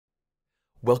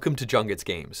Welcome to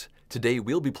JonGetsGames. Today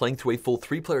we'll be playing through a full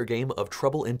 3-player game of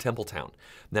Trouble in Templetown.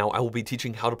 Now I will be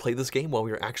teaching how to play this game while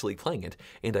we are actually playing it,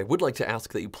 and I would like to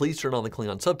ask that you please turn on the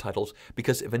Klingon subtitles,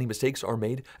 because if any mistakes are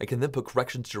made, I can then put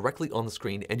corrections directly on the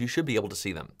screen and you should be able to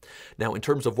see them. Now in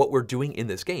terms of what we're doing in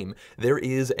this game, there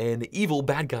is an evil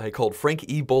bad guy called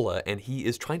Frankie Bola, and he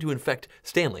is trying to infect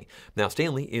Stanley. Now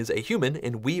Stanley is a human,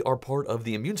 and we are part of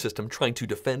the immune system trying to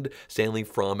defend Stanley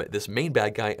from this main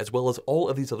bad guy, as well as all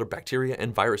of these other bacteria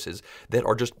and viruses that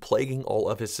are just plaguing all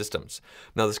of his systems.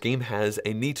 Now this game has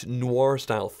a neat noir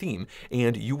style theme,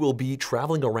 and you will be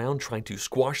traveling around trying to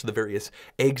squash the various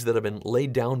eggs that have been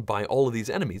laid down by all of these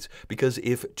enemies, because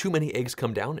if too many eggs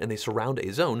come down and they surround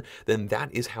a zone, then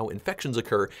that is how infections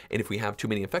occur, and if we have too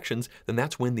many infections, then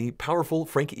that's when the powerful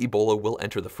Frankie Bola will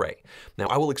enter the fray. Now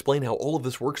I will explain how all of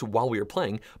this works while we are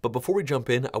playing, but before we jump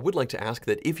in, I would like to ask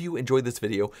that if you enjoyed this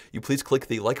video, you please click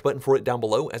the like button for it down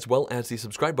below, as well as the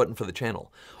subscribe button for the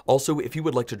channel. Also, if you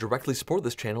would like to directly support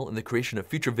this channel in the creation of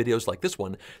future videos like this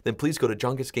one, then please go to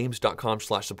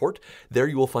JonGetsGames.com/support. There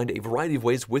you will find a variety of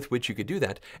ways with which you could do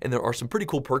that, and there are some pretty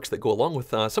cool perks that go along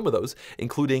with some of those,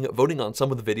 including voting on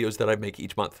some of the videos that I make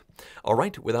each month.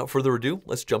 Alright, without further ado,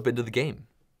 let's jump into the game.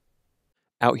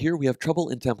 Out here we have Trouble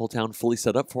in Templetown fully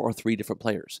set up for our 3 different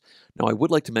players. Now I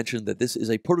would like to mention that this is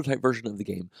a prototype version of the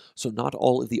game, so not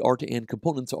all of the art and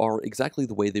components are exactly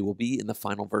the way they will be in the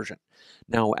final version.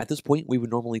 Now at this point we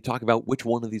would normally talk about which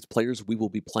one of these players we will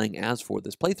be playing as for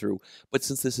this playthrough, but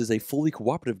since this is a fully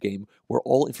cooperative game where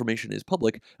all information is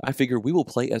public, I figure we will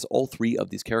play as all 3 of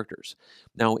these characters.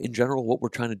 Now in general what we're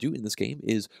trying to do in this game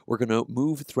is we're going to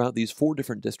move throughout these 4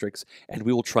 different districts, and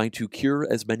we will try to cure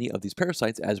as many of these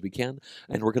parasites as we can,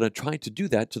 and we're going to try to do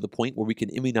that to the point where we can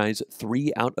immunize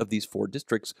 3 out of these 4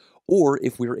 districts, or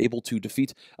if we're able to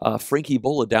defeat Frankie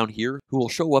Bola down here, who will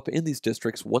show up in these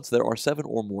districts once there are 7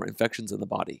 or more infections in the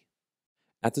body.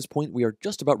 At this point, we are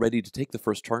just about ready to take the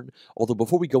first turn, although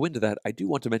before we go into that, I do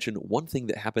want to mention one thing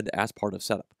that happened as part of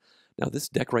setup. Now this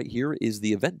deck right here is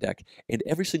the event deck, and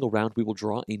every single round we will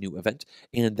draw a new event,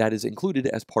 and that is included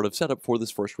as part of setup for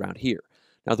this first round here.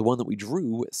 Now the one that we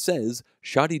drew says,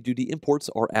 shoddy duty imports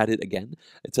are added again.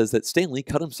 It says that Stanley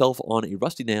cut himself on a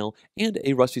rusty nail and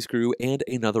a rusty screw and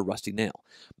another rusty nail.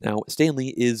 Now Stanley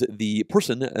is the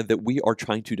person that we are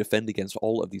trying to defend against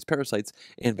all of these parasites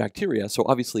and bacteria, so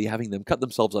obviously having them cut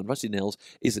themselves on rusty nails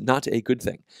is not a good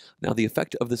thing. Now the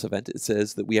effect of this event, it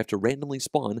says that we have to randomly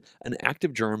spawn an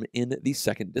active germ in the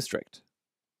 2nd district.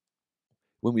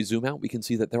 When we zoom out, we can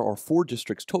see that there are 4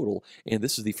 districts total, and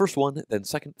this is the first one, then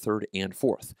 2nd, 3rd, and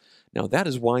 4th. Now that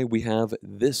is why we have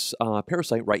this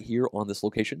parasite right here on this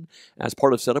location. As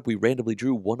part of setup, we randomly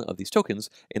drew one of these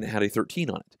tokens, and it had a 13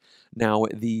 on it. Now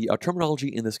the terminology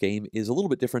in this game is a little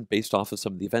bit different based off of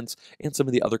some of the events and some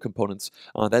of the other components.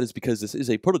 That is because this is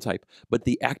a prototype, but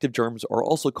the active germs are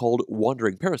also called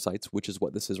wandering parasites, which is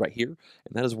what this is right here,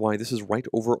 and that is why this is right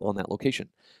over on that location.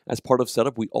 As part of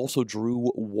setup, we also drew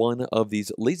one of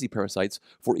these lazy parasites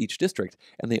for each district,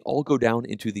 and they all go down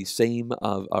into the same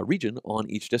region on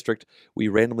each district. We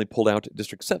randomly pulled out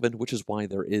District 7, which is why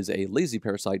there is a lazy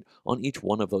parasite on each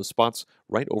one of those spots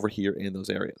right over here in those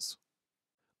areas.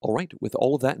 Alright, with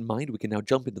all of that in mind, we can now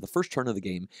jump into the first turn of the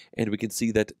game, and we can see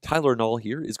that Tyler Null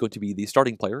here is going to be the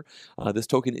starting player. This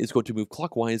token is going to move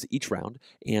clockwise each round,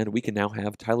 and we can now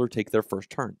have Tyler take their first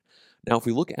turn. Now, if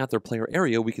we look at their player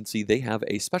area, we can see they have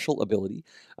a special ability.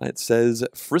 It says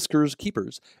Frisker's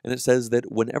Keepers, and it says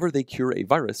that whenever they cure a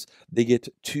virus, they get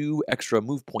 2 extra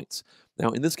move points. Now,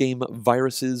 in this game,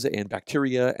 viruses and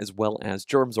bacteria, as well as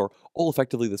germs, are all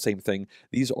effectively the same thing.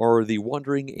 These are the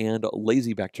wandering and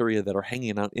lazy bacteria that are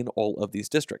hanging out in all of these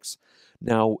districts.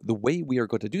 Now, the way we are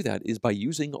going to do that is by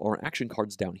using our action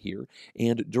cards down here,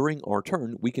 and during our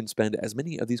turn, we can spend as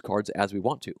many of these cards as we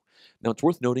want to. Now, it's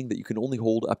worth noting that you can only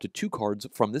hold up to 2 cards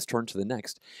from this turn to the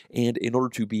next, and in order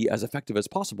to be as effective as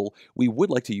possible, we would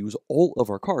like to use all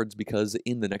of our cards, because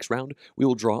in the next round, we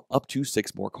will draw up to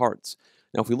 6 more cards.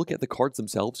 Now, if we look at the cards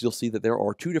themselves, you'll see that there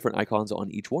are 2 different icons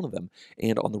on each one of them,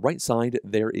 and on the right side,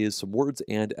 there is some words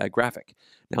and a graphic.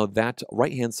 Now, that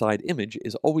right-hand side image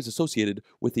is always associated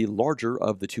with the larger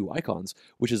of the 2 icons,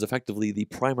 which is effectively the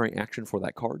primary action for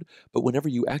that card, but whenever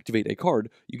you activate a card,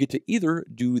 you get to either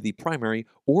do the primary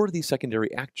or the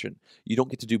secondary action. You don't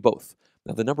get to do both.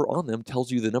 Now, the number on them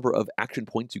tells you the number of action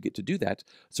points you get to do that.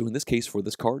 So, in this case, for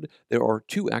this card, there are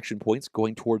 2 action points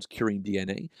going towards curing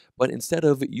DNA. But instead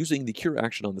of using the cure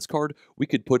action on this card, we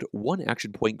could put 1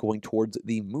 action point going towards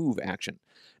the move action.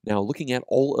 Now, looking at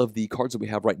all of the cards that we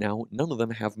have right now, none of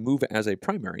them have move as a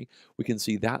primary. We can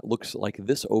see that looks like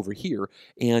this over here.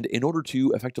 And in order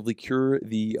to effectively cure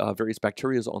the various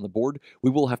bacteria on the board, we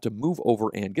will have to move over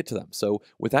and get to them. So,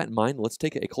 with that in mind, let's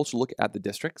take a closer look at the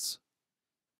districts.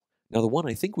 Now, the one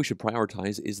I think we should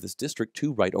prioritize is this District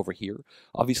 2 right over here.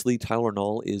 Obviously,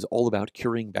 Tylenol is all about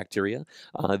curing bacteria.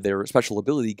 Their special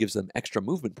ability gives them extra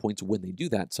movement points when they do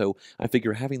that, so I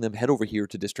figure having them head over here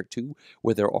to District 2,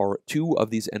 where there are 2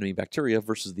 of these enemy bacteria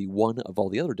versus the 1 of all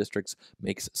the other districts,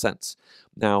 makes sense.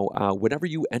 Now, whenever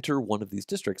you enter one of these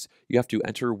districts, you have to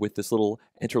enter with this little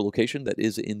enter location that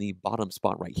is in the bottom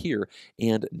spot right here,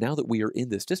 and now that we are in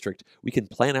this district, we can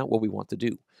plan out what we want to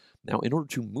do. Now, in order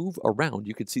to move around,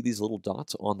 you can see these little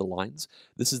dots on the lines.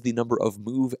 This is the number of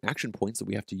move action points that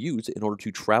we have to use in order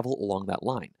to travel along that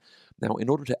line. Now, in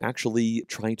order to actually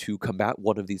try to combat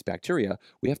one of these bacteria,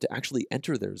 we have to actually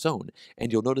enter their zone.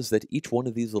 And you'll notice that each one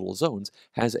of these little zones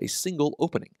has a single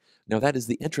opening. Now, that is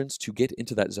the entrance to get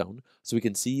into that zone. So we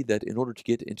can see that in order to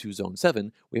get into zone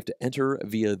 7, we have to enter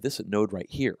via this node right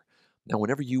here. Now,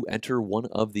 whenever you enter one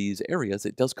of these areas,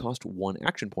 it does cost 1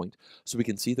 action point. So we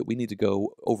can see that we need to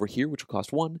go over here, which will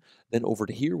cost 1, then over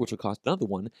to here, which will cost another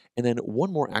 1, and then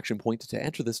 1 more action point to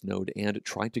enter this node and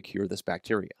try to cure this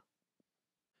bacteria.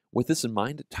 With this in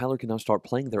mind, Tyler can now start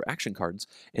playing their action cards,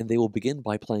 and they will begin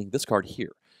by playing this card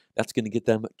here. That's going to get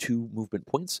them 2 movement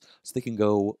points, so they can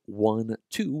go 1,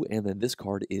 2, and then this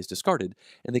card is discarded.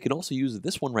 And they can also use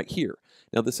this one right here.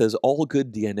 Now this says all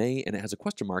good DNA, and it has a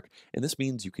question mark, and this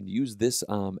means you can use this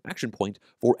action point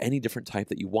for any different type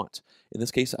that you want. In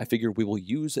this case, I figure we will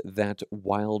use that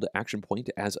wild action point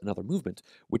as another movement,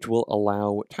 which will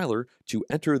allow Tyler to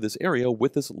enter this area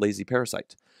with this lazy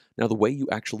parasite. Now, the way you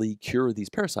actually cure these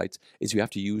parasites is you have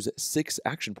to use 6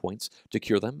 action points to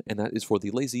cure them, and that is for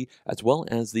the lazy as well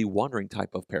as the wandering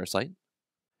type of parasite.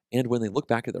 And when they look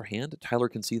back at their hand, Tyler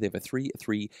can see they have a 3, a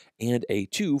 3, and a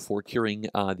 2 for curing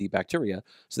the bacteria.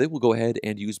 So they will go ahead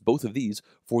and use both of these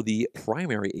for the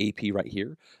primary AP right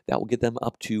here. That will get them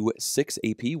up to 6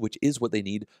 AP, which is what they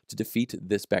need to defeat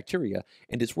this bacteria.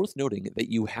 And it's worth noting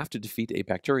that you have to defeat a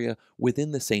bacteria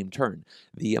within the same turn.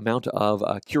 The amount of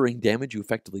curing damage you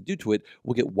effectively do to it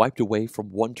will get wiped away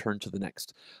from one turn to the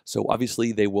next. So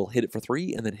obviously they will hit it for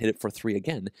 3 and then hit it for 3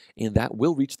 again, and that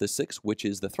will reach the 6, which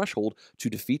is the threshold to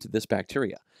defeat this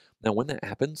bacteria. Now, when that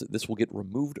happens, this will get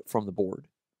removed from the board,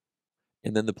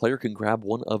 and then the player can grab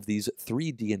one of these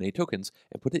 3 DNA tokens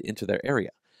and put it into their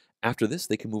area. After this,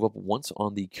 they can move up once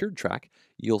on the cured track.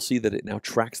 You'll see that it now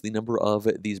tracks the number of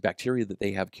these bacteria that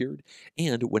they have cured,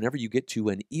 and whenever you get to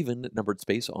an even numbered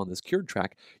space on this cured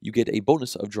track, you get a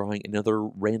bonus of drawing another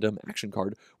random action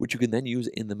card, which you can then use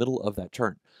in the middle of that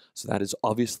turn. So that is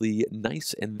obviously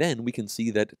nice, and then we can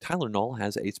see that Tylenol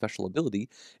has a special ability.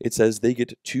 It says they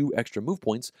get 2 extra move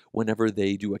points whenever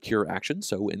they do a cure action,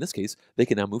 so in this case, they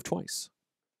can now move twice.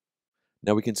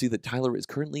 Now we can see that Tyler is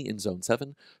currently in Zone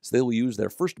 7, so they will use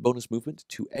their first bonus movement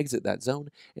to exit that zone,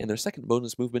 and their second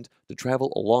bonus movement to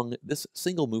travel along this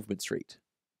single movement street.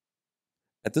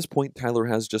 At this point, Tyler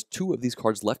has just 2 of these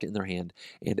cards left in their hand,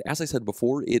 and as I said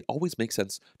before, it always makes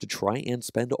sense to try and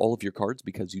spend all of your cards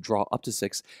because you draw up to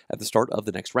 6 at the start of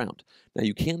the next round. Now,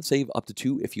 you can save up to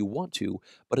 2 if you want to,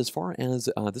 but as far as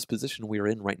this position we are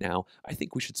in right now, I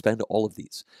think we should spend all of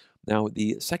these. Now,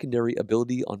 the secondary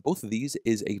ability on both of these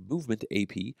is a movement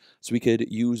AP, so we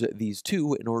could use these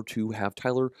 2 in order to have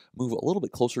Tyler move a little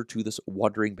bit closer to this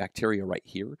wandering bacteria right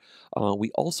here. We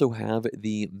also have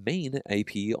the main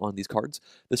AP on these cards.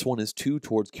 This one is 2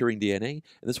 towards curing DNA,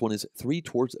 and this one is 3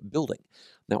 towards building.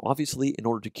 Now, obviously, in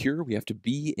order to cure, we have to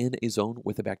be in a zone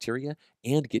with a bacteria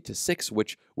and get to 6,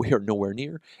 which we are nowhere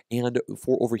near. And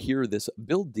for over here, this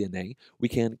build DNA, we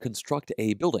can construct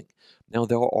a building. Now,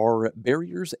 there are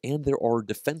barriers and there are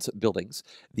defense buildings.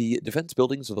 The defense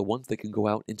buildings are the ones that can go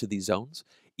out into these zones.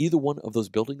 Either one of those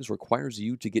buildings requires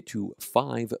you to get to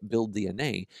 5 build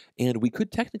DNA, and we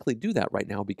could technically do that right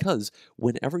now because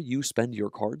whenever you spend your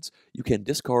cards, you can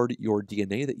discard your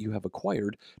DNA that you have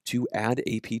acquired to add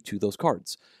AP to those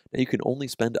cards. Now, you can only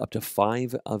spend up to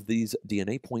 5 of these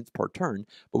DNA points per turn,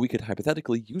 but we could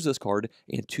hypothetically use this card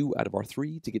and 2 out of our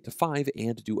 3 to get to 5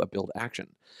 and do a build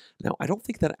action. Now, I don't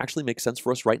think that actually makes sense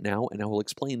for us right now, and I will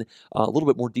explain a little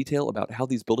bit more detail about how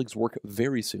these buildings work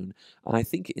very soon. I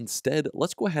think instead,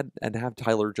 let's go ahead and have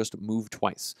Tyler just move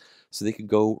twice. So they can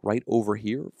go right over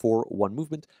here for one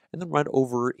movement, and then right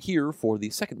over here for the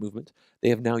second movement. They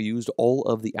have now used all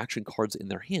of the action cards in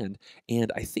their hand,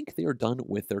 and I think they are done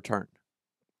with their turn.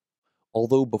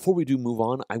 Although, before we do move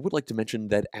on, I would like to mention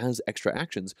that as extra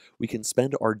actions, we can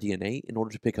spend our DNA in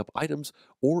order to pick up items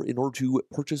or in order to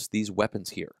purchase these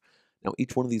weapons here. Now,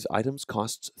 each one of these items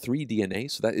costs 3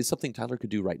 DNA, so that is something Tyler could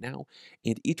do right now,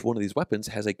 and each one of these weapons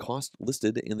has a cost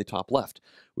listed in the top left.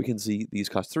 We can see these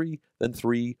cost 3, then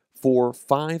 3, 4,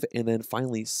 5, and then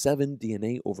finally 7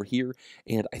 DNA over here,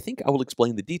 and I think I will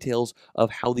explain the details of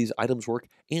how these items work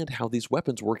and how these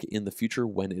weapons work in the future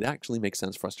when it actually makes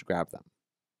sense for us to grab them.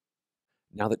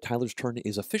 Now that Tyler's turn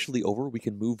is officially over, we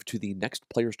can move to the next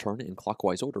player's turn in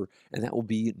clockwise order, and that will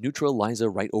be Liza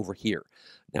right over here.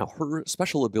 Now, her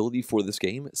special ability for this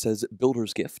game says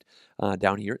Builder's Gift.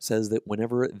 Down here, it says that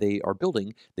whenever they are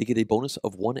building, they get a bonus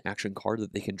of 1 action card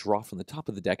that they can draw from the top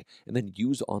of the deck and then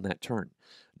use on that turn.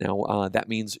 Now, that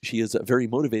means she is very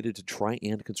motivated to try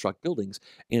and construct buildings,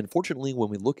 and fortunately, when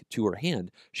we look to her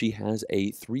hand, she has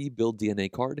a 3 build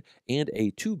DNA card and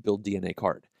a 2 build DNA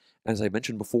card. As I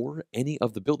mentioned before, any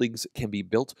of the buildings can be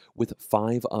built with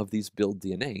 5 of these build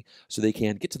DNA, so they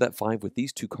can get to that 5 with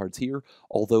these 2 cards here,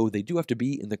 although they do have to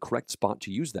be in the correct spot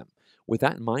to use them. With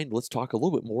that in mind, let's talk a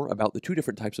little bit more about the 2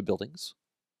 different types of buildings.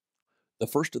 The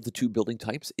first of the 2 building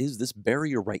types is this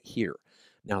barrier right here.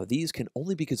 Now, these can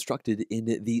only be constructed in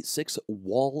the 6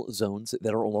 wall zones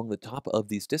that are along the top of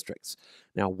these districts.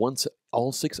 Now, once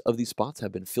all 6 of these spots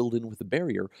have been filled in with the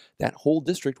barrier, that whole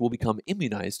district will become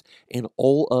immunized, and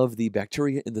all of the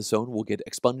bacteria in the zone will get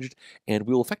expunged, and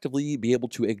we will effectively be able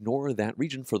to ignore that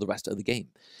region for the rest of the game.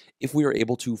 If we are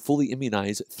able to fully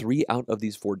immunize 3 out of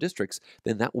these 4 districts,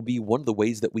 then that will be one of the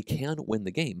ways that we can win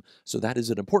the game. So that is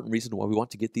an important reason why we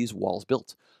want to get these walls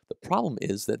built. The problem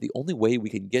is that the only way we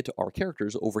can get our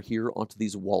characters over here onto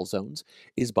these wall zones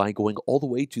is by going all the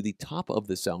way to the top of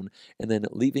the zone and then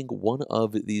leaving one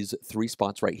of these 3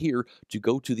 spots right here to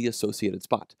go to the associated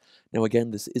spot. Now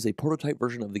again, this is a prototype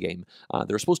version of the game.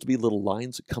 There are supposed to be little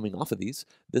lines coming off of these.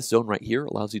 This zone right here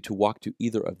allows you to walk to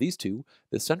either of these 2.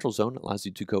 This central zone allows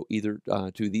you to go either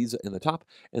to these in the top,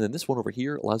 and then this one over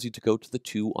here allows you to go to the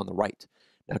 2 on the right.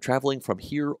 Now, traveling from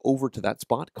here over to that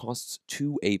spot costs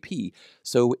 2 AP.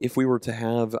 So if we were to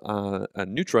have a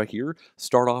Nutra here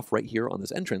start off right here on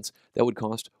this entrance, that would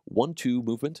cost 1, 2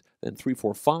 movement, then 3,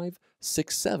 4, 5,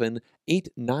 6, 7, 8,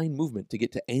 9 movement to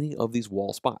get to any of these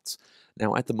wall spots.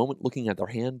 Now, at the moment, looking at their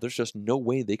hand, there's just no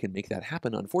way they can make that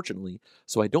happen, unfortunately.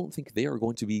 So I don't think they are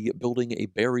going to be building a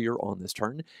barrier on this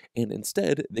turn, and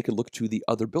instead, they could look to the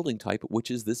other building type, which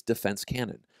is this defense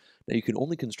cannon. Now, you can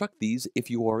only construct these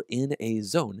if you are in a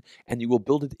zone, and you will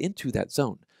build it into that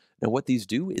zone. Now, what these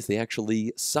do is they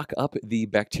actually suck up the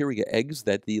bacteria eggs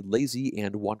that the lazy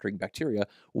and wandering bacteria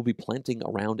will be planting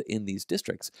around in these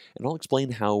districts. And I'll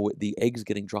explain how the eggs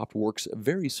getting dropped works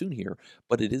very soon here,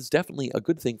 but it is definitely a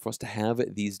good thing for us to have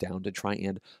these down to try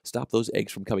and stop those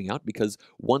eggs from coming out, because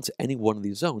once any one of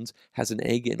these zones has an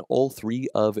egg in all 3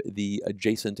 of the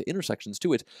adjacent intersections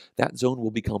to it, that zone will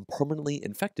become permanently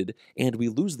infected, and we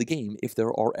lose the game if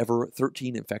there are ever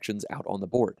 13 infections out on the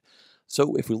board.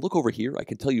 So if we look over here, I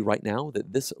can tell you right now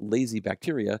that this lazy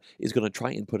bacteria is going to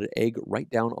try and put an egg right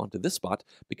down onto this spot,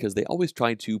 because they always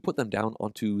try to put them down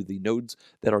onto the nodes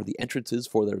that are the entrances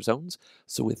for their zones.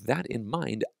 So with that in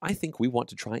mind, I think we want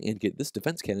to try and get this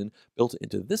defense cannon built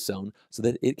into this zone so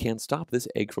that it can stop this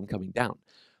egg from coming down.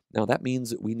 Now that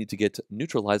means we need to get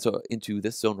Neutralizer into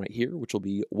this zone right here, which will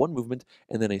be 1 movement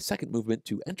and then a second movement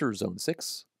to enter zone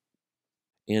 6.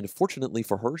 And fortunately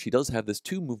for her, she does have this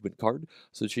 2 movement card,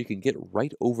 so she can get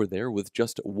right over there with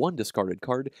just 1 discarded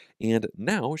card, and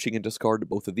now she can discard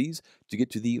both of these to get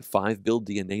to the 5 build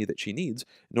DNA that she needs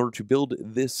in order to build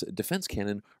this defense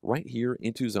cannon right here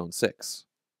into Zone 6.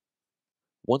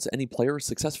 Once any player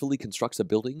successfully constructs a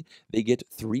building, they get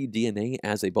 3 DNA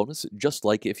as a bonus, just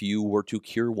like if you were to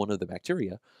cure one of the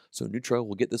bacteria. So Nutra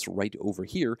will get this right over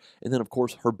here, and then of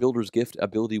course her Builder's Gift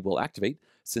ability will activate.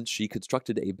 Since she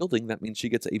constructed a building, that means she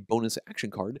gets a bonus action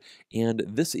card, and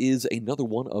this is another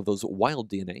one of those wild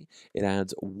DNA. It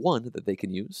adds 1 that they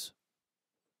can use.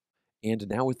 And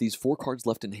now with these 4 cards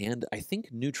left in hand, I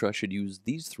think Nutra should use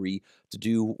these 3 to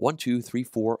do 1, 2, 3,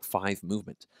 4, 5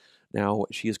 movement. Now,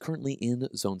 she is currently in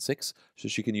Zone 6, so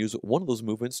she can use one of those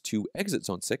movements to exit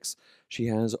Zone 6. She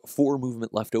has 4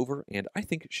 movement left over, and I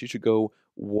think she should go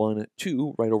 1,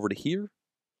 2 right over to here.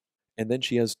 And then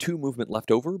she has 2 movement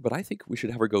left over, but I think we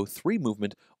should have her go 3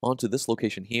 movement onto this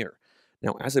location here.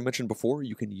 Now, as I mentioned before,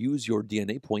 you can use your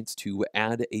DNA points to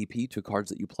add AP to cards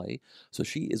that you play. So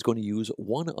she is going to use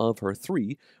one of her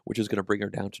 3, which is going to bring her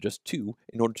down to just 2,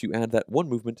 in order to add that 1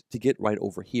 movement to get right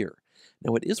over here.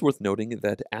 Now, it is worth noting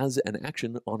that as an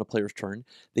action on a player's turn,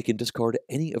 they can discard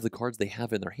any of the cards they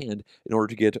have in their hand in order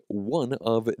to get 1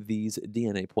 of these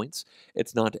DNA points.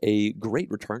 It's not a great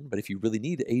return, but if you really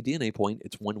need a DNA point,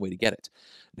 it's one way to get it.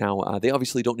 Now, they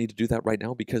obviously don't need to do that right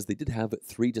now because they did have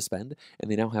 3 to spend, and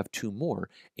they now have 2 more.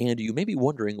 And you may be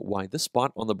wondering why this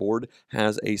spot on the board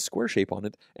has a square shape on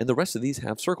it, and the rest of these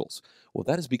have circles. Well,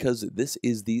 that is because this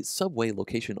is the subway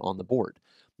location on the board.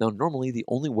 Now, normally the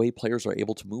only way players are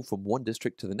able to move from one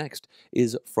district to the next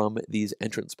is from these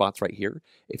entrance spots right here.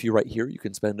 If you're right here, you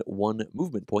can spend 1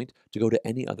 movement point to go to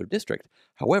any other district.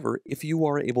 However, if you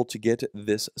are able to get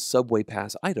this subway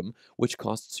pass item, which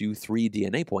costs you 3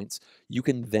 DNA points, you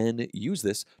can then use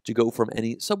this to go from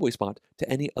any subway spot to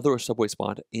any other subway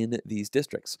spot in these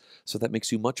districts. So that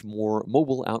makes you much more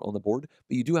mobile out on the board,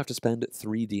 but you do have to spend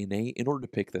 3 DNA in order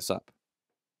to pick this up.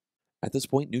 At this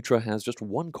point, Nutra has just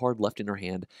 1 card left in her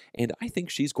hand, and I think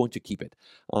she's going to keep it.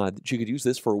 She could use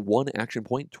this for 1 action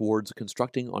point towards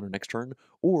constructing on her next turn,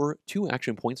 or 2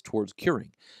 action points towards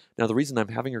curing. Now, the reason I'm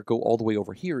having her go all the way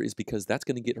over here is because that's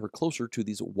going to get her closer to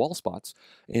these wall spots,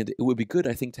 and it would be good,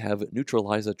 I think, to have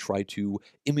Neutraliza try to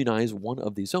immunize one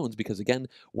of these zones, because again,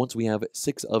 once we have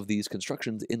 6 of these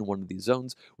constructions in one of these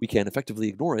zones, we can effectively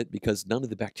ignore it because none of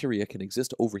the bacteria can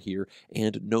exist over here,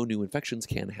 and no new infections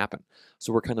can happen.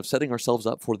 So we're kind of setting ourselves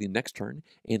up for the next turn,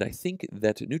 and I think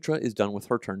that Nutra is done with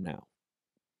her turn now.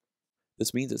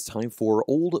 This means it's time for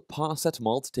old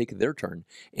Paracetamol to take their turn,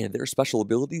 and their special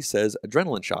ability says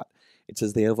Adrenaline Shot. It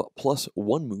says they have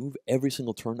 +1 move every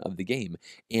single turn of the game,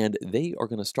 and they are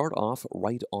going to start off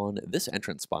right on this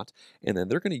entrance spot, and then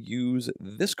they're going to use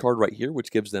this card right here,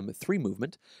 which gives them 3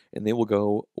 movement, and they will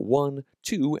go 1,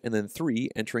 2, and then 3,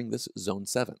 entering this Zone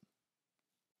 7.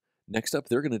 Next up,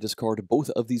 they're going to discard both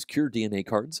of these Cure DNA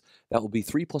cards. That will be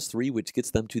 3+3, which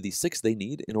gets them to the 6 they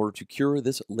need in order to cure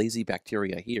this lazy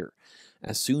bacteria here.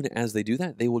 As soon as they do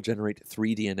that, they will generate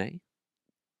 3 DNA,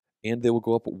 and they will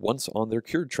go up once on their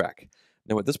cured track.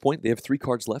 Now, at this point, they have 3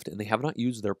 cards left, and they have not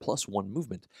used their +1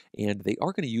 movement, and they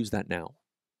are going to use that now.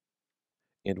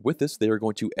 And with this, they are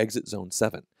going to exit Zone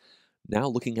 7. Now,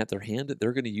 looking at their hand,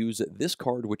 they're going to use this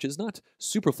card, which is not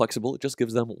super flexible. It just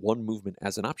gives them 1 movement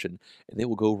as an option, and they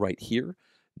will go right here.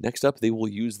 Next up, they will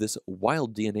use this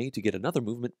Wild DNA to get another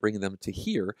movement, bringing them to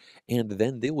here, and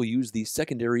then they will use the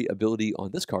secondary ability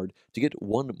on this card to get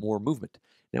 1 more movement.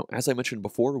 Now, as I mentioned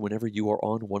before, whenever you are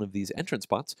on one of these entrance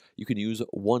spots, you can use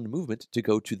 1 movement to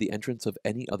go to the entrance of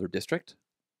any other district.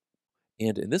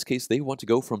 And in this case, they want to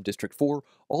go from District 4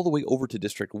 all the way over to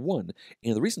District 1.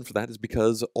 And the reason for that is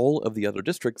because all of the other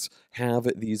districts have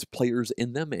these players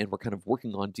in them, and we're kind of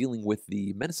working on dealing with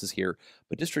the menaces here.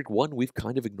 But District 1, we've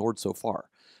kind of ignored so far.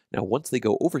 Now, once they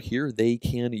go over here, they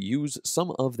can use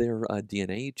some of their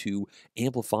DNA to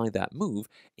amplify that move.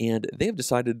 And they have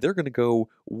decided they're going to go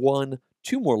 1,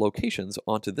 2 more locations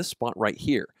onto this spot right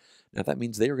here. Now, that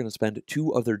means they are going to spend 2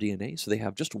 of their DNA, so they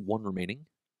have just 1 remaining.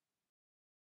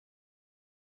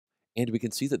 And we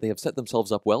can see that they have set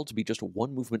themselves up well to be just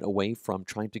 1 movement away from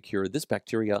trying to cure this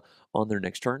bacteria on their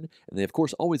next turn. And they, of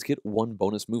course, always get 1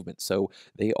 bonus movement. So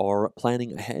they are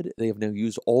planning ahead. They have now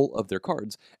used all of their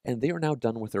cards, and they are now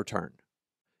done with their turn.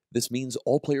 This means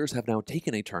all players have now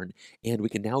taken a turn, and we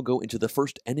can now go into the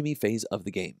first enemy phase of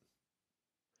the game.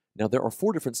 Now, there are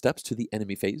 4 different steps to the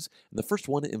enemy phase, and the first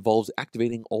one involves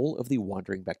activating all of the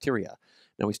wandering bacteria.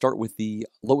 Now, we start with the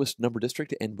lowest number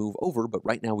district and move over, but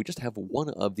right now we just have 1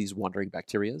 of these wandering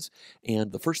bacterias,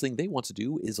 and the first thing they want to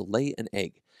do is lay an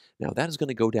egg. Now, that is going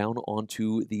to go down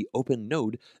onto the open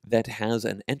node that has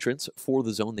an entrance for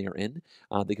the zone they are in.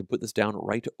 They can put this down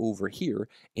right over here,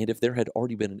 and if there had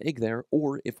already been an egg there,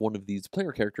 or if one of these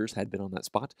player characters had been on that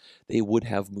spot, they would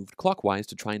have moved clockwise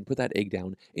to try and put that egg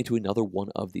down into another one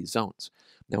of these zones.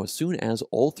 Now, as soon as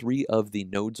all 3 of the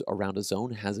nodes around a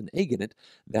zone has an egg in it,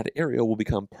 that area will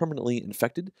become permanently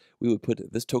infected. We would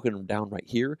put this token down right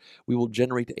here. We will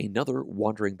generate another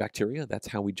wandering bacteria. That's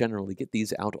how we generally get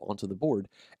these out onto the board.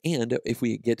 And if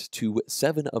we get to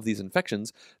 7 of these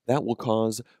infections, that will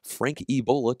cause Frankie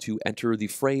Bola to enter the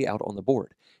fray out on the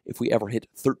board. If we ever hit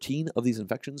 13 of these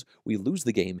infections, we lose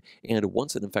the game, and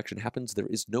once an infection happens, there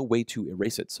is no way to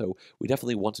erase it, so we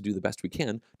definitely want to do the best we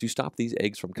can to stop these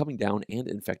eggs from coming down and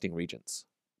infecting regions.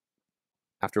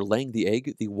 After laying the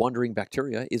egg, the wandering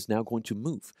bacteria is now going to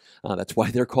move. That's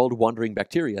why they're called wandering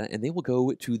bacteria, and they will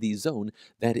go to the zone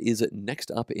that is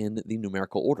next up in the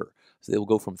numerical order. So they will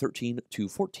go from 13 to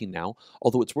 14 now,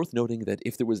 although it's worth noting that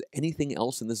if there was anything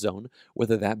else in the zone,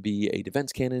 whether that be a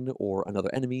defense cannon or another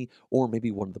enemy, or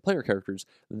maybe one of the player characters,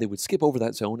 then they would skip over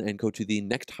that zone and go to the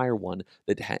next higher one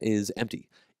that is empty.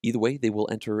 Either way, they will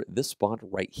enter this spot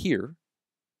right here.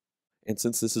 And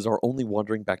since this is our only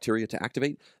wandering bacteria to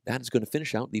activate, that is going to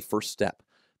finish out the first step.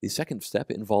 The second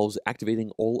step involves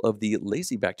activating all of the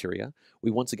lazy bacteria. We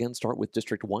once again start with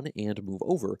District 1 and move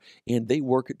over, and they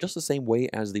work just the same way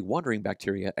as the wandering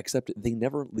bacteria, except they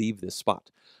never leave this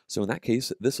spot. So in that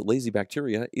case, this lazy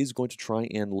bacteria is going to try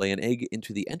and lay an egg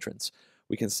into the entrance.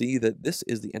 We can see that this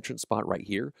is the entrance spot right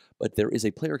here, but there is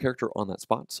a player character on that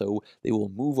spot, so they will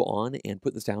move on and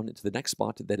put this down into the next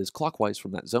spot that is clockwise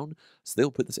from that zone. So they'll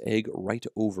put this egg right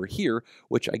over here,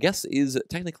 which I guess is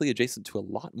technically adjacent to a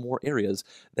lot more areas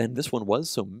than this one was,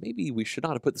 so maybe we should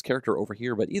not have put this character over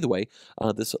here, but either way,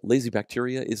 this lazy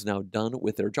bacteria is now done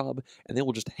with their job, and they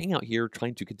will just hang out here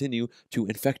trying to continue to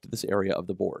infect this area of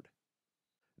the board.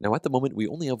 Now at the moment, we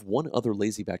only have one other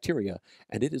lazy bacteria,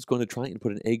 and it is going to try and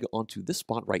put an egg onto this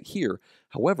spot right here.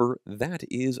 However, that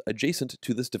is adjacent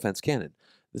to this defense cannon.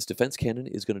 This defense cannon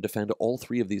is going to defend all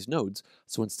three of these nodes,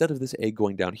 so instead of this egg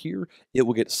going down here, it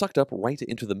will get sucked up right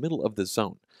into the middle of this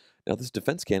zone. Now, this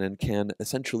defense cannon can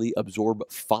essentially absorb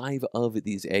 5 of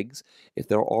these eggs. If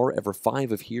there are ever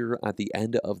 5 of here at the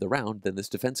end of the round, then this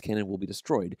defense cannon will be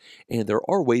destroyed. And there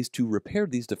are ways to repair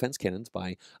these defense cannons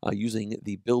by using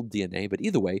the build DNA, but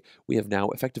either way, we have now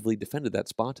effectively defended that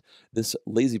spot. This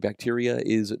lazy bacteria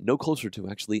is no closer to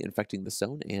actually infecting the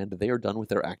zone, and they are done with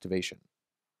their activation.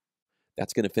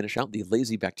 That's going to finish out the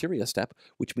lazy bacteria step,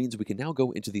 which means we can now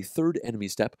go into the third enemy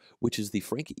step, which is the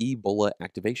Frankie Bola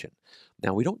activation.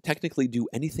 Now, we don't technically do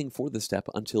anything for this step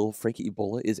until Frankie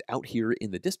Bola is out here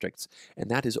in the districts, and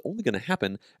that is only going to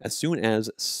happen as soon as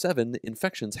 7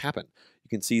 infections happen. You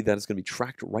can see that it's going to be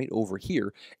tracked right over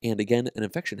here, and again, an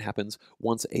infection happens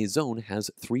once a zone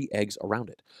has 3 eggs around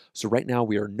it. So right now,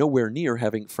 we are nowhere near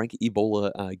having Frankie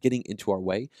Bola getting into our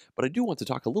way, but I do want to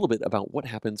talk a little bit about what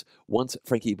happens once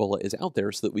Frankie Bola is out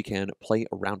there so that we can play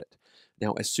around it.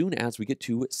 Now, as soon as we get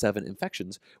to 7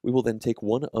 infections, we will then take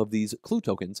one of these clue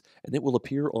tokens, and it will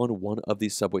appear on one of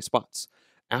these subway spots.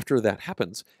 After that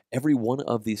happens, every one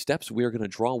of these steps, we are going to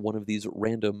draw one of these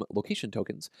random location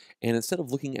tokens, and instead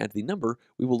of looking at the number,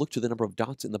 we will look to the number of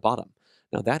dots in the bottom.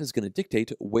 Now, that is going to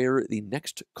dictate where the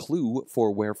next clue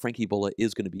for where Frankie Bola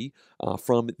is going to be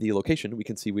from the location. We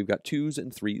can see we've got 2s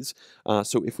and 3s.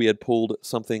 So if we had pulled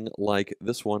something like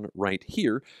this one right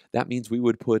here, that means we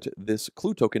would put this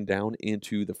clue token down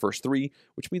into the first 3,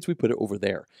 which means we put it over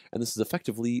there. And this is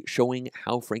effectively showing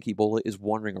how Frankie Bola is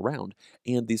wandering around.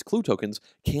 And these clue tokens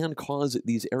can cause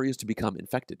these areas to become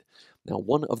infected. Now,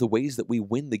 one of the ways that we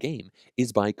win the game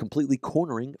is by completely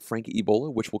cornering Frankie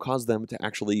Bola, which will cause them to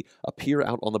actually appear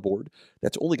out on the board.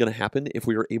 That's only going to happen if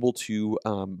we are able to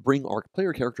bring our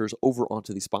player characters over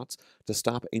onto these spots to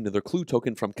stop another clue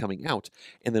token from coming out.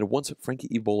 And then once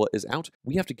Frankie Bola is out,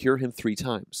 we have to cure him 3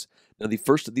 times. Now, the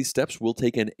first of these steps will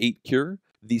take an 8 cure,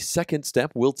 the second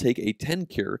step will take a 10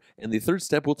 cure, and the third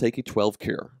step will take a 12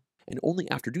 cure. And only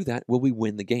after do that will we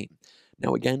win the game.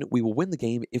 Now again, we will win the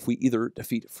game if we either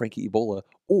defeat Frankie Bola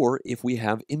or if we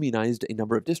have immunized a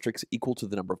number of districts equal to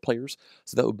the number of players.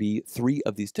 So that would be 3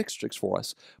 of these districts for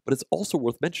us. But it's also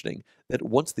worth mentioning that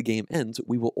once the game ends,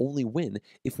 we will only win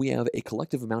if we have a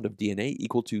collective amount of DNA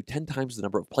equal to 10 times the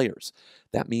number of players.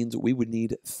 That means we would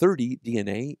need 30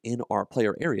 DNA in our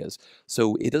player areas.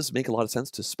 So it does make a lot of sense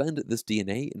to spend this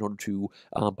DNA in order to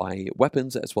buy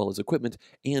weapons as well as equipment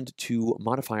and to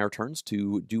modify our turns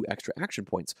to do extra action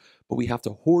points. But we have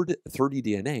to hoard 30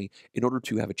 DNA in order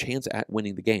to have a chance at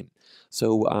winning the game.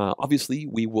 So obviously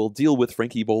we will deal with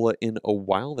Frankie Bola in a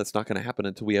while. That's not going to happen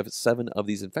until we have 7 of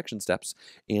these infection steps,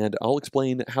 and I'll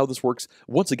explain how this works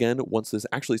once again once this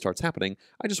actually starts happening.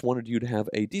 I just wanted you to have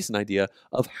a decent idea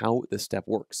of how this step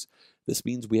works. This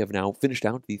means we have now finished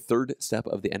out the 3rd step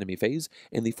of the enemy phase,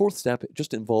 and the 4th step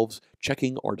just involves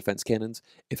checking our defense cannons.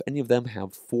 If any of them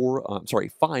have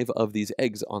 5 of these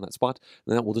eggs on that spot,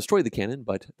 then that will destroy the cannon,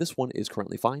 but this one is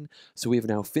currently fine. So we have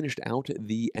now finished out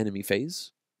the enemy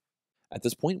phase. At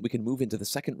this point, we can move into the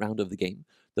second round of the game.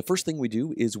 The first thing we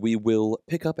do is we will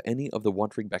pick up any of the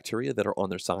wandering bacteria that are on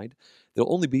their side.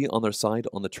 They'll only be on their side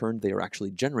on the turn they are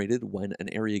actually generated when an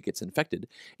area gets infected,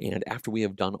 and after we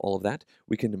have done all of that,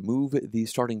 we can move the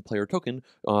starting player token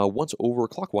once over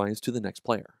clockwise to the next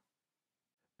player.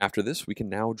 After this, we can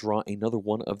now draw another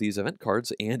one of these event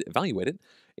cards and evaluate it.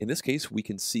 In this case, we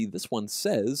can see this one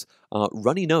says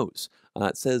runny nose.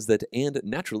 It says that, and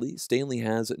naturally, Stanley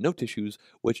has no tissues,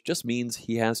 which just means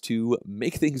he has to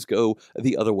make things go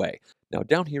the other way. Now,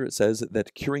 down here it says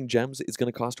that curing gems is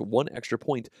going to cost 1 extra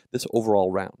point this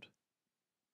overall round.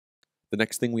 The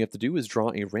next thing we have to do is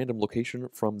draw a random location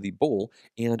from the bowl,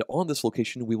 and on this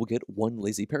location we will get 1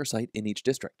 lazy parasite in each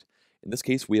district. In this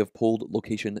case, we have pulled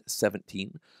location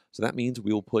 17, so that means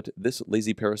we will put this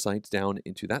lazy parasite down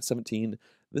into that 17,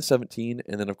 this 17,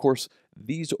 and then of course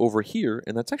these over here,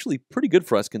 and that's actually pretty good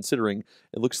for us considering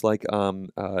it looks like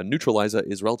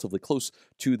Neutraliza is relatively close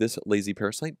to this lazy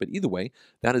parasite, but either way,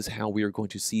 that is how we are going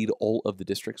to seed all of the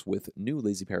districts with new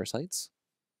lazy parasites.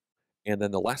 And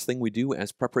then the last thing we do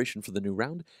as preparation for the new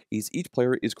round is each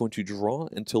player is going to draw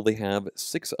until they have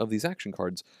 6 of these action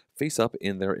cards face up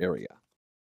in their area.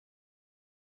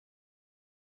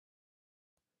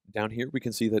 Down here, we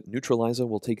can see that Neutraliza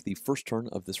will take the first turn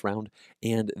of this round,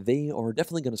 and they are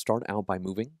definitely going to start out by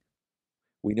moving.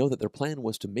 We know that their plan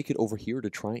was to make it over here to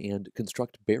try and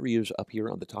construct barriers up here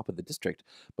on the top of the district,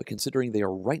 but considering they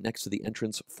are right next to the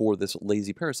entrance for this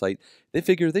lazy parasite, they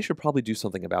figure they should probably do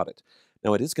something about it.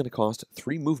 Now it is going to cost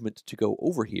 3 movement to go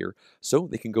over here, so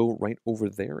they can go right over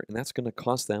there, and that's going to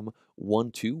cost them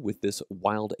 1-2 with this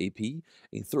wild AP,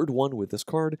 a third one with this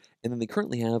card, and then they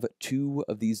currently have 2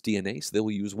 of these DNA, so they will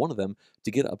use one of them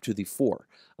to get up to the 4.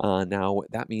 Now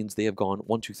that means they have gone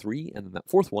 1, 2, 3, and then that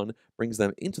 4th one brings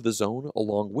them into the zone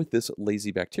along with this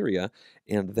lazy bacteria,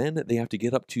 and then they have to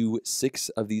get up to 6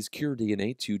 of these cure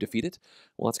DNA to defeat it.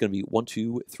 Well, that's going to be 1,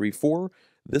 2, 3, 4.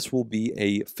 This will be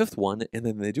a 5th one, and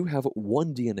then they do have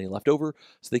 1 DNA left over,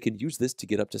 so they can use this to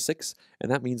get up to 6,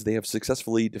 and that means they have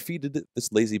successfully defeated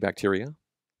this lazy bacteria.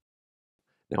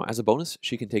 Now, as a bonus,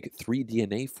 she can take 3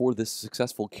 DNA for this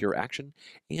successful cure action,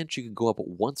 and she can go up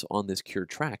once on this cure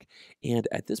track. And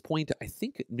at this point, I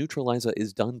think Neutraliza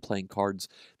is done playing cards.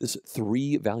 This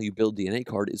 3 value build DNA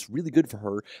card is really good for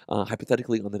her,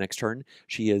 hypothetically, on the next turn.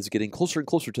 She is getting closer and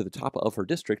closer to the top of her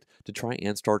district to try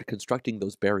and start constructing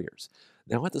those barriers.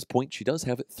 Now, at this point, she does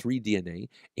have 3 DNA,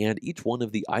 and each one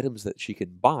of the items that she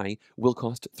can buy will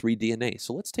cost 3 DNA.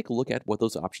 So let's take a look at what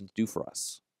those options do for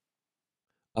us.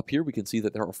 Up here, we can see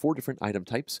that there are 4 different item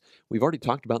types. We've already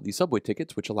talked about the subway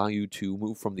tickets, which allow you to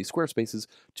move from the square spaces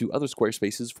to other square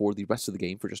spaces for the rest of the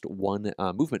game for just 1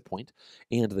 movement point.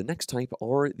 And the next type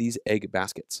are these egg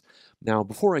baskets. Now,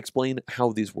 before I explain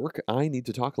how these work, I need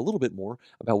to talk a little bit more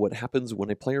about what happens when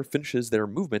a player finishes their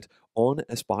movement on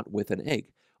a spot with an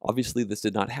egg. Obviously, this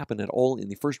did not happen at all in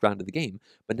the first round of the game,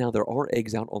 but now there are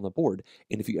eggs out on the board,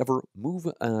 and if you ever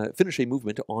finish a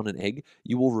movement on an egg,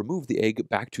 you will remove the egg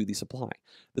back to the supply.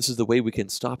 This is the way we can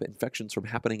stop infections from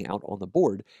happening out on the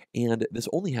board, and this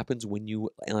only happens when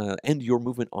you end your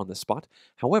movement on the spot.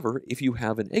 However, if you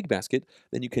have an egg basket,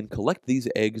 then you can collect these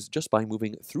eggs just by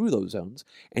moving through those zones,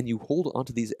 and you hold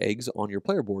onto these eggs on your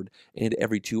player board, and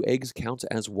every 2 eggs counts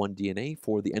as 1 DNA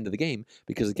for the end of the game,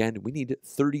 because again, we need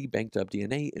 30 banked up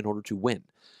DNA in order to win.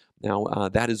 Now,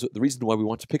 that is the reason why we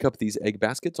want to pick up these egg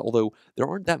baskets, although there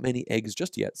aren't that many eggs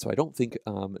just yet, so I don't think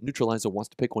Neutraliza wants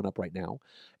to pick one up right now.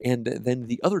 And then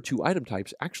the other 2 item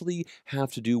types actually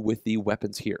have to do with the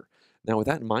weapons here. Now, with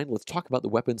that in mind, let's talk about the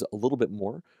weapons a little bit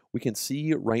more. We can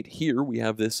see right here we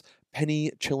have this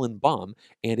Penny Chillin' Bomb,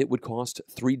 and it would cost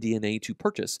 3 DNA to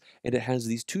purchase, and it has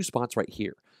these 2 spots right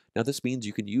here. Now, this means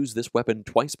you can use this weapon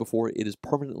twice before it is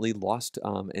permanently lost.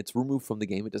 It's removed from the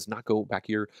game. It does not go back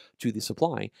here to the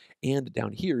supply. And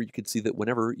down here, you can see that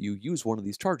whenever you use one of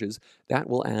these charges, that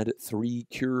will add 3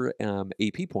 cure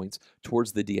AP points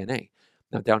towards the DNA.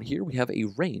 Now down here we have a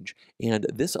range, and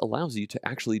this allows you to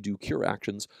actually do cure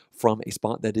actions from a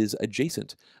spot that is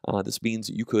adjacent. This means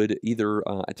you could either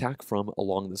attack from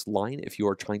along this line if you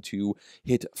are trying to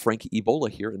hit Frankie Bola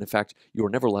here, and in fact you are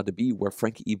never allowed to be where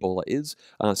Frankie Bola is,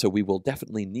 so we will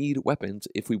definitely need weapons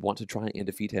if we want to try and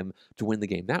defeat him to win the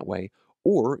game that way.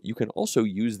 Or you can also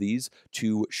use these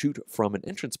to shoot from an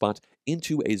entrance spot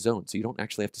into a zone, so you don't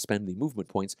actually have to spend the movement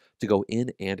points to go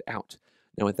in and out.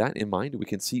 Now with that in mind, we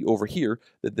can see over here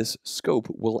that this scope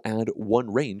will add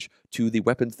 1 range to the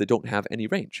weapons that don't have any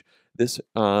range. This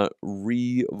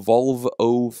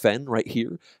Revolve-O-Fen right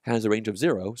here has a range of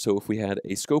 0, so if we had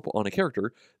a scope on a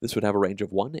character, this would have a range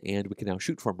of 1, and we can now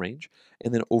shoot from range.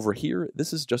 And then over here,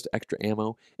 this is just extra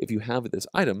ammo. If you have this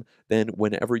item, then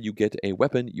whenever you get a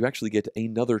weapon, you actually get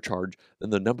another charge than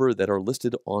the number that are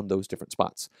listed on those different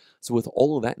spots. So with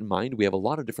all of that in mind, we have a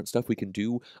lot of different stuff we can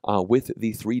do with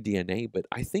the 3 DNA, but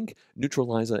I think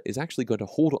Neutraliza is actually going to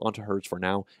hold onto hers for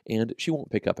now, and she won't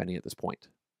pick up any at this point.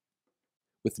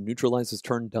 With Neutralize's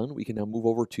turn done, we can now move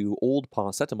over to Old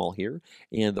Paracetamol here,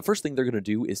 and the first thing they're going to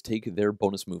do is take their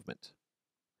bonus movement.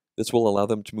 This will allow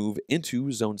them to move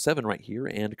into Zone 7 right here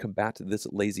and combat this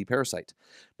lazy parasite.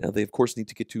 Now, they of course need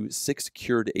to get to 6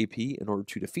 cured AP in order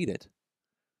to defeat it.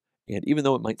 And even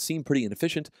though it might seem pretty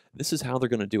inefficient, this is how they're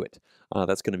going to do it.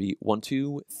 That's going to be 1,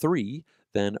 2, 3,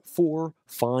 then 4,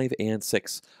 5, and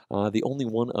 6. The only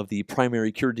one of the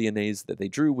primary cure DNAs that they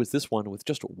drew was this one with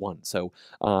just 1. So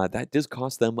that does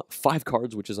cost them 5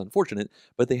 cards, which is unfortunate,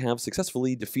 but they have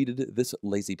successfully defeated this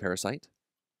lazy parasite,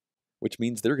 which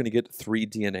means they're going to get 3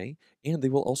 DNA, and they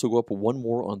will also go up 1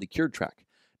 more on the cured track.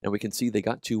 Now we can see they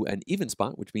got to an even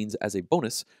spot, which means as a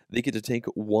bonus, they get to take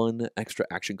 1 extra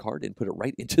action card and put it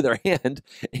right into their hand,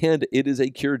 and it is a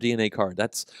Cure DNA card.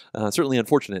 That's certainly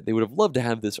unfortunate. They would have loved to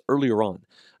have this earlier on.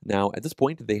 Now, at this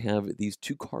point, they have these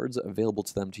 2 cards available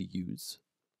to them to use,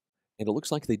 and it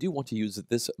looks like they do want to use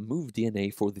this Move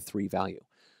DNA for the 3 value.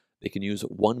 They can use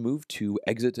 1 move to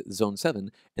exit Zone 7,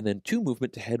 and then 2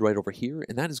 movement to head right over here,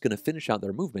 and that is going to finish out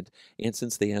their movement. And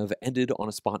since they have ended on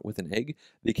a spot with an egg,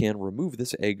 they can remove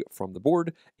this egg from the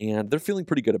board, and they're feeling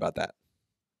pretty good about that.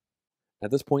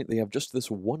 At this point, they have just this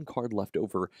 1 card left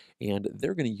over, and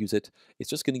they're going to use it.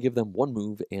 It's just going to give them 1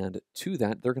 move, and to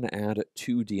that, they're going to add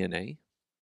 2 DNA,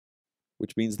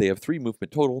 which means they have 3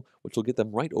 movement total, which will get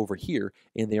them right over here,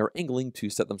 and they are angling to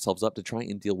set themselves up to try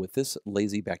and deal with this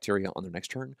lazy bacteria on their next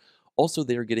turn. Also,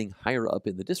 they are getting higher up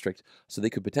in the district, so they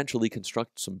could potentially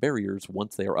construct some barriers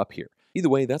once they are up here. Either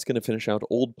way, that's going to finish out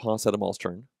Old Paracetamol's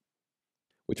turn,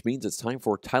 which means it's time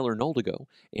for Tyler Null to go,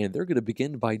 and they're going to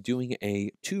begin by doing a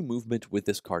 2 movement with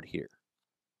this card here.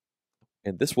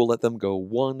 And this will let them go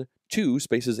 1, 2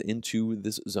 spaces into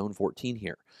this Zone 14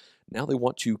 here. Now they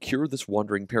want to cure this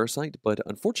wandering parasite, but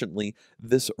unfortunately,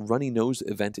 this runny nose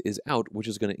event is out, which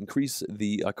is going to increase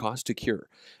the cost to cure.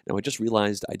 Now, I just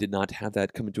realized I did not have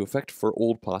that come into effect for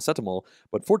Old Paracetamol,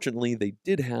 but fortunately, they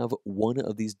did have 1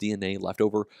 of these DNA left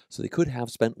over, so they could have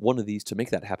spent 1 of these to make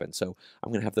that happen. So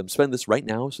I'm going to have them spend this right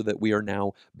now so that we are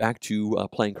now back to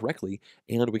playing correctly,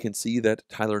 and we can see that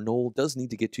Tyler Knoll does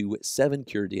need to get to 7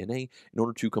 cure DNA in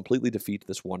order to completely defeat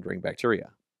this wandering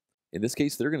bacteria. In this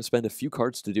case, they're going to spend a few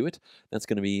cards to do it. That's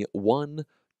going to be 1,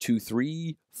 2,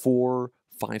 3, 4,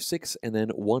 5, 6, and then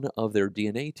 1 of their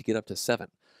DNA to get up to 7.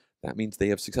 That means they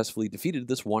have successfully defeated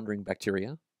this wandering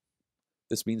bacteria.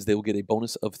 This means they will get a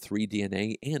bonus of 3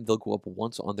 DNA, and they'll go up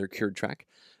once on their cured track.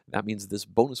 That means this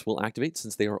bonus will activate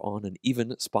since they are on an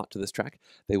even spot to this track.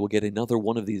 They will get another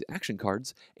 1 of these action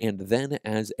cards, and then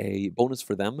as a bonus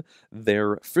for them,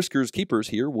 their Frisker's Keepers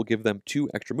here will give them 2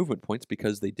 extra movement points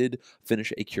because they did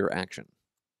finish a cure action.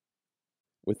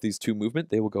 With these 2 movement,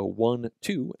 they will go 1,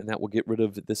 2, and that will get rid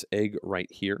of this egg right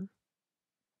here.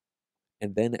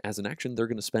 And then as an action, they're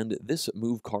going to spend this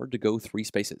move card to go 3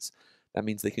 spaces. That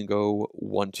means they can go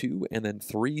 1, 2, and then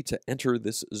 3 to enter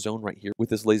this zone right here with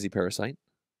this lazy parasite.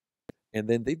 And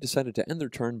then they've decided to end their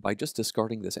turn by just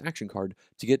discarding this action card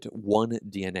to get 1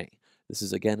 DNA. This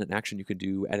is, again, an action you can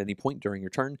do at any point during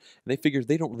your turn, and they figured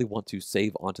they don't really want to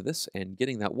save onto this, and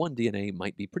getting that 1 DNA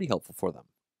might be pretty helpful for them.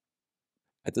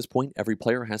 At this point, every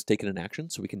player has taken an action,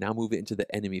 so we can now move into the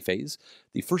enemy phase.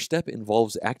 The first step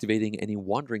involves activating any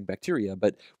wandering bacteria,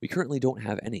 but we currently don't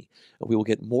have any. We will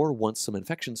get more once some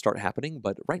infections start happening,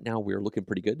 but right now we're looking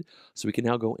pretty good. So we can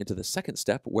now go into the second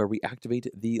step where we activate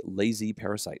the lazy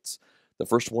parasites. The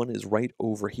first one is right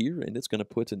over here, and it's going to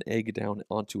put an egg down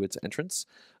onto its entrance.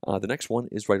 The next one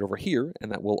is right over here,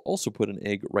 and that will also put an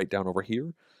egg right down over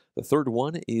here. The third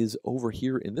one is over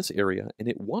here in this area, and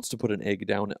it wants to put an egg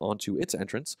down onto its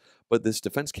entrance, but this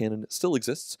defense cannon still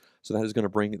exists, so that is going to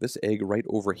bring this egg right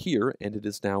over here, and it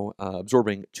is now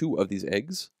absorbing 2 of these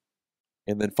eggs.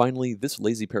 And then finally, this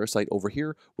lazy parasite over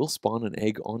here will spawn an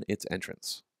egg on its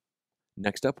entrance.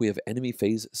 Next up, we have Enemy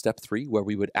Phase Step 3, where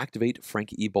we would activate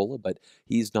Frankie Bola, but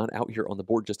he's not out here on the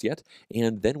board just yet.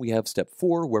 And then we have Step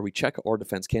 4, where we check our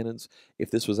defense cannons.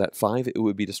 If this was at 5, it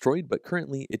would be destroyed, but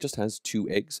currently it just has 2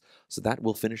 eggs, so that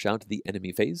will finish out the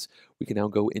enemy phase. We can now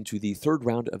go into the third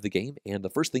round of the game, and the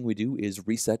first thing we do is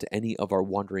reset any of our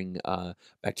wandering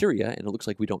bacteria, and it looks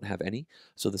like we don't have any.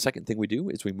 So the second thing we do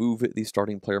is we move the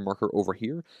starting player marker over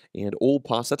here, and Old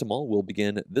Paracetamol will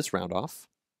begin this round off.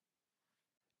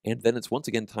 And then it's once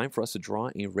again time for us to draw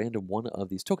a random one of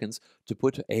these tokens to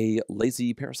put a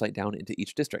lazy parasite down into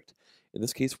each district. In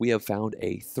this case, we have found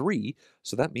a 3,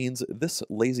 so that means this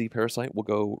lazy parasite will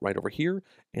go right over here,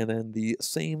 and then the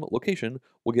same location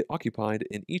will get occupied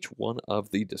in each one of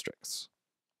the districts.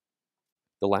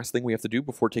 The last thing we have to do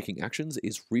before taking actions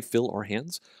is refill our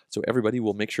hands, so everybody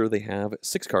will make sure they have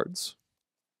 6 cards.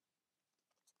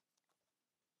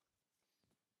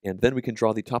 And then we can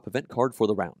draw the top event card for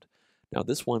the round. Now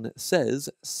this one says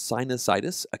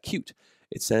sinusitis acute.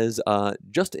 It says,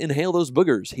 just inhale those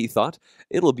boogers, he thought.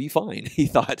 It'll be fine, he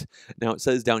thought. Now it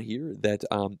says down here that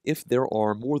if there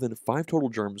are more than 5 total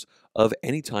germs of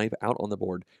any type out on the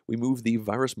board, we move the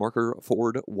virus marker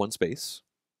forward 1 space.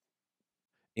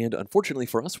 And unfortunately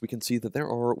for us, we can see that there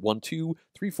are 1, 2,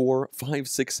 3, 4, 5,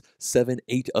 6, 7,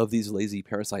 8 of these lazy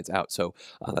parasites out. So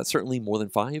that's certainly more than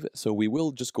 5. So we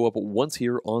will just go up once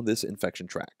here on this infection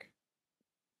track.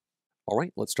 All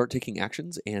right, let's start taking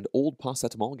actions, and old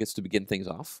Passetamol gets to begin things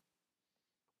off.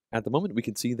 At the moment, we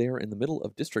can see they're in the middle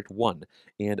of District 1,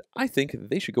 and I think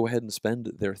they should go ahead and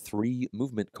spend their 3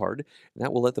 movement card, and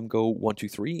that will let them go 1, 2,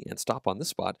 3 and stop on this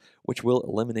spot, which will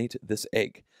eliminate this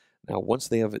egg. Now, once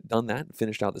they have done that and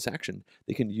finished out this action,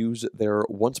 they can use their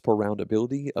once per round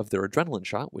ability of their Adrenaline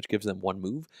Shot, which gives them 1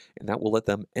 move, and that will let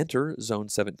them enter Zone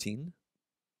 17.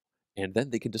 And then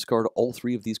they can discard all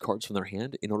 3 of these cards from their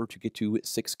hand in order to get to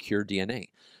 6 Cure DNA.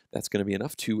 That's going to be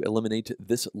enough to eliminate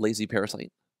this lazy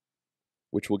parasite,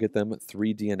 which will get them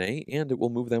 3 DNA, and it will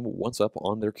move them once up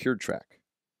on their cured track.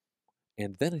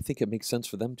 And then I think it makes sense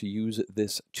for them to use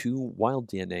this 2 wild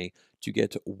DNA to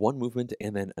get 1 movement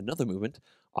and then another movement.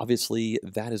 Obviously,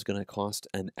 that is going to cost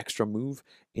an extra move,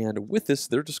 and with this,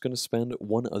 they're just going to spend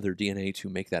 1 other DNA to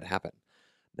make that happen.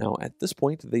 Now, at this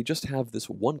point, they just have this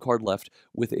 1 card left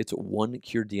with its 1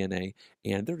 cured DNA,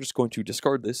 and they're just going to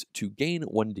discard this to gain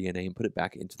 1 DNA and put it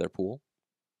back into their pool.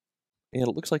 And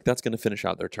it looks like that's going to finish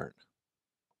out their turn.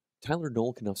 Tyler and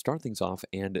Noel can now start things off,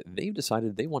 and they've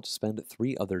decided they want to spend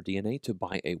 3 other DNA to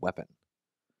buy a weapon.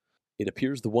 It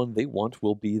appears the one they want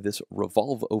will be this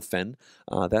Revolve-O-Fen.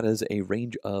 That is a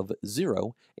range of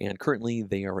 0, and currently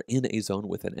they are in a zone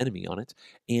with an enemy on it,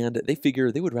 and they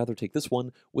figure they would rather take this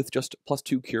one with just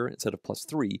 +2 cure instead of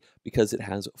 +3 because it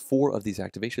has 4 of these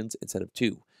activations instead of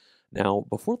 2. Now,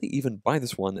 before they even buy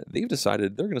this one, they've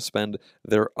decided they're going to spend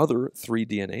their other 3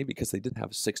 DNA because they did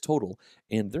have 6 total,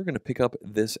 and they're going to pick up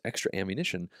this extra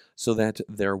ammunition so that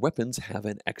their weapons have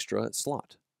an extra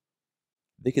slot.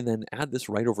 They can then add this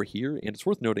right over here, and it's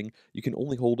worth noting you can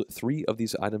only hold 3 of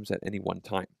these items at any one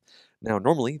time. Now,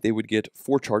 normally they would get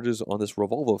 4 charges on this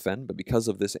Revolvo-Fen, but because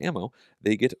of this ammo,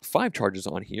 they get 5 charges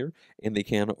on here, and they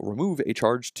can remove a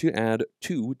charge to add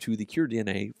 2 to the Cure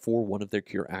DNA for one of their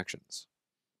Cure actions.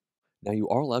 Now, you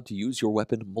are allowed to use your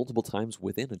weapon multiple times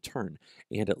within a turn,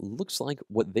 and it looks like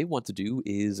what they want to do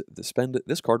is spend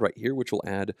this card right here, which will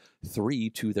add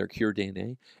 3 to their Cure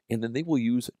DNA, and then they will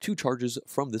use 2 charges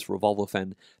from this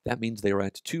Revolvo-Fen. That means they are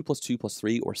at 2 + 2 +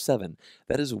 3, or 7.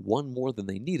 That is 1 more than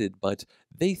they needed, but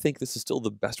they think this is still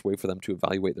the best way for them to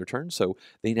evaluate their turn, so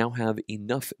they now have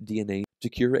enough DNA to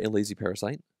cure a lazy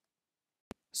parasite,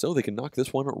 so they can knock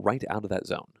this one right out of that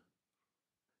zone.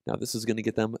 Now, this is going to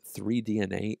get them 3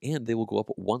 DNA, and they will go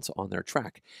up once on their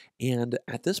track. And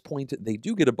at this point, they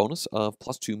do get a bonus of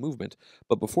 +2 movement,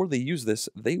 but before they use this,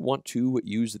 they want to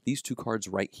use these 2 cards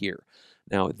right here.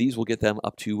 Now, these will get them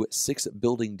up to 6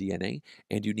 building DNA,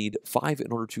 and you need 5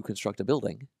 in order to construct a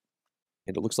building.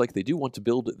 And it looks like they do want to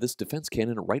build this defense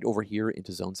cannon right over here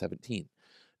into Zone 17.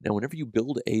 Now, whenever you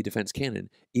build a defense cannon,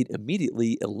 it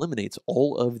immediately eliminates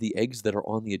all of the eggs that are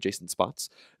on the adjacent spots.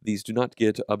 These do not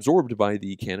get absorbed by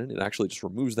the cannon. It actually just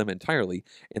removes them entirely.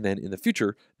 And then in the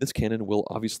future, this cannon will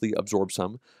obviously absorb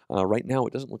some. Right now,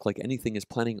 it doesn't look like anything is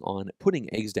planning on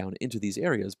putting eggs down into these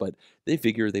areas, but they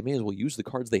figure they may as well use the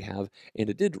cards they have, and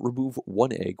it did remove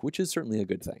 1 egg, which is certainly a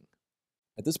good thing.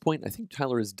 At this point, I think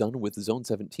Tyler is done with Zone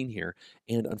 17 here,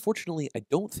 and unfortunately, I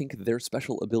don't think their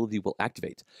special ability will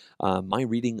activate. My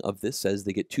reading of this says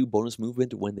they get 2 bonus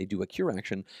movement when they do a cure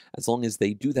action, as long as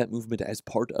they do that movement as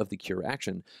part of the cure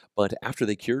action. But after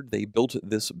they cured, they built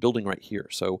this building right here.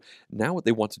 So now what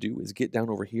they want to do is get down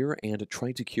over here and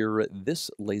try to cure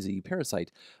this lazy parasite.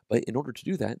 But in order to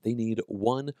do that, they need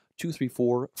 1, 2, 3,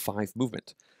 4, 5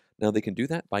 movement. Now they can do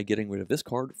that by getting rid of this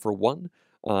card for 1.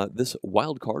 This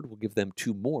wild card will give them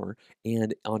 2 more,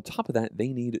 and on top of that,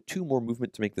 they need 2 more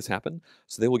movement to make this happen,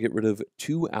 so they will get rid of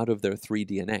 2 out of their 3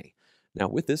 DNA. Now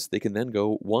with this, they can then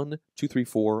go 1, 2, 3,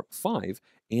 4, 5,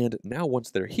 and now once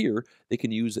they're here, they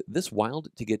can use this wild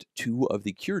to get 2 of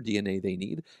the cure DNA they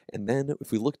need, and then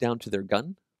if we look down to their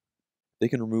gun, they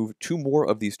can remove 2 more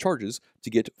of these charges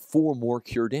to get 4 more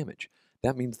cure damage.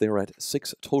 That means they are at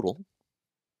 6 total,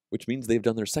 which means they've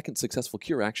done their second successful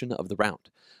cure action of the round.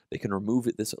 They can remove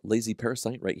this lazy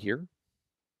parasite right here.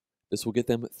 This will get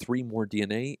them 3 more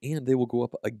DNA, and they will go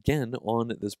up again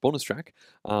on this bonus track.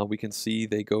 We can see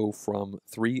they go from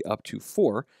 3 up to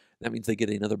 4. That means they get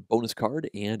another bonus card,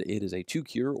 and it is a 2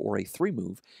 cure or a 3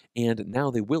 move, and now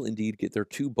they will indeed get their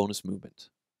 2 bonus movement.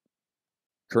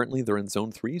 Currently, they're in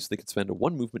zone 3, so they could spend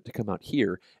 1 movement to come out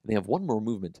here, and they have 1 more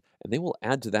movement, and they will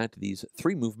add to that these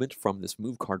 3 movement from this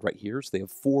move card right here, so they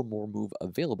have 4 more move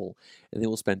available, and they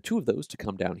will spend 2 of those to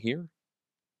come down here.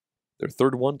 Their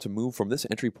third one to move from this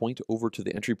entry point over to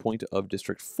the entry point of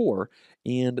District 4,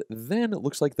 and then it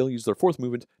looks like they'll use their 4th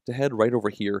movement to head right over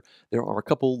here. There are a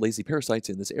couple lazy parasites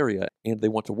in this area, and they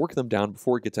want to work them down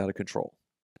before it gets out of control.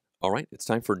 Alright, it's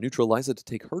time for Neutraliza to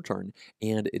take her turn,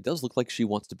 and it does look like she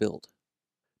wants to build.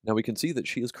 Now we can see that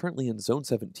she is currently in zone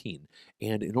 17,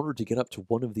 and in order to get up to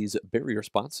one of these barrier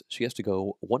spots, she has to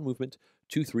go 1 movement,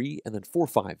 2, 3, and then 4,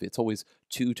 5. It's always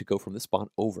 2 to go from this spot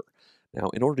over. Now,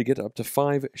 in order to get up to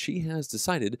 5, she has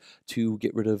decided to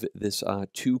get rid of this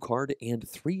 2 card and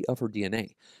 3 of her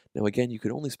DNA. Now, again, you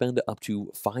can only spend up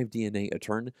to 5 DNA a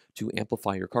turn to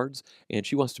amplify your cards, and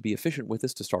she wants to be efficient with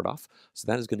this to start off, so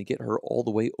that is going to get her all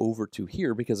the way over to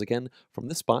here, because again, from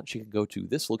this spot, she can go to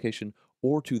this location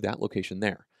or to that location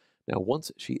there. Now,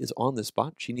 once she is on this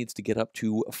spot, she needs to get up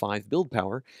to 5 build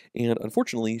power, and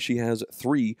unfortunately, she has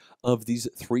 3 of these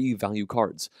 3 value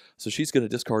cards. So she's going to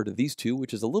discard these 2,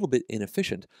 which is a little bit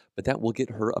inefficient, but that will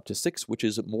get her up to 6, which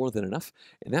is more than enough,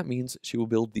 and that means she will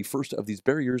build the first of these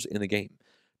barriers in the game.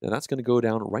 Now that's going to go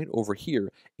down right over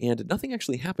here, and nothing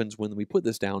actually happens when we put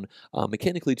this down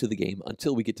mechanically to the game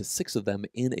until we get to 6 of them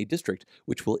in a district,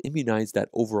 which will immunize that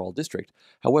overall district.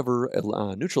 However,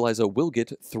 Neutraliza will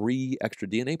get 3 extra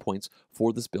DNA points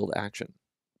for this build action.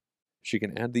 She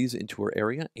can add these into her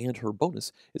area, and her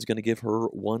bonus is going to give her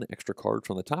 1 extra card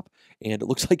from the top, and it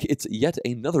looks like it's yet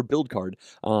another build card.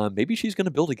 Maybe she's going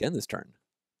to build again this turn.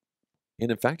 And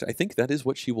in fact, I think that is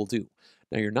what she will do.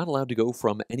 Now, you're not allowed to go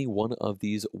from any one of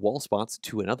these wall spots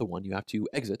to another one. You have to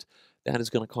exit. That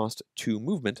is going to cost 2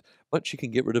 movement, but she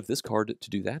can get rid of this card to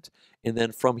do that. And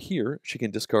then from here, she can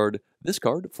discard this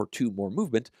card for 2 more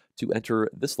movement to enter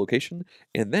this location.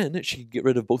 And then she can get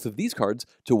rid of both of these cards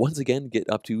to once again get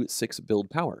up to 6 build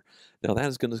power. Now, that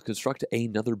is going to construct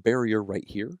another barrier right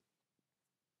here,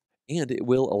 and it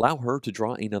will allow her to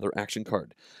draw another action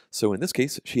card. So in this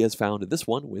case, she has found this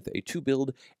one with a 2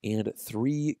 build and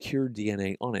 3 cured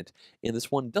DNA on it, and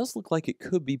this one does look like it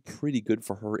could be pretty good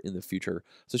for her in the future,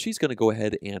 so she's going to go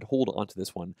ahead and hold on to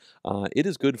this one. It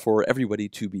is good for everybody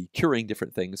to be curing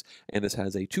different things, and this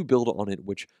has a 2 build on it,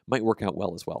 which might work out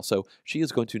well as well. So she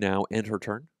is going to now end her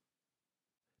turn.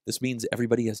 This means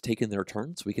everybody has taken their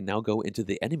turn, so we can now go into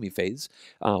the enemy phase.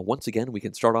 Once again, we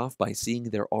can start off by seeing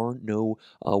there are no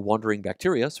wandering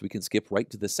bacteria, so we can skip right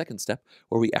to the second step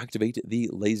where we activate the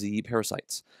lazy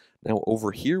parasites. Now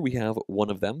over here we have one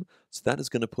of them, so that is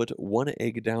going to put 1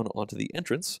 egg down onto the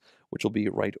entrance, which will be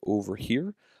right over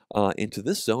here. Into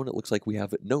this zone, it looks like we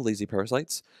have no lazy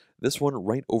parasites. This one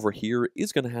right over here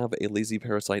is going to have a lazy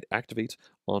parasite activate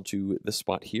onto this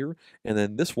spot here, and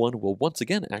then this one will once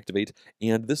again activate,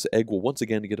 and this egg will once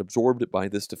again get absorbed by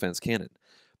this defense cannon.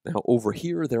 Now over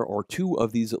here, there are 2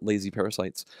 of these lazy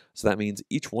parasites, so that means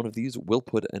each one of these will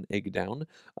put an egg down.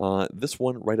 This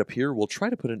one right up here will try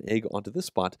to put an egg onto this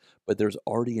spot, but there's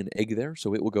already an egg there,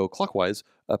 so it will go clockwise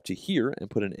up to here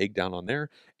and put an egg down on there,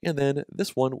 and then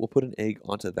this one will put an egg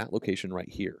onto that location right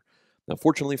here. Now,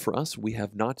 fortunately for us, we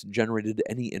have not generated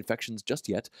any infections just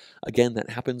yet. Again,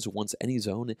 that happens once any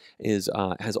zone has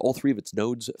all 3 of its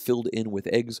nodes filled in with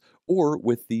eggs, or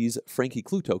with these Frankie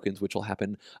Clue tokens, which will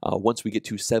happen once we get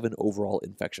to 7 overall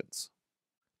infections.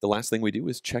 The last thing we do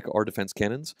is check our defense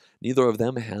cannons. Neither of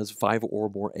them has 5 or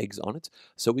more eggs on it,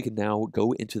 so we can now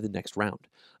go into the next round.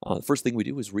 The first thing we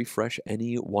do is refresh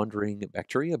any wandering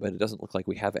bacteria, but it doesn't look like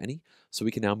we have any, so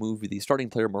we can now move the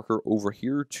starting player marker over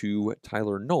here to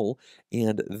Tyler Knoll,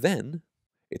 and then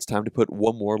it's time to put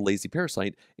 1 more lazy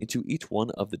parasite into each one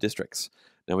of the districts.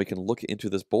 Now we can look into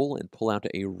this bowl and pull out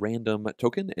a random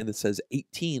token, and it says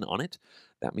 18 on it.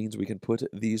 That means we can put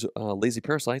these lazy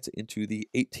parasites into the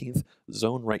 18th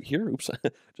zone right here. Oops,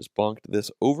 just bonked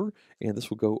this over, and this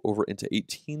will go over into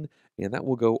 18, and that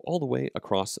will go all the way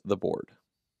across the board.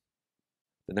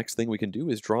 The next thing we can do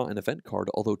is draw an event card,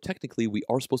 although technically we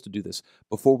are supposed to do this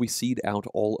before we seed out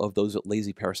all of those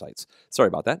lazy parasites. Sorry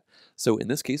about that. So in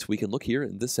this case, we can look here,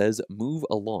 and this says move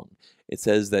along. It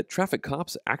says that traffic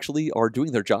cops actually are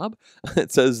doing their job.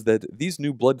 It says that these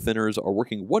new blood thinners are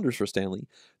working wonders for Stanley.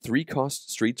 3 cost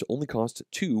streets only cost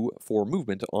 2 for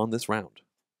movement on this round.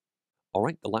 All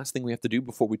right, the last thing we have to do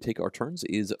before we take our turns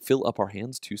is fill up our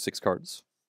hands to 6 cards.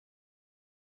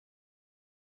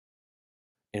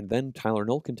 And then Tyler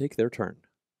Knoll can take their turn.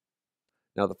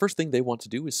 Now, the first thing they want to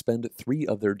do is spend 3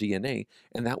 of their DNA,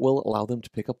 and that will allow them to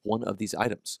pick up 1 of these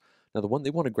items. Now, the one they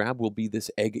want to grab will be this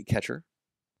egg catcher.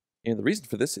 And the reason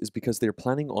for this is because they're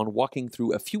planning on walking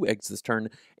through a few eggs this turn,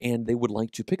 and they would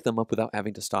like to pick them up without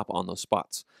having to stop on those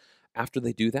spots. After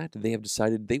they do that, they have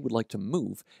decided they would like to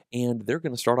move, and they're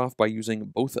going to start off by using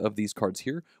both of these cards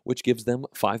here, which gives them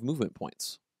 5 movement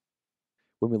points.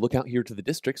 When we look out here to the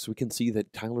districts, we can see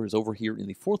that Tyler is over here in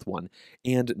the fourth one,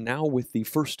 and now with the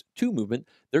first 2 movement,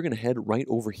 they're going to head right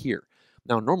over here.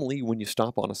 Now, normally when you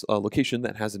stop on a location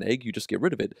that has an egg, you just get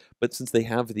rid of it, but since they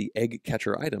have the egg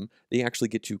catcher item, they actually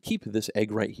get to keep this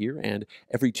egg right here, and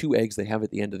every 2 eggs they have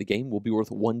at the end of the game will be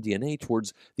worth 1 DNA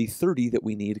towards the 30 that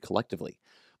we need collectively.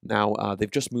 Now,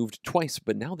 they've just moved twice,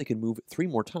 but now they can move 3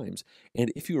 more times.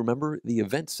 And if you remember, the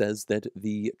event says that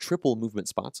the triple movement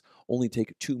spots only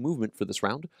take 2 movement for this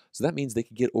round. So that means they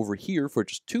can get over here for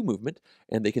just 2 movement,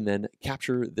 and they can then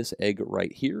capture this egg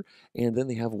right here. And then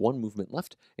they have 1 movement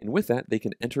left. And with that, they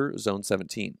can enter Zone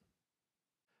 17.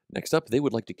 Next up, they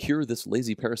would like to cure this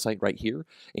lazy parasite right here,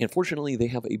 and fortunately they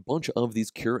have a bunch of these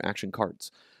cure action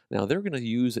cards. Now they're going to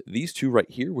use these 2 right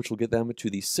here, which will get them to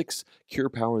the 6 cure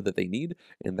power that they need,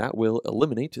 and that will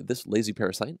eliminate this lazy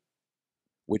parasite,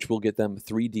 which will get them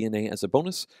 3 DNA as a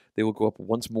bonus. They will go up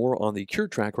once more on the cure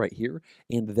track right here,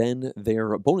 and then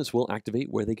their bonus will activate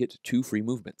where they get 2 free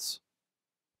movements.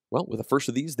 Well, with the first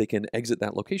of these, they can exit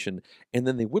that location, and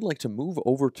then they would like to move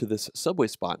over to this subway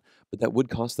spot, but that would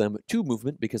cost them 2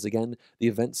 movement because, again, the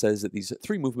event says that these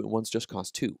 3 movement ones just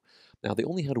cost 2. Now, they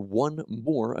only had 1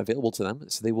 more available to them,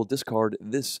 so they will discard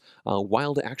this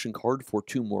wild action card for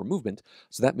 2 more movement.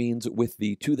 So that means with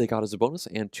the 2 they got as a bonus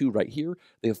and 2 right here,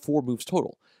 they have 4 moves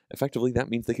total. Effectively, that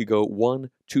means they could go 1,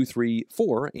 2, 3,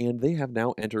 4, and they have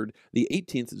now entered the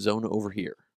 18th zone over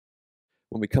here.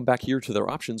 When we come back here to their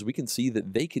options, we can see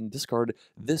that they can discard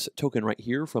this token right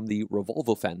here from the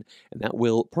Revolvofen, and that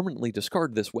will permanently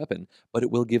discard this weapon, but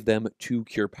it will give them 2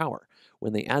 cure power.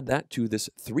 When they add that to this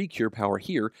 3 cure power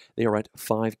here, they are at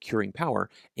 5 curing power,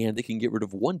 and they can get rid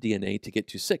of 1 DNA to get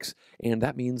to 6, and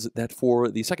that means that for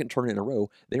the second turn in a row,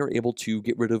 they are able to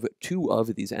get rid of 2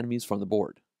 of these enemies from the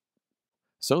board.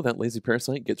 So that lazy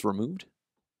parasite gets removed,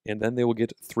 and then they will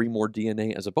get 3 more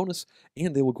DNA as a bonus,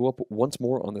 and they will go up once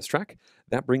more on this track.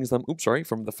 That brings them,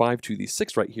 from the 5 to the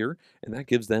 6 right here, and that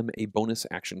gives them a bonus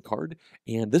action card.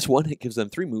 And this one, it gives them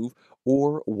 3 move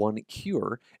or 1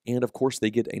 cure, and of course they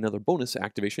get another bonus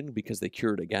activation because they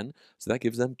cured again, so that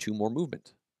gives them 2 more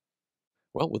movement.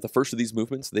 Well, with the first of these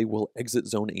movements, they will exit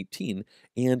Zone 18,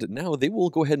 and now they will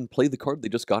go ahead and play the card they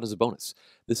just got as a bonus.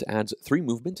 This adds 3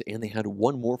 movement, and they had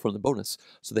 1 more from the bonus,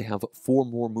 so they have 4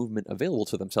 more movement available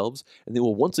to themselves, and they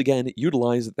will once again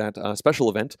utilize that special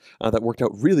event that worked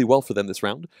out really well for them this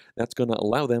round. That's going to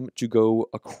allow them to go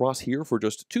across here for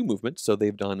just 2 movements, so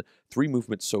they've done 3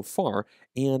 movements so far,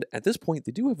 and at this point,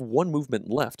 they do have 1 movement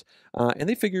left, and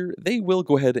they figure they will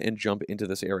go ahead and jump into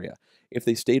this area. If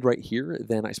they stayed right here,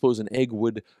 then I suppose an egg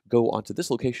would go onto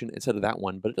this location instead of that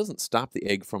one, but it doesn't stop the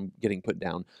egg from getting put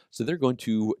down. So they're going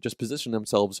to just position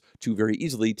themselves to very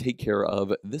easily take care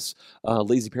of this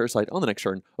lazy parasite on the next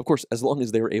turn, of course, as long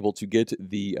as they're able to get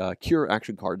the cure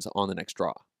action cards on the next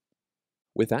draw.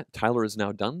 With that, Tyler is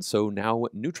now done, so now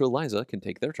Neutral Liza can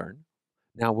take their turn.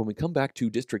 Now, when we come back to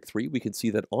District 3, we can see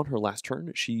that on her last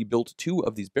turn, she built 2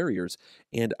 of these barriers,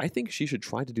 and I think she should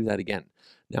try to do that again.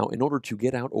 Now, in order to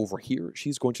get out over here,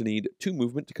 she's going to need 2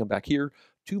 movement to come back here,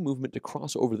 2 movement to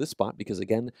cross over this spot, because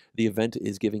again, the event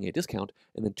is giving a discount,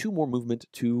 and then 2 more movement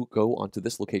to go onto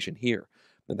this location here.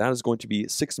 And that is going to be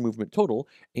 6 movement total,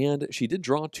 and she did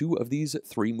draw 2 of these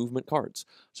 3 movement cards.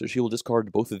 So she will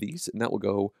discard both of these, and that will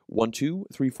go 1, 2,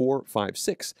 3, 4, 5,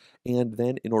 6. And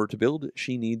then in order to build,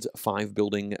 she needs 5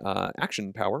 building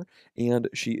action power, and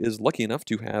she is lucky enough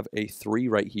to have a 3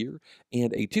 right here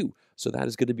and a 2. So that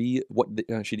is going to be what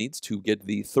she needs to get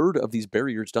the third of these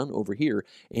barriers done over here,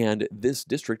 and this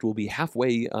district will be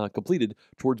halfway completed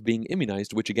towards being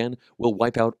immunized, which again will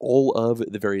wipe out all of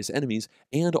the various enemies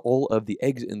and all of the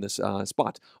eggs in this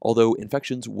spot, although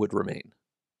infections would remain.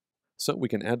 So we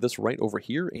can add this right over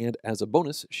here, and as a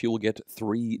bonus, she will get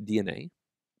 3 DNA.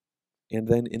 And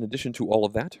then in addition to all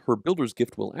of that, her Builder's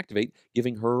Gift will activate,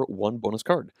 giving her 1 bonus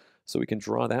card. So we can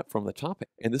draw that from the top,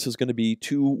 and this is going to be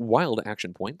 2 wild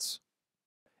action points.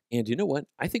 And you know what?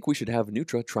 I think we should have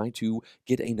Nutra try to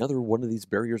get another one of these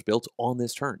barriers built on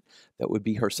this turn. That would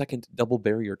be her second double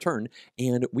barrier turn,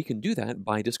 and we can do that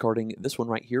by discarding this one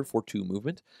right here for 2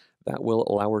 movement. That will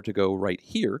allow her to go right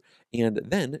here, and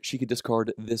then she could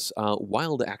discard this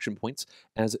wild action points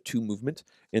as 2 movement,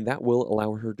 and that will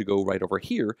allow her to go right over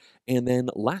here. And then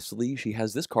lastly, she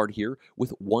has this card here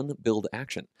with 1 build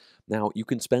action. Now, you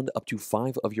can spend up to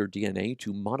 5 of your DNA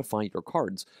to modify your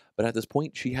cards, but at this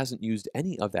point, she hasn't used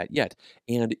any of that yet,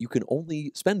 and you can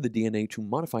only spend the DNA to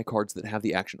modify cards that have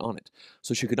the action on it.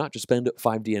 So she could not just spend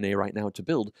 5 DNA right now to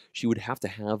build, she would have to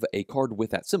have a card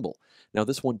with that symbol. Now,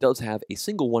 this one does have a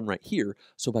single one right here,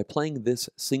 so by playing this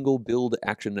single build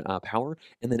action power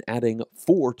and then adding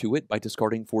 4 to it by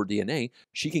discarding 4 DNA,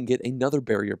 she can get another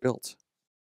barrier built.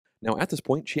 Now, at this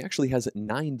point, she actually has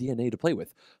 9 DNA to play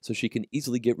with, so she can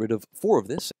easily get rid of 4 of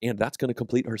this, and that's going to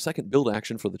complete her second build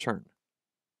action for the turn.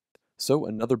 So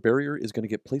another barrier is going to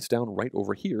get placed down right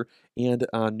over here, and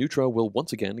Neutra will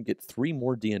once again get 3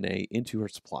 more DNA into her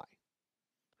supply.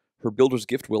 Her Builder's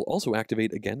Gift will also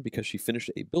activate again because she finished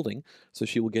a building, so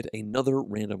she will get another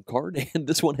random card, and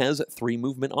this one has 3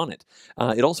 movement on it.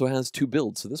 It also has 2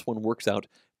 builds, so this one works out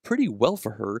pretty well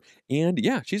for her, and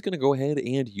yeah, she's going to go ahead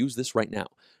and use this right now.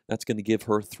 That's going to give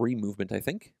her 3 movement, I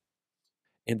think.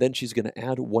 And then she's going to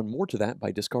add 1 more to that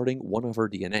by discarding 1 of her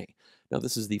DNA. Now,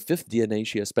 this is the 5th DNA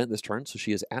she has spent this turn, so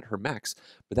she is at her max,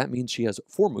 but that means she has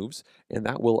 4 moves, and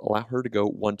that will allow her to go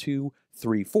 1, 2,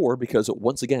 3, 4, because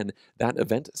once again, that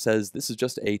event says this is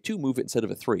just a 2 move instead of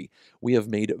a 3. We have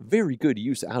made very good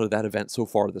use out of that event so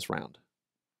far this round.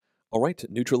 All right,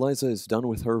 Neutraliza is done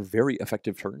with her very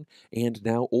effective turn, and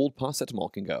now Old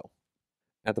Paracetamol can go.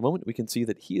 At the moment, we can see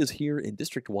that he is here in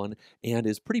District 1 and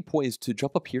is pretty poised to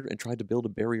jump up here and try to build a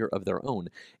barrier of their own,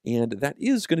 and that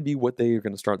is going to be what they are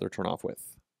going to start their turn off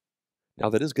with. Now,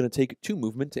 that is going to take 2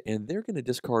 movement, and they're going to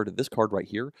discard this card right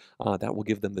here. That will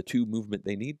give them the 2 movement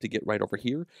they need to get right over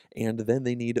here, and then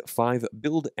they need 5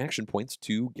 build action points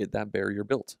to get that barrier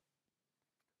built.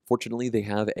 Fortunately, they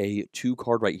have a 2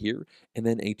 card right here, and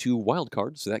then a 2 wild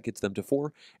card, so that gets them to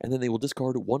 4, and then they will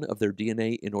discard 1 of their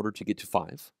DNA in order to get to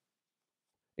 5.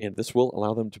 And this will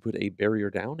allow them to put a barrier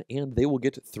down, and they will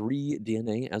get 3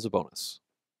 DNA as a bonus.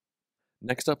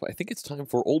 Next up, I think it's time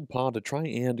for Old Pa to try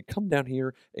and come down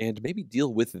here and maybe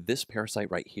deal with this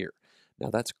parasite right here. Now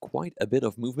that's quite a bit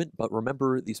of movement, but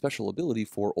remember the special ability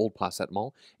for Old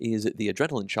Paracetamol is the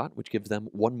Adrenaline Shot, which gives them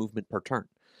 1 movement per turn.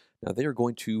 Now they are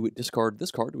going to discard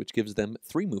this card, which gives them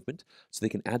 3 movement, so they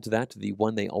can add to that the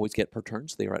 1 they always get per turn,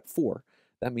 so they are at 4.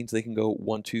 That means they can go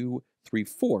 1, 2, 3,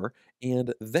 4,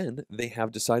 and then they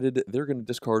have decided they're going to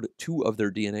discard 2 of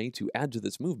their DNA to add to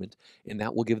this movement, and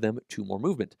that will give them 2 more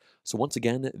movement. So once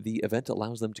again, the event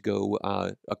allows them to go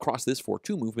across this for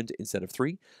 2 movement instead of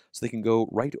 3, so they can go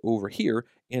right over here,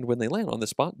 and when they land on the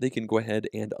spot, they can go ahead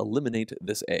and eliminate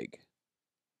this egg.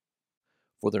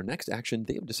 For their next action,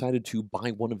 they have decided to buy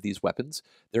 1 of these weapons.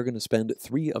 They're going to spend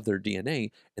 3 of their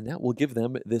DNA, and that will give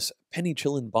them this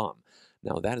Penicillin Bomb.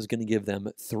 Now, that is going to give them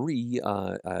 3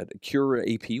 cure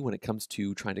AP when it comes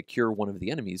to trying to cure one of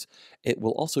the enemies. It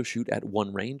will also shoot at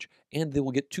 1 range, and they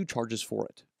will get 2 charges for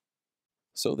it.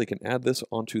 So they can add this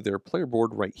onto their player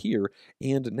board right here,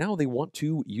 and now they want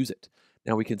to use it.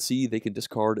 Now we can see they can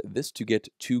discard this to get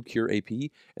 2 Cure AP,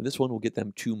 and this one will get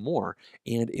them 2 more.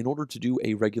 And in order to do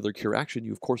a regular Cure action,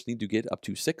 you of course need to get up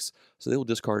to 6, so they will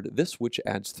discard this, which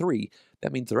adds 3.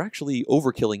 That means they're actually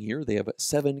overkilling here. They have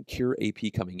 7 Cure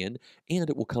AP coming in, and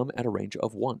it will come at a range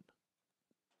of 1.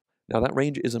 Now that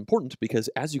range is important because,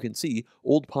 as you can see,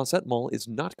 Old Paracetamol is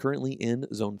not currently in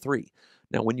Zone 3.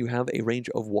 Now when you have a range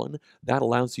of 1, that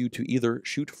allows you to either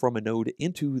shoot from a node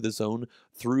into the zone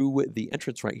through the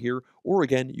entrance right here, or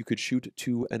again, you could shoot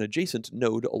to an adjacent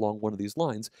node along one of these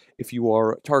lines if you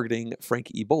are targeting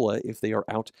Frankie Bola if they are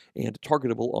out and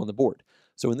targetable on the board.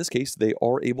 So in this case, they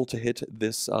are able to hit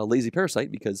this lazy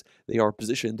parasite because they are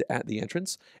positioned at the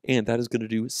entrance, and that is going to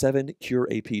do 7 Cure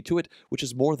AP to it, which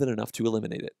is more than enough to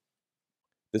eliminate it.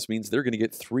 This means they're going to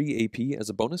get 3 AP as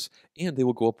a bonus, and they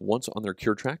will go up once on their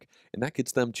cure track, and that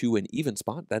gets them to an even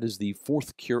spot. That is the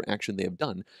 4th cure action they have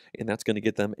done, and that's going to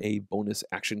get them a bonus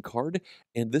action card,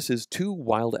 and this is 2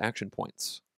 wild action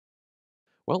points.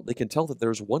 Well, they can tell that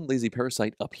there's 1 lazy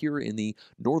parasite up here in the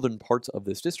northern parts of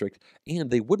this district, and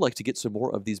they would like to get some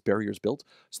more of these barriers built,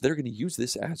 so they're going to use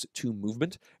this as 2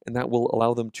 movement, and that will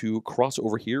allow them to cross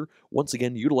over here, once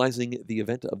again utilizing the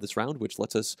event of this round, which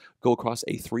lets us go across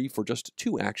a 3 for just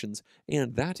 2 actions,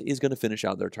 and that is going to finish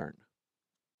out their turn.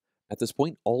 At this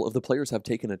point, all of the players have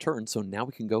taken a turn, so now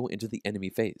we can go into the enemy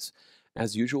phase.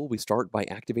 As usual, we start by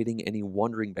activating any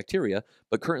wandering bacteria,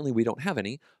 but currently we don't have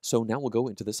any, so now we'll go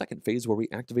into the second phase where we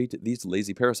activate these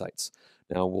lazy parasites.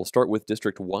 Now we'll start with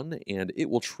District 1, and it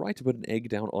will try to put an egg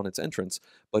down on its entrance,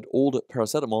 but Old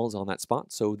Paracetamol is on that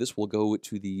spot, so this will go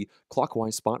to the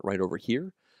clockwise spot right over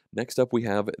here. Next up, we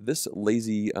have this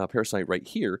lazy parasite right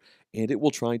here, and it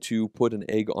will try to put an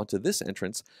egg onto this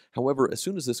entrance. However, as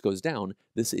soon as this goes down,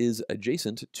 this is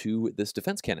adjacent to this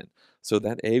defense cannon. So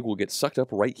that egg will get sucked up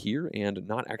right here and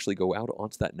not actually go out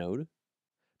onto that node.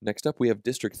 Next up, we have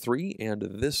District 3, and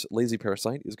this lazy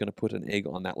parasite is going to put an egg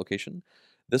on that location.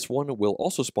 This one will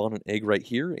also spawn an egg right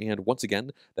here, and once again,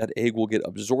 that egg will get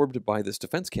absorbed by this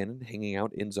defense cannon hanging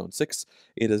out in Zone 6.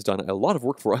 It has done a lot of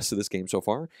work for us in this game so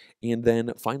far. And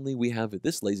then finally, we have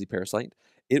this lazy parasite.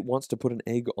 It wants to put an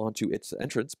egg onto its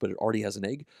entrance, but it already has an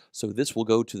egg, so this will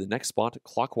go to the next spot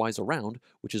clockwise around,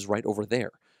 which is right over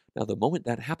there. Now, the moment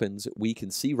that happens, we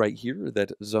can see right here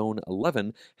that Zone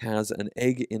 11 has an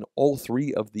egg in all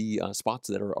three of the spots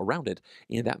that are around it,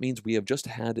 and that means we have just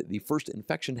had the first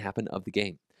infection happen of the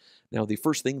game. Now, the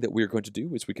first thing that we're going to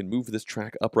do is we can move this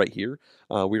track up right here.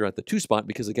 We're at the 2 spot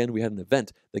because, again, we had an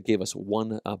event that gave us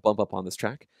one bump up on this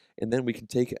track, and then we can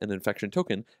take an infection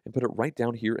token and put it right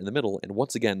down here in the middle, and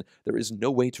once again, there is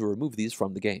no way to remove these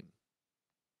from the game.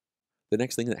 The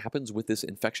next thing that happens with this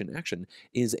infection action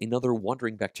is another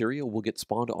wandering bacteria will get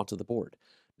spawned onto the board.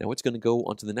 Now it's going to go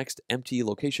onto the next empty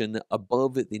location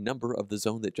above the number of the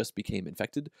zone that just became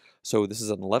infected. So this is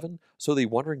an 11. So the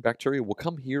wandering bacteria will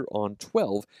come here on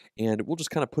 12, and we'll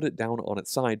just kind of put it down on its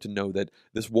side to know that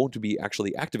this won't be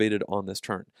actually activated on this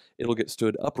turn. It'll get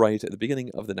stood upright at the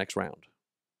beginning of the next round.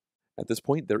 At this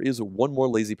point, there is one more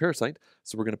lazy parasite,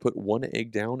 so we're going to put one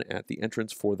egg down at the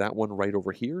entrance for that one right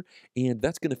over here, and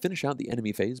that's going to finish out the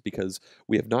enemy phase because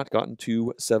we have not gotten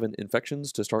to 7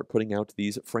 infections to start putting out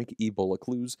these Frankie Bola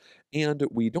clues, and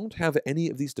we don't have any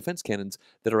of these defense cannons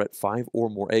that are at 5 or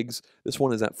more eggs. This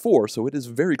one is at 4, so it is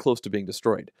very close to being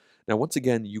destroyed. Now, once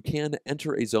again, you can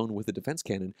enter a zone with a defense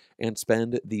cannon and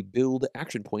spend the build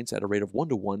action points at a rate of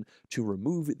 1-to-1 to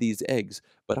remove these eggs,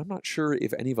 but I'm not sure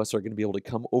if any of us are going to be able to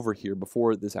come over here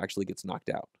before this actually gets knocked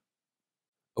out.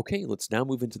 Okay, let's now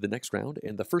move into the next round,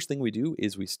 and the first thing we do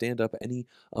is we stand up any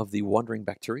of the wandering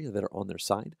bacteria that are on their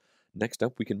side. Next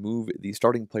up, we can move the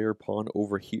starting player pawn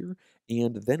over here,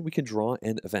 and then we can draw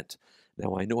an event.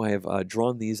 Now, I know I have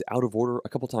drawn these out of order a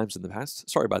couple times in the past.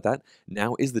 Sorry about that.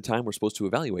 Now is the time we're supposed to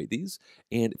evaluate these,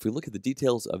 and if we look at the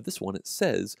details of this one, it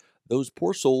says, "Those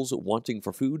poor souls wanting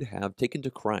for food have taken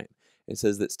to crime." It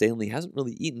says that Stanley hasn't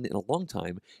really eaten in a long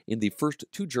time, and the first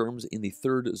 2 germs in the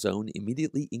 3rd zone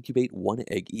immediately incubate 1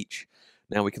 egg each.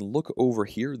 Now we can look over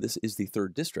here, this is the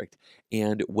 3rd district,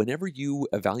 and whenever you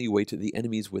evaluate the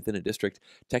enemies within a district,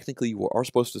 technically you are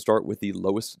supposed to start with the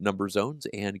lowest number zones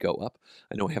and go up.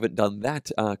 I know I haven't done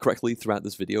that correctly throughout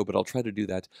this video, but I'll try to do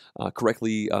that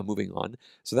correctly moving on.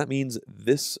 So that means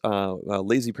this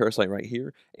lazy parasite right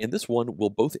here, and this one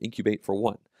will both incubate for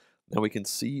 1. Now we can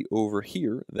see over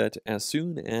here that as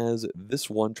soon as this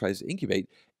one tries to incubate,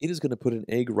 it is going to put an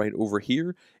egg right over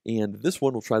here, and this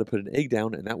one will try to put an egg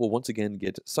down, and that will once again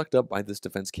get sucked up by this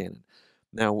defense cannon.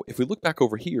 Now, if we look back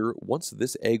over here, once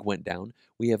this egg went down,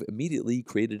 we have immediately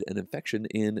created an infection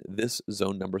in this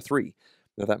zone number 3.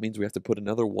 Now that means we have to put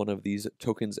another one of these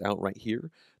tokens out right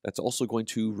here. That's also going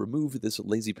to remove this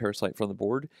lazy parasite from the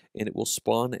board, and it will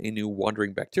spawn a new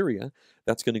wandering bacteria.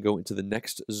 That's going to go into the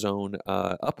next zone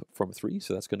up from 3,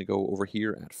 so that's going to go over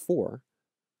here at 4.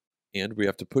 And we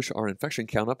have to push our infection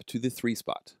count up to the 3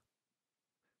 spot.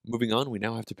 Moving on, we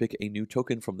now have to pick a new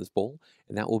token from this bowl,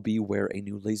 and that will be where a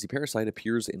new lazy parasite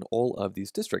appears in all of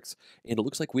these districts. And it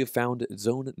looks like we have found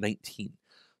zone 19.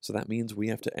 So that means we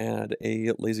have to add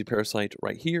a lazy parasite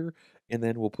right here, and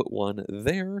then we'll put one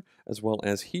there, as well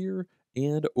as here,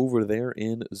 and over there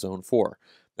in zone 4.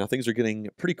 Now things are getting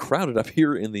pretty crowded up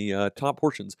here in the top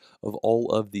portions of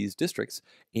all of these districts,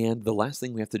 and the last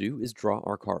thing we have to do is draw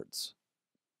our cards.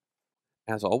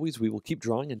 As always, we will keep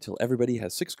drawing until everybody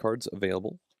has 6 cards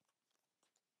available.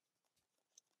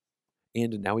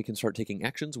 And now we can start taking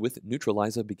actions with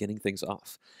Neutraliza beginning things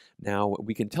off. Now,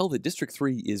 we can tell that District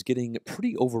 3 is getting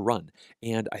pretty overrun,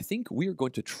 and I think we are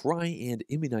going to try and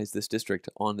immunize this district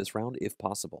on this round if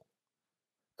possible.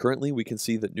 Currently, we can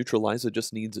see that Neutraliza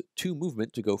just needs 2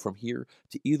 movement to go from here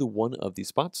to either one of these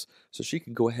spots, so she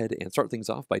can go ahead and start things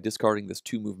off by discarding this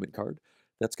 2 movement card.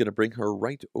 That's going to bring her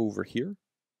right over here.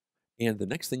 And the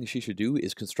next thing she should do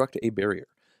is construct a barrier.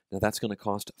 Now that's going to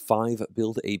cost 5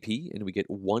 build AP, and we get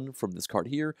 1 from this card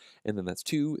here, and then that's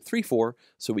 2, 3, 4,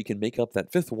 so we can make up that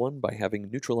 5th one by having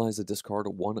Neutraliza discard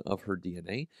 1 of her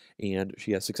DNA, and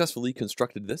she has successfully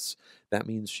constructed this. That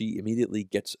means she immediately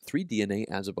gets 3 DNA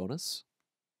as a bonus,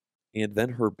 and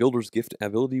then her Builder's Gift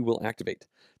ability will activate.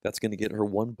 That's going to get her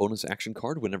 1 bonus action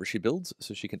card whenever she builds,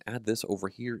 so she can add this over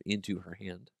here into her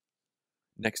hand.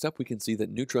 Next up, we can see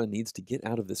that Nutra needs to get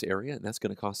out of this area, and that's going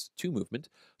to cost 2 movement,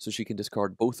 so she can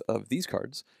discard both of these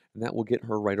cards, and that will get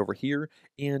her right over here,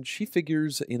 and she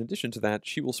figures, in addition to that,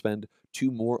 she will spend 2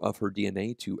 more of her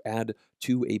DNA to add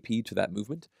 2 AP to that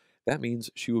movement. That means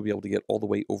she will be able to get all the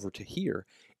way over to here,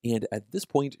 and at this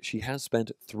point, she has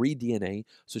spent 3 DNA,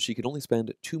 so she can only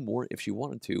spend 2 more if she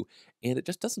wanted to, and it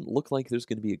just doesn't look like there's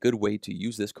going to be a good way to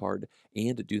use this card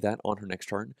and do that on her next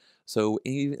turn. So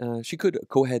she could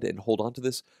go ahead and hold on to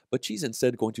this, but she's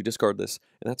instead going to discard this,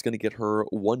 and that's going to get her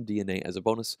 1 DNA as a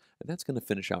bonus, and that's going to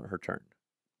finish out her turn.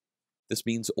 This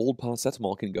means Old Pa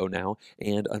Setmal can go now,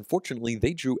 and unfortunately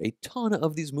they drew a ton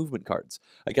of these movement cards.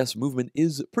 I guess movement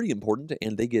is pretty important,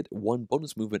 and they get 1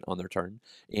 bonus movement on their turn,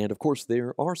 and of course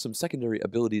there are some secondary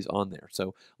abilities on there,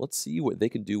 so let's see what they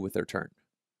can do with their turn.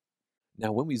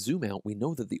 Now, when we zoom out, we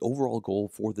know that the overall goal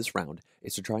for this round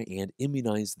is to try and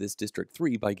immunize this District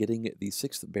 3 by getting the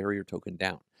 6th barrier token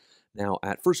down. Now,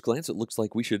 at first glance, it looks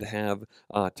like we should have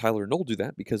Tyler Knoll do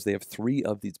that because they have 3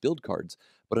 of these build cards,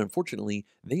 but unfortunately,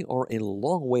 they are a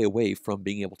long way away from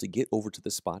being able to get over to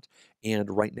this spot, and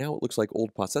right now it looks like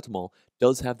Old Pasetamal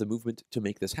does have the movement to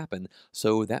make this happen,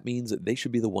 so that means that they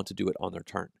should be the one to do it on their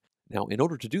turn. Now, in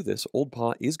order to do this, Old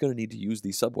Pa is going to need to use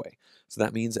the subway. So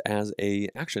that means as a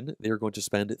action, they're going to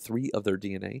spend 3 of their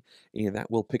DNA, and that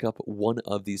will pick up 1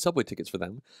 of the subway tickets for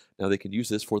them. Now they can use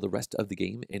this for the rest of the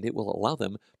game, and it will allow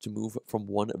them to move from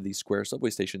one of these square subway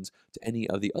stations to any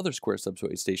of the other square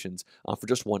subway stations for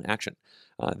just 1 action.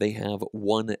 They have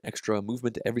 1 extra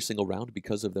movement every single round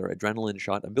because of their adrenaline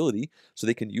shot ability, so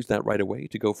they can use that right away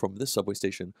to go from this subway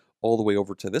station all the way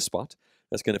over to this spot.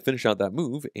 That's going to finish out that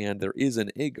move, and there is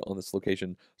an egg on this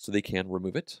location, so they can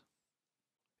remove it.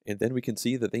 And then we can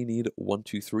see that they need 1,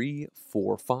 2, 3,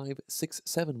 4, 5, 6,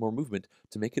 7 more movement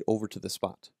to make it over to the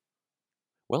spot.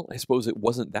 Well, I suppose it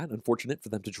wasn't that unfortunate for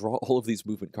them to draw all of these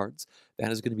movement cards.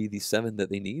 That is going to be the 7 that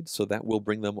they need, so that will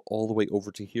bring them all the way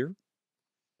over to here.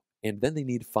 And then they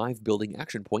need 5 building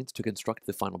action points to construct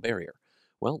the final barrier.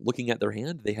 Well, looking at their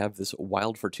hand, they have this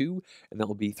wild for 2, and that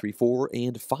will be 3, 4,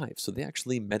 and 5, so they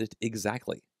actually met it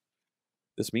exactly.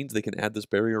 This means they can add this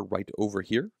barrier right over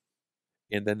here,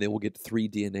 and then they will get 3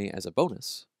 DNA as a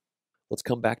bonus. Let's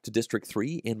come back to District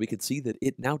 3, and we can see that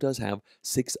it now does have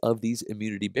 6 of these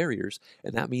immunity barriers,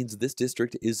 and that means this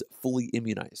district is fully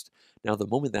immunized. Now, the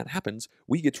moment that happens,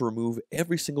 we get to remove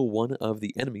every single one of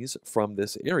the enemies from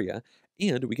this area,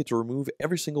 and we get to remove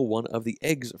every single one of the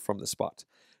eggs from the spot.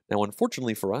 Now,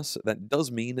 unfortunately for us, that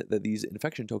does mean that these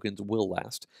infection tokens will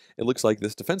last. It looks like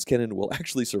this defense cannon will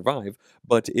actually survive,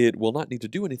 but it will not need to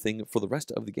do anything for the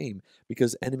rest of the game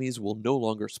because enemies will no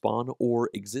longer spawn or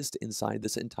exist inside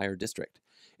this entire district.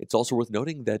 It's also worth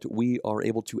noting that we are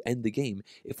able to end the game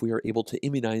if we are able to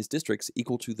immunize districts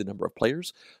equal to the number of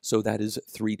players, so that is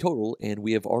 3 total, and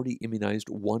we have already immunized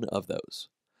 1 of those.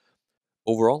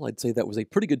 Overall, I'd say that was a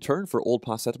pretty good turn for Old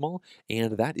Pa Setmal,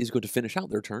 and that is going to finish out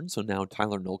their turn, so now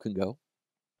Tyler Knoll can go.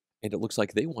 And it looks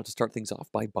like they want to start things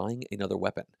off by buying another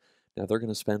weapon. Now they're going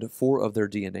to spend 4 of their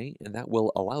DNA, and that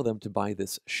will allow them to buy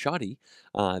this shoddy.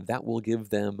 That will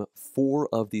give them 4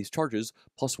 of these charges,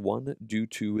 plus 1 due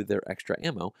to their extra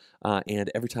ammo. And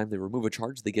every time they remove a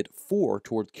charge, they get 4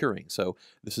 towards curing. So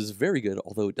this is very good,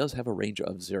 although it does have a range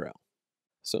of 0.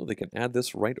 So they can add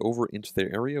this right over into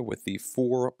their area with the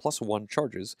 4 plus 1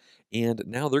 charges. And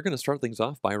now they're going to start things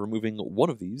off by removing 1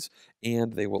 of these.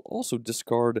 And they will also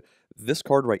discard this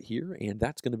card right here. And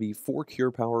that's going to be 4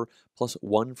 cure power plus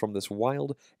 1 from this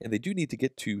wild. And they do need to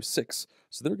get to 6.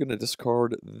 So they're going to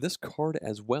discard this card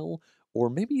as well. Or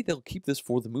maybe they'll keep this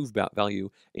for the move value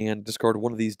and discard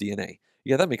 1 of these DNA.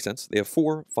 Yeah, that makes sense. They have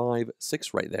 4, 5,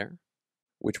 6 right there,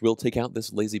 which will take out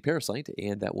this lazy parasite.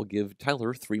 And that will give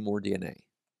Tyler 3 more DNA.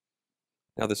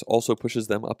 Now this also pushes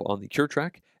them up on the cure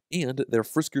track, and their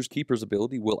Frisker's Keeper's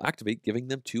ability will activate, giving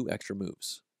them 2 extra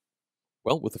moves.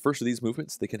 Well, with the first of these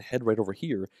movements, they can head right over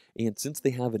here, and since they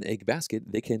have an egg basket,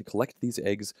 they can collect these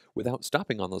eggs without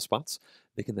stopping on those spots.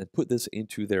 They can then put this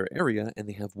into their area, and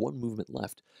they have 1 movement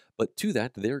left. But to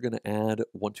that, they're going to add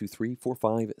 1, 2, 3, 4,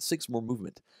 5, 6 more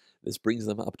movement. This brings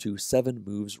them up to 7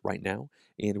 moves right now,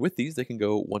 and with these, they can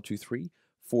go 1, 2, 3,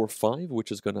 4, 5,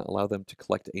 which is going to allow them to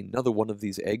collect another 1 of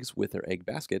these eggs with their egg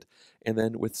basket, and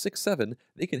then with 6, 7,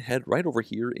 they can head right over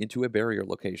here into a barrier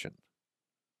location.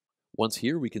 Once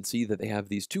here, we can see that they have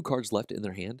these 2 cards left in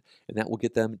their hand, and that will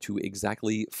get them to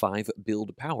exactly 5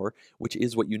 build power, which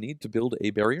is what you need to build a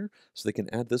barrier, so they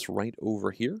can add this right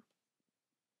over here,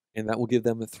 and that will give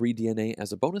them 3 DNA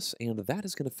as a bonus, and that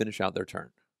is going to finish out their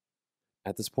turn.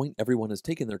 At this point, everyone has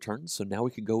taken their turns, so now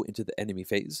we can go into the enemy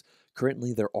phase.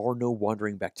 Currently, there are no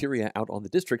wandering bacteria out on the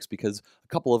districts because a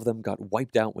couple of them got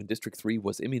wiped out when District 3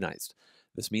 was immunized.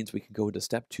 This means we can go into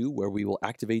Step 2, where we will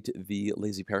activate the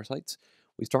lazy parasites.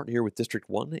 We start here with District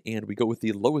 1, and we go with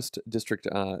the lowest district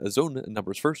zone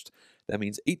numbers first. That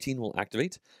means 18 will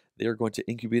activate. They are going to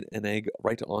incubate an egg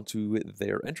right onto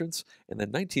their entrance, and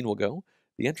then 19 will go.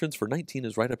 The entrance for 19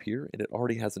 is right up here, and it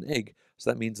already has an egg, so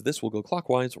that means this will go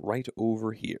clockwise right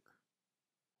over here.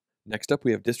 Next up,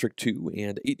 we have District 2,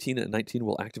 and 18 and 19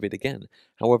 will activate again.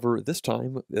 However, this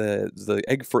time, the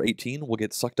egg for 18 will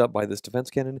get sucked up by this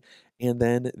defense cannon, and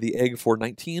then the egg for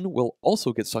 19 will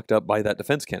also get sucked up by that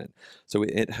defense cannon. So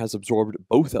it has absorbed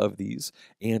both of these,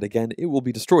 and again, it will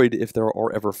be destroyed if there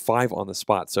are ever 5 on the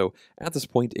spot. So at this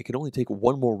point, it can only take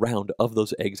one more round of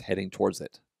those eggs heading towards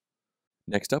it.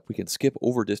 Next up, we can skip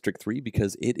over District 3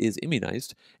 because it is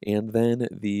immunized, and then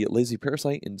the lazy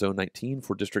parasite in Zone 19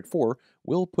 for District 4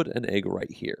 will put an egg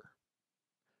right here.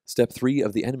 Step 3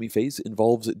 of the enemy phase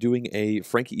involves doing a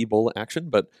Frankie Bola action,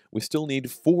 but we still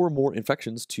need 4 more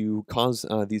infections to cause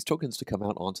these tokens to come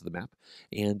out onto the map.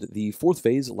 And the 4th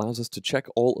phase allows us to check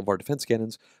all of our defense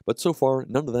cannons, but so far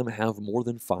none of them have more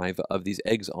than 5 of these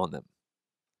eggs on them.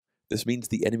 This means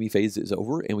the enemy phase is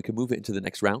over and we can move it into the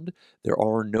next round. There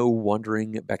are no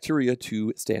wandering bacteria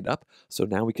to stand up, so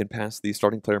now we can pass the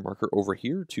starting player marker over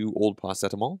here to Old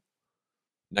Paracetamol.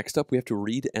 Next up, we have to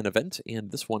read an event, and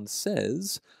this one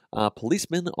says,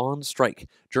 policemen on strike.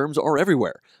 Germs are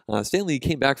everywhere. Stanley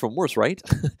came back from worse, right?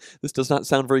 This does not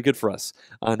sound very good for us.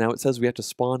 Now it says we have to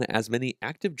spawn as many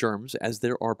active germs as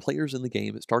there are players in the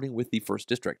game, starting with the first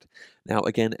district. Now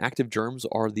again, active germs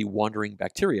are the wandering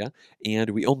bacteria, and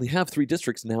we only have 3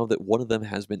 districts now that one of them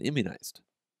has been immunized.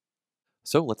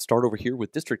 So let's start over here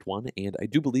with District 1, and I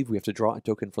do believe we have to draw a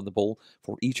token from the bowl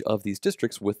for each of these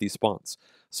districts with these spawns.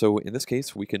 So in this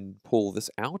case, we can pull this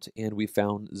out, and we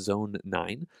found Zone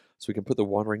 9. So we can put the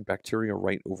wandering bacteria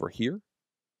right over here.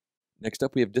 Next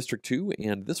up, we have District 2,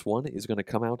 and this one is going to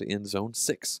come out in Zone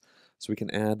 6. So we can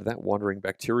add that wandering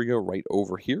bacteria right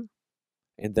over here.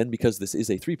 And then because this is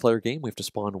a 3-player game, we have to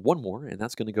spawn one more, and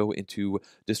that's going to go into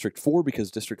District 4 because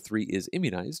District 3 is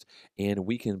immunized, and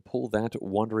we can pull that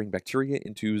wandering bacteria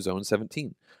into Zone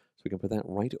 17. So we can put that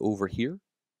right over here.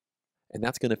 And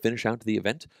that's going to finish out the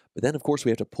event. But then, of course,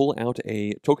 we have to pull out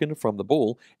a token from the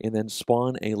bowl and then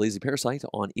spawn a lazy parasite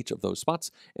on each of those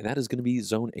spots, and that is going to be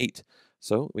Zone 8.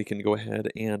 So we can go ahead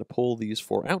and pull these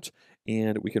 4 out,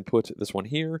 and we can put this one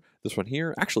here, this one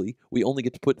here. Actually, we only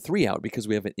get to put 3 out because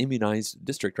we have an immunized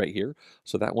district right here.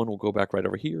 So that one will go back right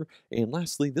over here. And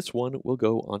lastly, this one will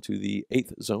go onto the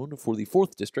 8th zone for the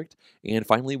 4th district. And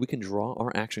finally, we can draw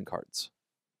our action cards.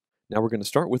 Now we're going to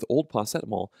start with Old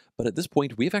Paracetamol, but at this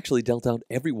point we've actually dealt out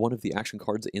every one of the action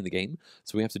cards in the game,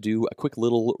 so we have to do a quick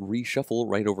little reshuffle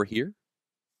right over here,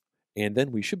 and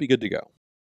then we should be good to go.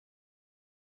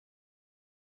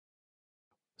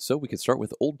 So we can start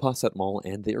with Old Paracetamol,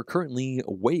 and they are currently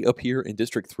way up here in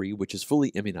District 3, which is fully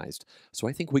immunized. So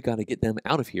I think we got to get them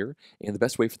out of here, and the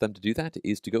best way for them to do that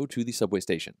is to go to the subway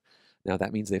station. Now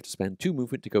that means they have to spend 2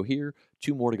 movement to go here,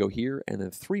 2 more to go here, and then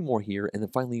 3 more here, and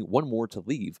then finally 1 more to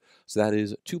leave. So that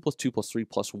is 2 plus 2 plus 3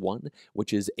 plus 1,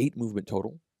 which is 8 movement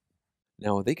total.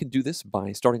 Now, they can do this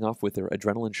by starting off with their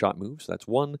adrenaline shot moves. That's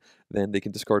 1. Then they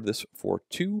can discard this for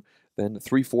 2. Then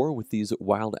 3, 4 with these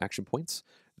wild action points.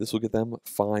 This will get them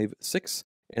 5, 6.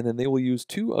 And then they will use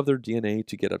 2 of their DNA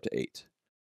to get up to 8.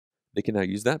 They can now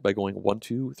use that by going 1,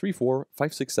 2, 3, 4,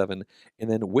 5, 6, 7.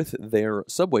 And then with their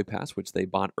subway pass, which they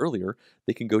bought earlier,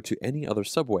 they can go to any other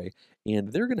subway.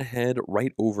 And they're going to head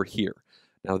right over here.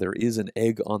 Now, there is an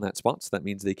egg on that spot, so that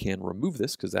means they can remove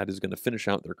this because that is going to finish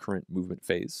out their current movement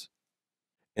phase.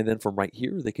 And then from right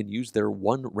here, they can use their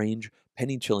 1-range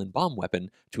Penicillin bomb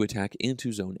weapon to attack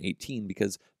into Zone 18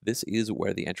 because this is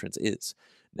where the entrance is.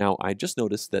 Now, I just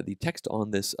noticed that the text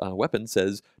on this weapon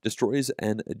says destroys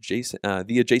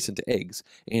the adjacent eggs,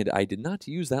 and I did not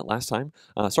use that last time.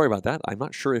 Sorry about that. I'm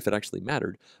not sure if it actually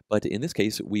mattered, but in this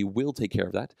case, we will take care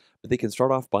of that. But they can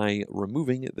start off by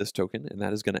removing this token, and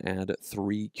that is going to add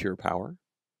 3 cure power.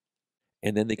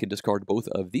 And then they can discard both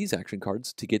of these action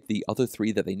cards to get the other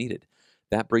 3 that they needed.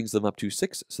 That brings them up to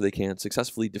 6, so they can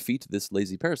successfully defeat this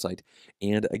lazy parasite.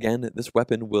 And again, this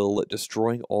weapon will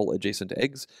destroy all adjacent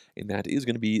eggs, and that is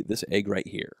going to be this egg right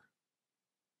here.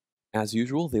 As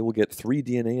usual, they will get 3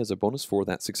 DNA as a bonus for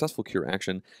that successful cure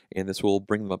action, and this will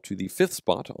bring them up to the 5th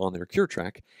spot on their cure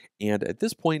track. And at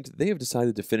this point, they have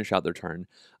decided to finish out their turn.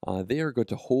 They are going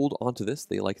to hold onto this.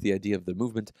 They like the idea of the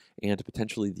movement and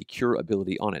potentially the cure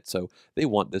ability on it, so they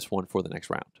want this one for the next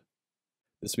round.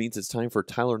 This means it's time for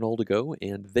Tyler Null to go,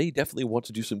 and they definitely want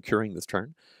to do some curing this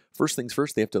turn. First things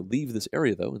first, they have to leave this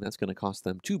area though, and that's going to cost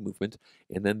them 2 movement,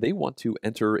 and then they want to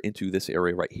enter into this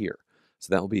area right here.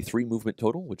 So that will be 3 movement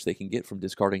total, which they can get from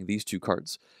discarding these 2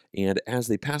 cards. And as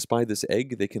they pass by this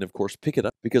egg, they can of course pick it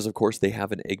up, because of course they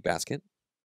have an egg basket.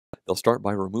 They'll start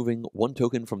by removing 1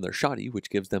 token from their shoddy,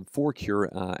 which gives them 4 cure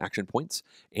action points,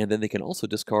 and then they can also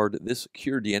discard this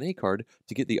cure DNA card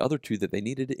to get the other 2 that they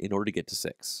needed in order to get to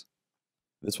 6.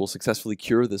 This will successfully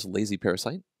cure this lazy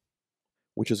parasite,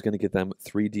 which is going to get them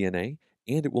 3 DNA,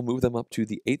 and it will move them up to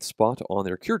the 8th spot on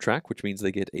their cure track, which means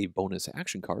they get a bonus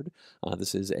action card.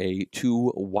 This is a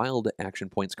 2 wild action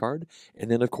points card, and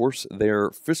then of course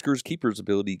their Fisker's Keeper's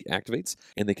ability activates,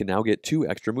 and they can now get 2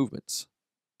 extra movements.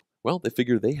 Well, they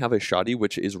figure they have a shoddy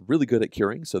which is really good at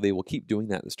curing, so they will keep doing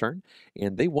that this turn,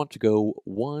 and they want to go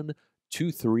 1,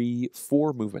 2, 3,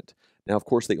 4 movement. Now, of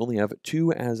course, they only have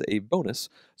 2 as a bonus,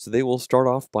 so they will start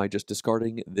off by just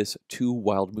discarding this 2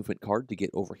 wild movement card to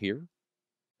get over here.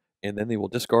 And then they will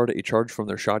discard a charge from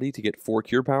their shoddy to get 4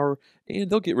 cure power, and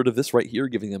they'll get rid of this right here,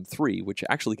 giving them 3, which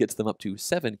actually gets them up to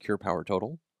 7 cure power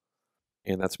total.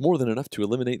 And that's more than enough to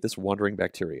eliminate this wandering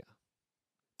bacteria.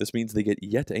 This means they get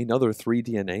yet another 3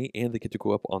 DNA, and they get to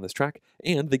go up on this track,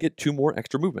 and they get 2 more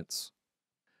extra movements.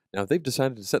 Now, they've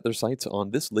decided to set their sights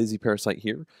on this lazy parasite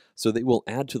here, so they will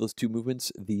add to those 2 movements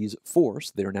these 4,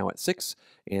 so they're now at 6,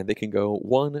 and they can go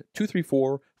 1, 2, 3,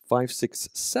 4, 5, 6,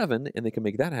 7, and they can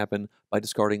make that happen by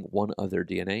discarding 1 of their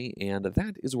DNA, and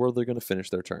that is where they're going to finish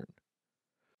their turn.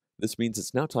 This means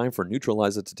it's now time for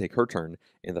Neutraliza to take her turn,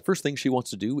 and the first thing she wants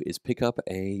to do is pick up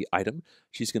a item.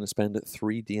 She's going to spend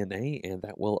 3 DNA, and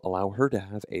that will allow her to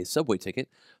have a subway ticket,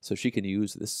 so she can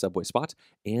use this subway spot,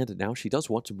 and now she does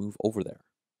want to move over there.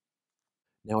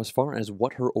 Now, as far as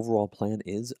what her overall plan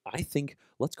is, I think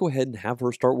let's go ahead and have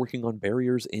her start working on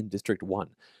barriers in District 1.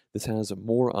 This has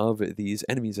more of these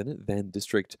enemies in it than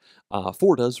District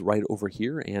 4 does right over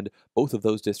here, and both of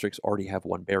those districts already have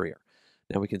 1 barrier.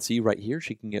 Now we can see right here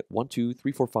she can get 1, 2,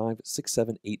 3, 4, 5, 6,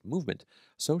 7, 8 movement.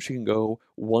 So she can go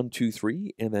 1, 2,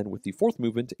 3, and then with the 4th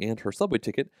movement and her subway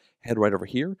ticket, head right over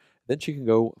here. Then she can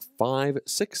go 5,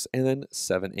 6, and then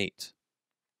 7, 8.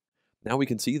 Now we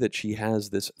can see that she has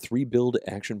this 3 build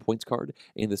action points card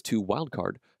and this 2 wild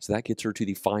card, so that gets her to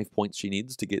the 5 points she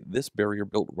needs to get this barrier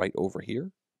built right over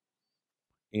here.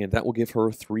 And that will give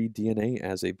her 3 DNA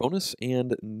as a bonus,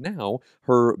 and now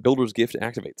her Builder's Gift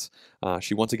activates.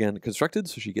 She once again constructed,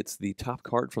 so she gets the top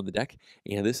card from the deck,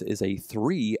 and this is a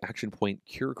 3 action point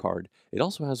cure card. It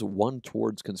also has 1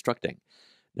 towards constructing.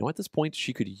 Now at this point,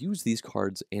 she could use these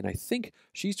cards, and I think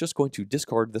she's just going to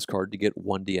discard this card to get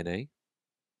 1 DNA.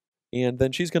 And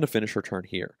then she's going to finish her turn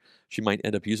here. She might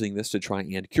end up using this to try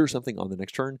and cure something on the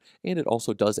next turn, and it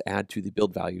also does add to the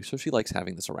build value, so she likes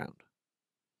having this around.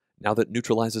 Now that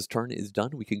Neutraliza's turn is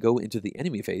done, we can go into the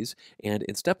enemy phase, and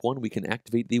in step 1 we can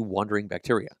activate the Wandering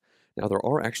Bacteria. Now there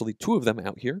are actually 2 of them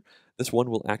out here. This one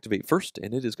will activate first,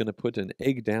 and it is going to put an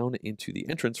egg down into the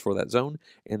entrance for that zone,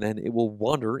 and then it will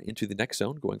wander into the next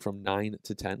zone, going from 9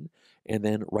 to 10. And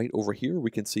then right over here, we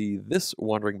can see this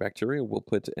Wandering Bacteria will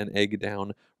put an egg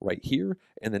down right here,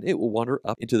 and then it will wander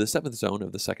up into the 7th zone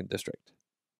of the 2nd district.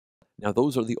 Now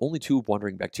those are the only 2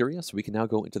 wandering bacteria, so we can now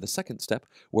go into the 2nd step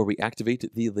where we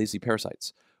activate the lazy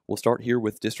parasites. We'll start here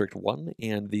with District 1,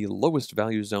 and the lowest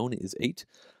value zone is 8.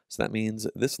 So that means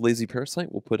this lazy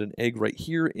parasite will put an egg right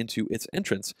here into its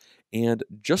entrance. And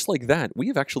just like that, we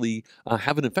have actually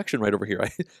have an infection right over here.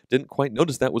 I didn't quite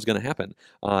notice that was going to happen.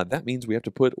 That means we have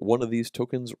to put one of these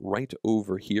tokens right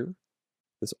over here.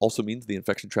 This also means the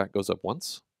infection track goes up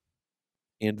once.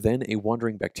 And then a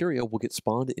wandering bacteria will get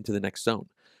spawned into the next zone.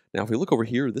 Now, if we look over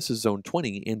here, this is zone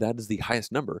 20, and that is the highest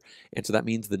number. And so that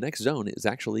means the next zone is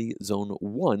actually zone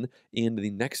 1 in the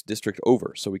next district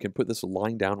over. So we can put this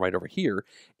line down right over here,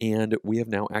 and we have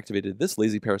now activated this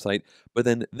lazy parasite, but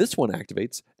then this one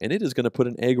activates, and it is going to put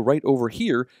an egg right over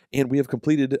here, and we have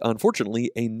completed,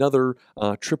 unfortunately, another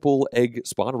triple egg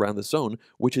spawn around this zone,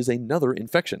 which is another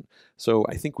infection. So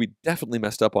I think we definitely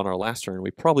messed up on our last turn.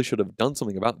 We probably should have done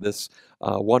something about this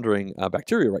wandering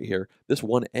bacteria right here. This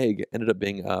one egg ended up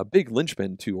being a big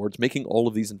linchpin towards making all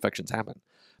of these infections happen.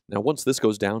 Now, once this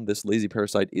goes down, this lazy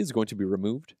parasite is going to be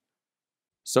removed.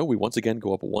 So we once again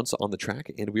go up once on the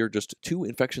track, and we are just 2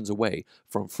 infections away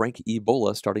from Frankie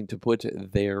Bola starting to put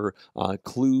their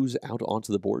clues out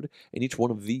onto the board. And each one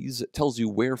of these tells you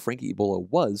where Frankie Bola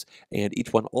was, and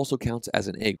each one also counts as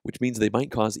an egg, which means they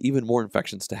might cause even more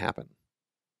infections to happen.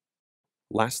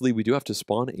 Lastly, we do have to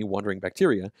spawn a wandering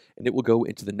bacteria, and it will go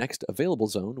into the next available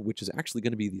zone, which is actually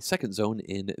going to be the second zone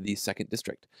in the second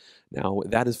district. Now,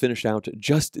 that has finished out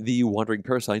just the wandering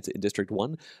parasites in District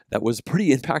 1. That was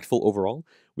pretty impactful overall.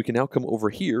 We can now come over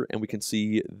here, and we can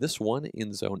see this one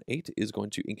in Zone 8 is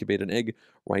going to incubate an egg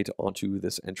right onto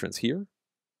this entrance here.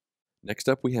 Next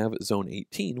up, we have Zone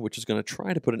 18, which is going to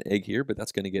try to put an egg here, but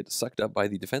that's going to get sucked up by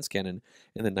the defense cannon.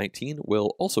 And then 19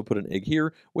 will also put an egg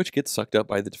here, which gets sucked up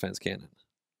by the defense cannon.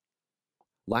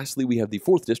 Lastly, we have the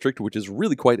 4th district, which is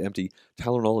really quite empty.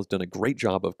 Tylenol has done a great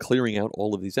job of clearing out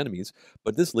all of these enemies,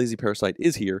 but this lazy parasite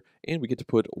is here, and we get to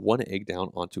put one egg down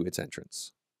onto its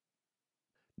entrance.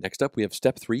 Next up, we have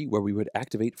step 3, where we would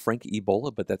activate Frankie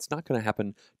Bola, but that's not going to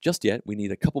happen just yet. We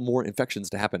need a couple more infections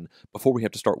to happen before we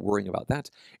have to start worrying about that.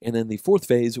 And then the 4th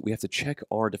phase, we have to check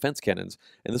our defense cannons.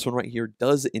 And this one right here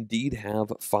does indeed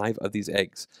have 5 of these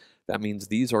eggs. That means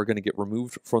these are going to get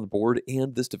removed from the board,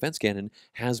 and this defense cannon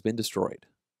has been destroyed.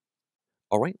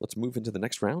 All right, let's move into the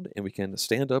next round, and we can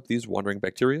stand up these wandering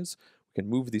bacterias. We can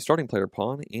move the starting player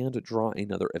pawn and draw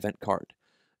another event card.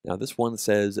 Now, this one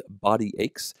says body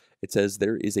aches. It says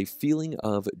there is a feeling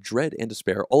of dread and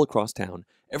despair all across town.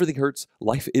 Everything hurts.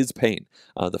 Life is pain.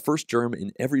 The first germ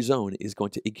in every zone is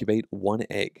going to incubate one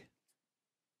egg.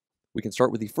 We can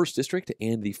start with the 1st district,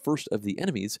 and the first of the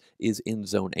enemies is in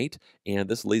Zone 8, and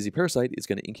this lazy parasite is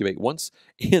going to incubate once,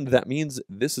 and that means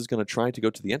this is going to try to go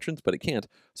to the entrance, but it can't,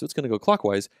 so it's going to go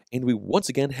clockwise, and we once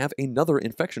again have another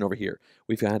infection over here.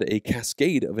 We've had a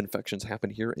cascade of infections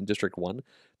happen here in District 1.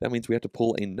 That means we have to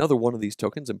pull another one of these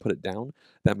tokens and put it down.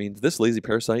 That means this lazy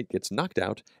parasite gets knocked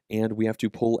out, and we have to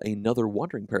pull another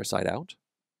wandering parasite out,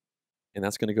 and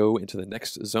that's going to go into the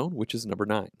next zone, which is number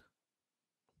 9.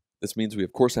 This means we,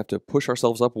 of course, have to push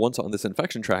ourselves up once on this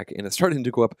infection track, and it's starting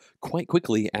to go up quite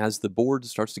quickly as the board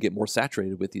starts to get more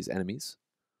saturated with these enemies.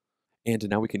 And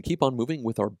now we can keep on moving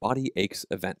with our Body Aches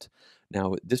event.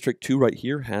 Now, District 2 right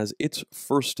here has its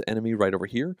first enemy right over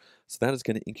here, so that is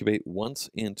going to incubate once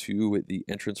into the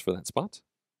entrance for that spot.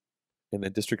 And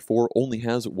then District 4 only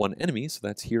has one enemy, so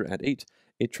that's here at 8.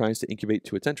 It tries to incubate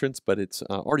to its entrance, but it's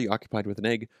already occupied with an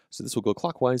egg, so this will go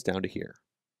clockwise down to here.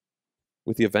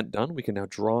 With the event done, we can now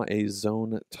draw a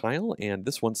zone tile, and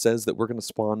this one says that we're going to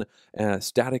spawn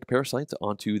static parasites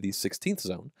onto the 16th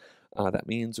zone. That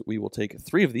means we will take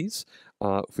 3 of these.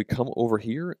 If we come over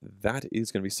here, that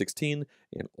is going to be 16,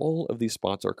 and all of these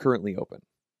spots are currently open.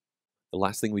 The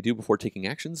last thing we do before taking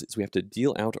actions is we have to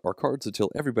deal out our cards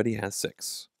until everybody has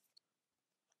 6.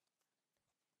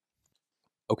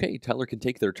 Okay, Tyler can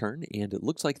take their turn, and it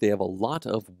looks like they have a lot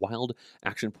of wild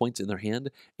action points in their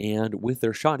hand, and with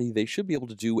their shoddy, they should be able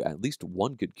to do at least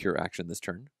one good cure action this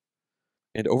turn.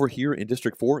 And over here in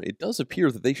District 4, it does appear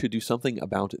that they should do something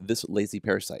about this lazy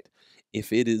parasite.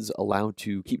 If it is allowed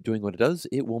to keep doing what it does,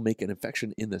 it will make an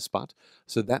infection in this spot.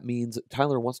 So that means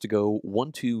Tyler wants to go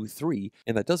 1, 2, 3,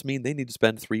 and that does mean they need to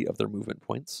spend 3 of their movement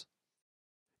points.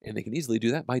 And they can easily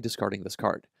do that by discarding this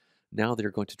card. Now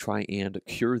they're going to try and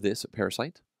cure this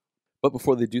parasite. But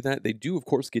before they do that, they do, of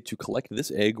course, get to collect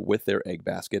this egg with their egg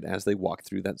basket as they walk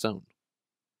through that zone.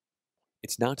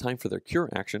 It's now time for their cure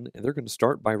action, and they're going to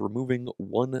start by removing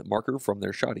 1 marker from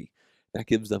their shoddy. That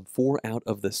gives them 4 out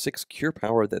of the 6 cure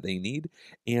power that they need,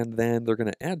 and then they're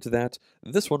going to add to that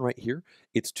this one right here.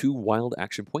 It's 2 wild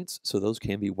action points, so those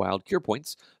can be wild cure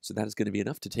points, so that is going to be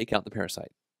enough to take out the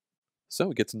parasite.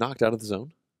 So it gets knocked out of the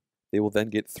zone. They will then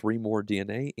get 3 more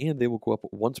DNA, and they will go up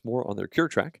once more on their cure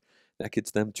track. That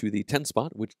gets them to the 10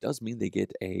 spot, which does mean they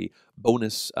get a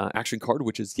bonus action card,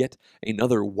 which is yet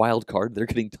another wild card. They're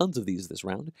getting tons of these this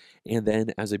round. And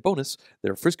then as a bonus,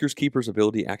 their Frisker's Keeper's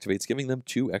ability activates, giving them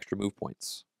 2 extra move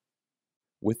points.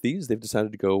 With these, they've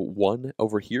decided to go 1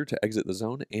 over here to exit the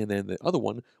zone, and then the other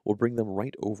one will bring them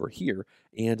right over here.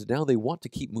 And now they want to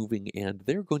keep moving, and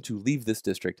they're going to leave this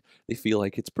district. They feel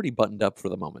like it's pretty buttoned up for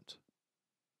the moment.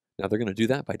 Now they're going to do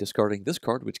that by discarding this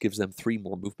card, which gives them 3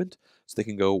 more movement. So they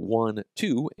can go 1,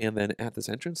 2, and then at this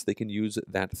entrance, they can use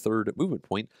that 3rd movement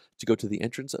point to go to the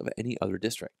entrance of any other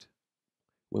district.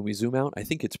 When we zoom out, I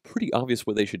think it's pretty obvious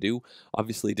what they should do.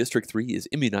 Obviously, District 3 is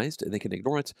immunized, and they can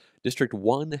ignore it. District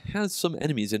 1 has some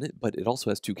enemies in it, but it also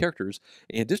has 2 characters.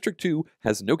 And District 2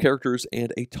 has no characters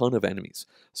and a ton of enemies.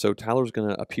 So Tyler's going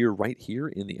to appear right here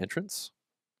in the entrance.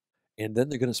 And then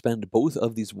they're going to spend both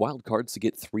of these wild cards to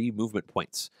get 3 movement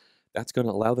points. That's going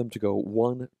to allow them to go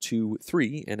 1, 2,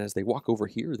 3, and as they walk over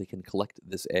here, they can collect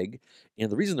this egg. And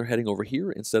the reason they're heading over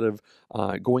here instead of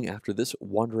going after this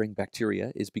wandering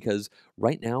bacteria is because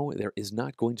right now there is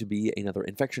not going to be another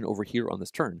infection over here on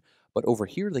this turn. But over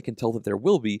here, they can tell that there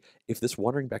will be if this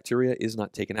wandering bacteria is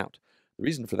not taken out. The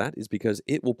reason for that is because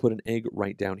it will put an egg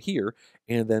right down here,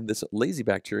 and then this lazy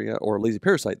bacteria, or lazy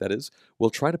parasite that is, will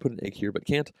try to put an egg here but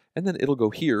can't, and then it'll go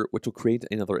here, which will create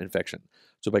another infection.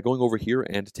 So by going over here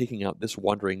and taking out this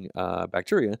wandering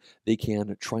bacteria, they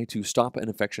can try to stop an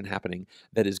infection happening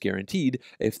that is guaranteed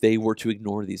if they were to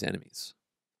ignore these enemies.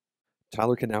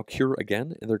 Tyler can now cure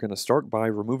again, and they're going to start by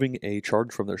removing a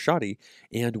charge from their shoddy.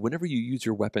 And whenever you use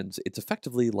your weapons, it's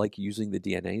effectively like using the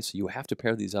DNA, so you have to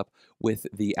pair these up with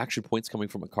the action points coming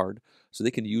from a card. So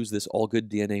they can use this All Good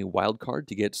DNA wild card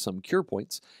to get some cure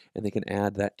points, and they can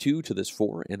add that 2 to this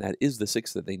 4, and that is the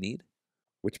 6 that they need,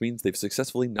 which means they've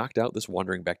successfully knocked out this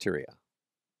wandering bacteria.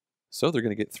 So they're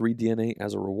going to get 3 DNA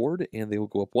as a reward, and they will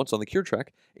go up once on the cure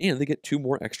track, and they get 2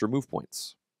 more extra move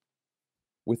points.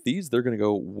 With these, they're going to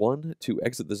go 1 to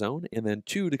exit the zone, and then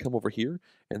 2 to come over here,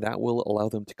 and that will allow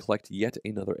them to collect yet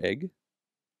another egg.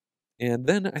 And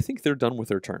then I think they're done with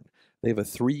their turn. They have a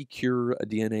 3 cure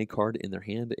DNA card in their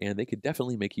hand, and they could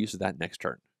definitely make use of that next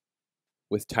turn.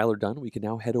 With Tyler done, we can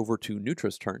now head over to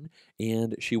Neutra's turn,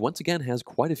 and she once again has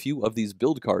quite a few of these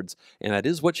build cards, and that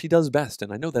is what she does best.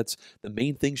 And I know that's the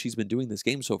main thing she's been doing this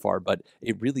game so far, but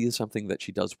it really is something that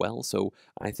she does well, so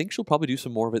I think she'll probably do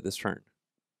some more of it this turn.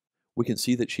 We can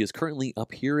see that she is currently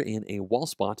up here in a wall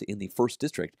spot in the first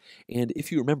district, and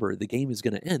if you remember, the game is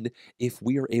going to end if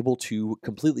we are able to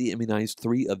completely immunize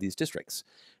 3 of these districts.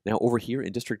 Now over here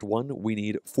in District 1, we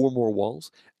need 4 more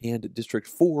walls, and District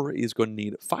 4 is going to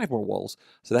need 5 more walls,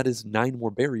 so that is 9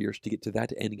 more barriers to get to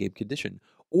that endgame condition.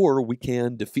 Or we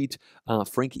can defeat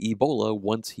Frankie Bola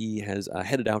once he has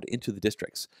headed out into the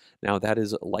districts. Now that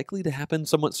is likely to happen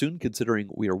somewhat soon, considering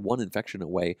we are 1 infection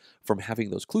away from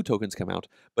having those clue tokens come out,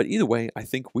 but either way, I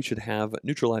think we should have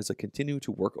Neutraliza continue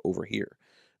to work over here.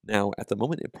 Now, at the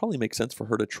moment, it probably makes sense for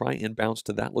her to try and bounce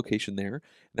to that location there. And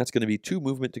that's going to be 2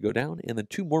 movement to go down, and then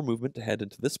 2 more movement to head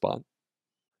into this spot.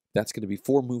 That's going to be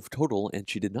 4 move total, and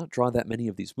she did not draw that many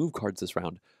of these move cards this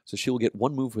round. So she will get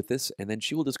 1 move with this, and then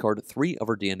she will discard 3 of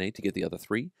her DNA to get the other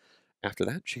 3. After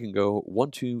that, she can go 1,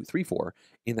 2, 3, 4,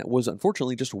 and that was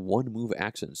unfortunately just 1 move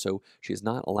action, so she is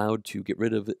not allowed to get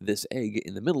rid of this egg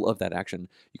in the middle of that action.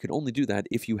 You can only do that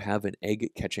if you have an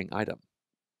egg-catching item.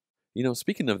 You know,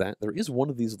 speaking of that, there is one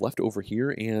of these left over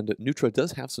here, and Neutra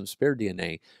does have some spare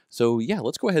DNA. So yeah,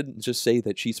 let's go ahead and just say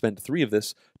that she spent 3 of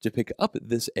this to pick up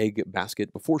this egg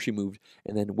basket before she moved,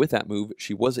 and then with that move,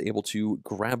 she was able to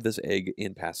grab this egg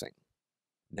in passing.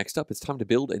 Next up, it's time to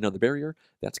build another barrier.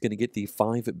 That's going to get the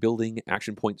 5 building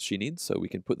action points she needs, so we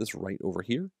can put this right over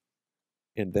here.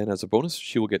 And then as a bonus,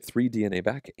 she will get 3 DNA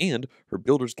back, and her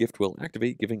Builder's Gift will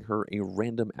activate, giving her a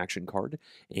random action card.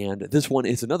 And this one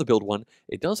is another build one.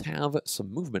 It does have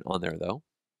some movement on there, though.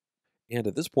 And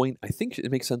at this point, I think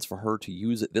it makes sense for her to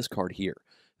use this card here.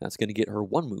 That's going to get her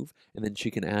 1 move, and then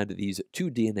she can add these 2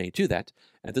 DNA to that.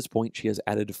 At this point, she has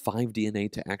added 5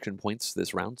 DNA to action points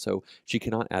this round, so she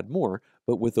cannot add more.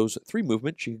 But with those 3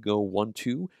 movement, she can go 1,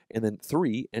 2, and then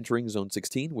 3, entering Zone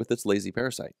 16 with its Lazy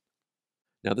Parasite.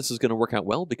 Now this is going to work out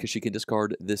well because she can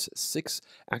discard this 6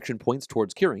 action points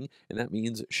towards curing, and that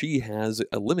means she has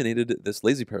eliminated this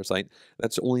Lazy Parasite.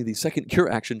 That's only the 2nd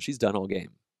cure action she's done all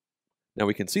game. Now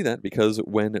we can see that because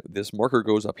when this marker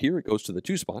goes up here, it goes to the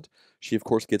 2 spot. She of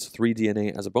course gets 3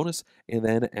 DNA as a bonus, and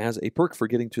then as a perk for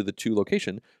getting to the 2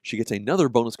 location, she gets another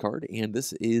bonus card, and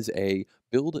this is a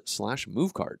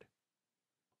build/move card.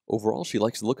 Overall, she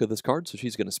likes the look of this card, so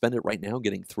she's going to spend it right now,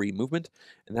 getting 3 movement,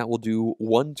 and that will do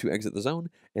 1 to exit the zone,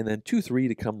 and then 2, 3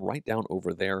 to come right down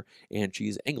over there, and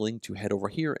she's angling to head over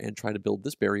here and try to build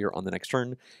this barrier on the next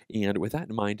turn, and with that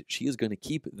in mind, she is going to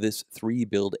keep this 3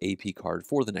 build AP card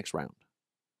for the next round.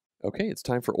 Okay, it's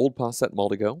time for Old Pa Set Mall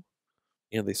to go,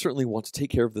 and they certainly want to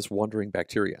take care of this wandering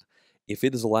bacteria. If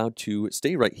it is allowed to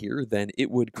stay right here, then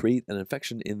it would create an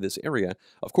infection in this area,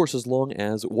 of course as long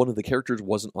as one of the characters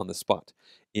wasn't on the spot.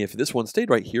 If this one stayed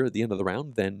right here at the end of the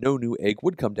round, then no new egg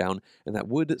would come down, and that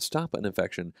would stop an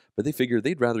infection, but they figure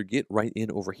they'd rather get right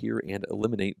in over here and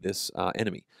eliminate this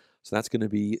enemy. So that's going to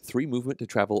be 3 movement to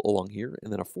travel along here,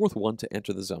 and then a 4th one to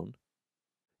enter the zone.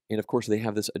 And of course, they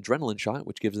have this adrenaline shot,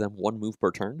 which gives them 1 move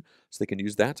per turn, so they can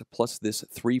use that plus this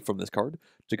 3 from this card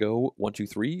to go 1, 2,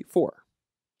 3, 4.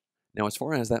 Now, as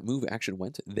far as that move action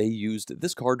went, they used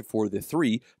this card for the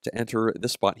 3 to enter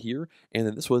this spot here, and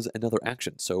then this was another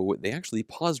action. So they actually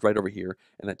paused right over here,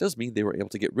 and that does mean they were able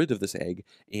to get rid of this egg,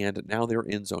 and now they're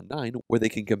in Zone 9, where they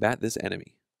can combat this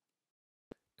enemy.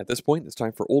 At this point, it's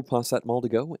time for Old Pa Set Mall to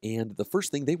go, and the first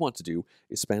thing they want to do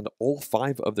is spend all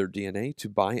 5 of their DNA to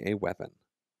buy a weapon.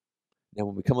 Now,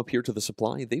 when we come up here to the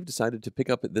supply, they've decided to pick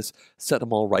up this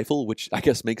Setamol rifle, which I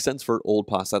guess makes sense for old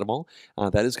Pa Setamol.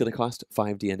 That is going to cost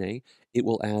 5 DNA. It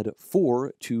will add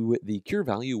 4 to the cure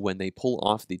value when they pull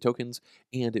off the tokens,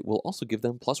 and it will also give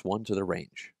them +1 to their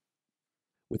range.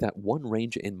 With that one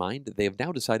range in mind, they have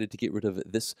now decided to get rid of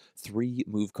this 3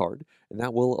 move card, and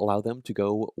that will allow them to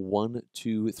go 1,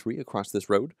 2, 3 across this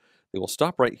road. They will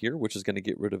stop right here, which is going to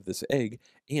get rid of this egg,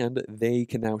 and they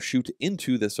can now shoot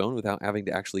into this zone without having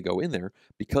to actually go in there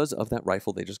because of that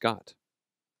rifle they just got.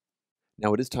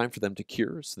 Now it is time for them to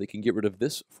cure, so they can get rid of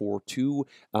this for 2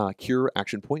 cure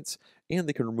action points, and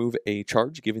they can remove a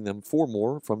charge, giving them 4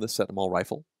 more from the Setamol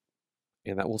rifle,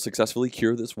 and that will successfully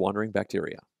cure this wandering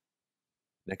bacteria.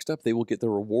 Next up, they will get the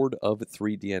reward of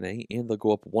 3 DNA, and they'll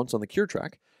go up once on the cure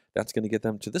track. That's going to get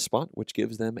them to this spot, which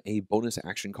gives them a bonus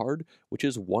action card, which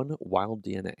is 1 wild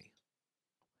DNA.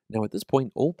 Now at this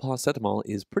point, Old Pa Setamol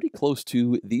is pretty close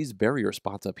to these barrier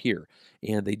spots up here,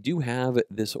 and they do have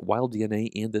this wild DNA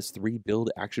and this 3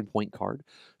 build action point card,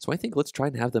 so I think let's try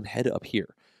and have them head up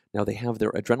here. Now they have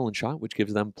their adrenaline shot, which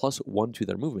gives them +1 to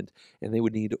their movement, and they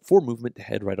would need 4 movement to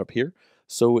head right up here,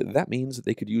 so that means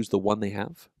they could use the 1 they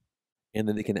have. And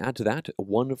then they can add to that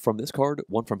 1 from this card,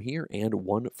 1 from here, and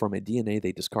 1 from a DNA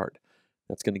they discard.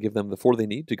 That's going to give them the 4 they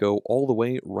need to go all the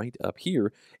way right up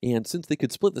here. And since they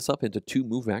could split this up into 2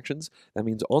 move actions, that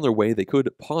means on their way they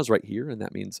could pause right here. And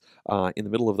that means in the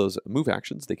middle of those move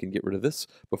actions, they can get rid of this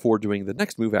before doing the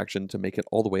next move action to make it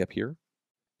all the way up here.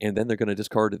 And then they're going to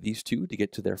discard these 2 to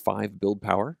get to their 5 build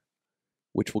power,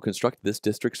 which will construct this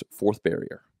district's 4th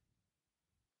barrier.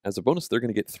 As a bonus, they're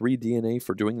going to get 3 DNA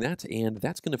for doing that, and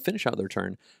that's going to finish out their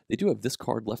turn. They do have this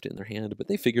card left in their hand, but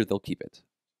they figure they'll keep it.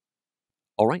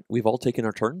 Alright, we've all taken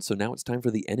our turns, so now it's time for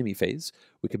the enemy phase.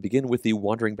 We can begin with the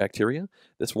Wandering Bacteria.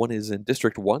 This one is in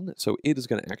District 1, so it is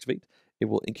going to activate. It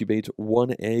will incubate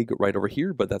 1 egg right over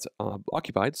here, but that's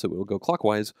occupied, so it will go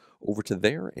clockwise over to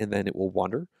there, and then it will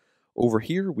wander. Over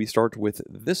here, we start with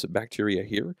this bacteria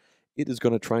here. It is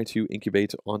going to try to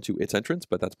incubate onto its entrance,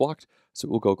 but that's blocked, so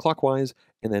it will go clockwise,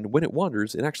 and then when it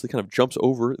wanders, it actually kind of jumps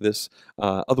over this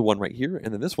other one right here,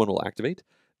 and then this one will activate.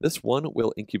 This one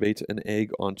will incubate an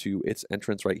egg onto its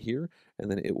entrance right here, and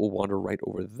then it will wander right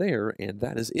over there, and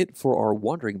that is it for our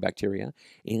wandering bacteria,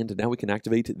 and now we can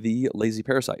activate the lazy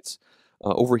parasites.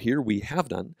 Over here we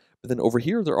have none, but then over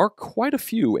here there are quite a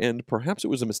few, and perhaps it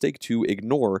was a mistake to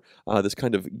ignore this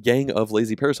kind of gang of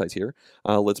lazy parasites here.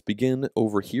 Let's begin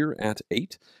over here at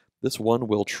 8. This one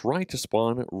will try to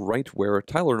spawn right where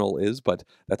Tylenol is, but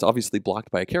that's obviously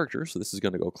blocked by a character, so this is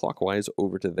going to go clockwise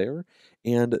over to there,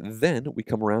 and then we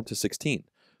come around to 16.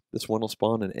 This one will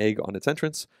spawn an egg on its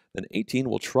entrance. Then 18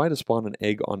 will try to spawn an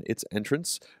egg on its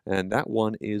entrance, and that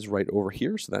one is right over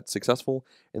here, so that's successful.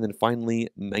 And then finally,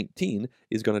 19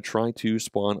 is going to try to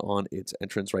spawn on its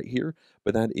entrance right here,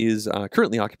 but that is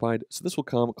currently occupied, so this will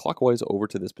come clockwise over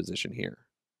to this position here.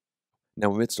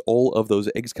 Now, amidst all of those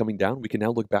eggs coming down, we can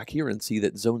now look back here and see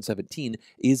that Zone 17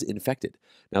 is infected.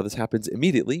 Now, this happens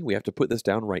immediately. We have to put this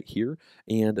down right here,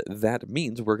 and that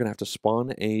means we're going to have to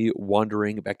spawn a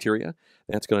wandering bacteria.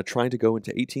 That's going to try to go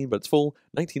into 18, but it's full.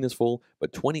 19 is full,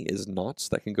 but 20 is not, so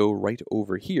that can go right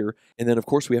over here. And then, of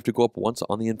course, we have to go up once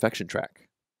on the infection track.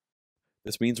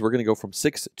 This means we're going to go from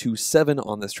 6 to 7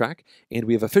 on this track, and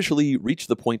we have officially reached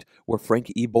the point where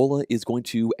Frankie Bola is going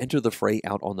to enter the fray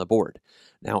out on the board.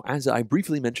 Now, as I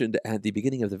briefly mentioned at the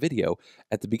beginning of the video,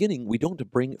 at the beginning we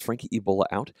don't bring Frankie Bola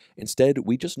out, instead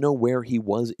we just know where he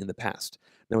was in the past.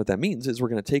 Now what that means is we're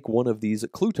going to take one of these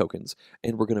clue tokens,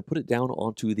 and we're going to put it down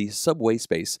onto the subway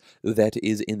space that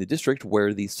is in the district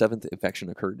where the 7th infection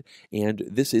occurred, and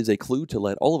this is a clue to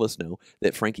let all of us know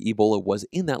that Frankie Bola was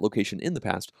in that location in the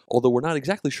past, although we're not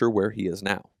exactly sure where he is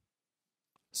now.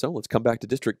 So let's come back to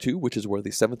District 2, which is where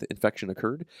the 7th infection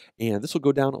occurred, and this will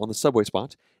go down on the subway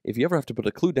spot. If you ever have to put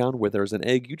a clue down where there's an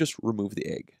egg, you just remove the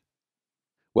egg.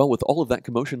 Well, with all of that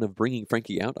commotion of bringing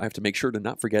Frankie out, I have to make sure to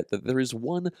not forget that there is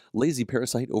one lazy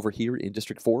parasite over here in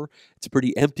District 4. It's a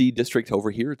pretty empty district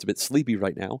over here. It's a bit sleepy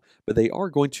right now, but they are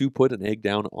going to put an egg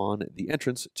down on the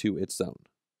entrance to its zone.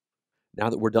 Now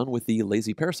that we're done with the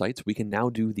lazy parasites, we can now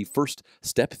do the first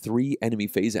Step 3 enemy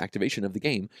phase activation of the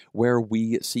game, where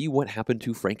we see what happened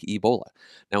to Frankie Bola.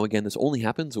 Now again, this only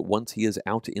happens once he is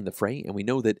out in the fray, and we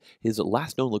know that his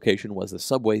last known location was the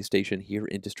subway station here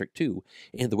in District 2,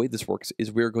 and the way this works is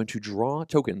we're going to draw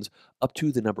tokens up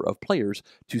to the number of players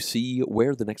to see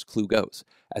where the next clue goes.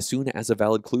 As soon as a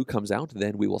valid clue comes out,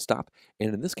 then we will stop,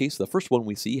 and in this case, the first one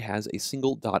we see has a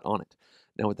single dot on it.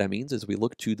 Now what that means is we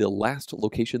look to the last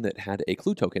location that had a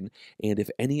clue token, and if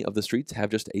any of the streets have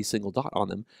just a single dot on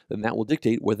them, then that will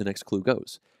dictate where the next clue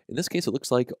goes. In this case, it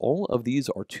looks like all of these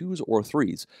are 2s or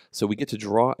 3s, so we get to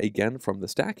draw again from the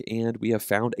stack, and we have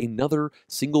found another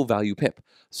single value pip.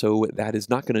 So that is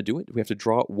not going to do it. We have to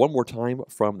draw one more time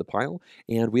from the pile,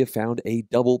 and we have found a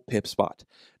double pip spot.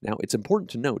 Now, it's important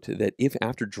to note that if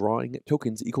after drawing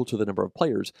tokens equal to the number of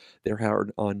players, there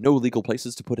are no legal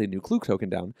places to put a new clue token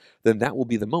down, then that will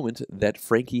be the moment that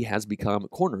Frankie has become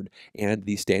cornered, and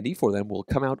the standee for them will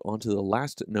come out onto the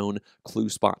last known clue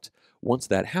spot. Once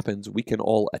that happens, we can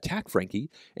all attack Frankie,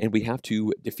 and we have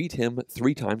to defeat him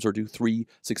 3 times or do 3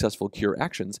 successful cure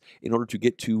actions in order to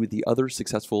get to the other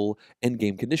successful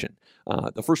endgame condition.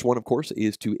 The first one, of course,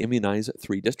 is to immunize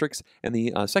 3 districts, and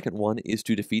the second one is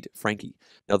to defeat Frankie.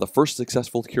 Now, the first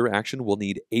successful cure action will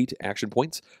need 8 action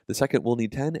points, the second will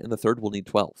need 10, and the third will need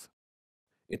 12.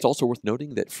 It's also worth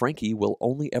noting that Frankie will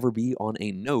only ever be on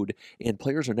a node, and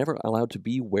players are never allowed to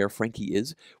be where Frankie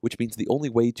is, which means the only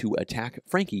way to attack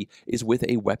Frankie is with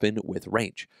a weapon with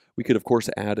range. We could, of course,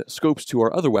 add scopes to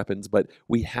our other weapons, but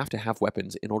we have to have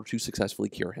weapons in order to successfully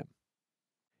cure him.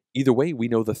 Either way, we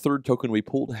know the third token we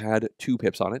pulled had 2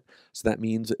 pips on it, so that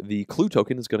means the clue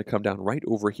token is going to come down right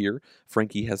over here.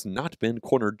 Frankie has not been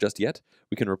cornered just yet.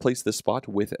 We can replace this spot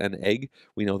with an egg.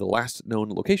 We know the last known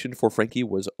location for Frankie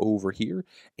was over here,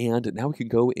 and now we can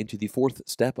go into the 4th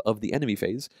step of the enemy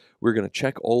phase. We're going to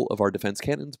check all of our defense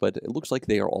cannons, but it looks like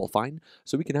they are all fine,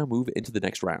 so we can now move into the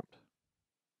next round.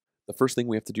 The first thing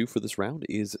we have to do for this round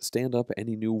is stand up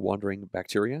any new wandering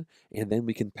bacteria, and then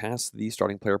we can pass the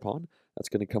starting player pawn. That's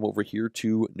going to come over here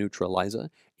to Neutraliza,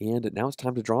 and now it's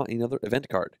time to draw another event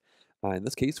card. In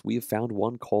this case, we have found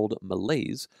one called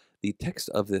Malaise. The text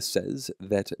of this says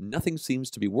that nothing seems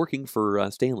to be working for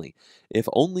Stanley. If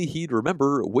only he'd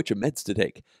remember which meds to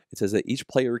take. It says that each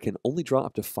player can only draw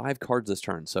up to 5 cards this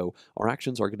turn, so our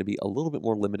actions are going to be a little bit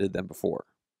more limited than before.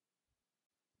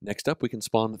 Next up, we can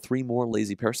spawn 3 more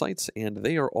lazy parasites, and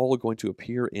they are all going to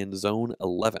appear in Zone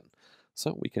 11.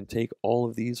 So we can take all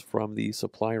of these from the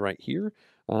supply right here.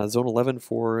 Zone 11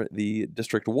 for the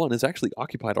District 1 is actually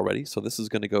occupied already, so this is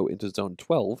going to go into Zone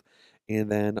 12.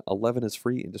 And then 11 is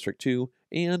free in District 2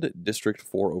 and District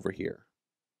 4 over here.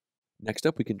 Next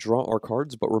up, we can draw our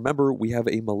cards, but remember, we have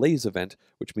a Malaise event,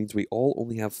 which means we all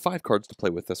only have 5 cards to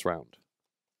play with this round.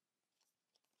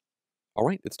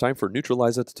 Alright, it's time for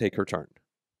Neutraliza to take her turn.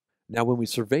 Now, when we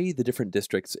survey the different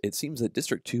districts, it seems that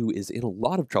District 2 is in a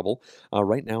lot of trouble.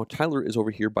 Right now, Tyler is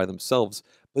over here by themselves,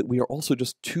 but we are also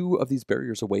just 2 of these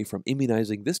barriers away from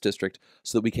immunizing this district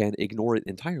so that we can ignore it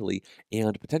entirely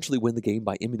and potentially win the game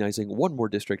by immunizing one more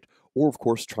district, or of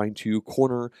course trying to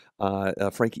corner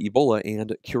Frankie Bola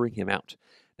and curing him out.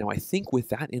 Now, I think with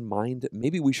that in mind,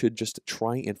 maybe we should just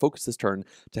try and focus this turn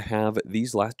to have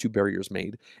these last 2 barriers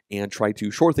made and try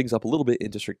to shore things up a little bit in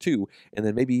District 2, and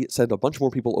then maybe send a bunch more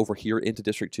people over here into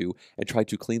District 2 and try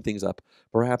to clean things up.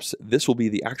 Perhaps this will be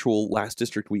the actual last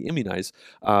district we immunize.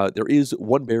 There is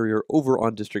one barrier over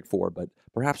on District 4, but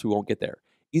perhaps we won't get there.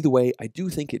 Either way, I do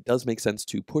think it does make sense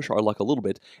to push our luck a little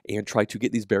bit and try to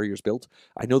get these barriers built.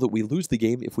 I know that we lose the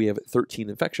game if we have 13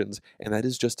 infections, and that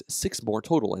is just 6 more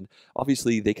total, and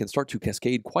obviously they can start to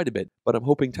cascade quite a bit, but I'm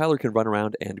hoping Tyler can run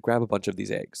around and grab a bunch of these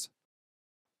eggs.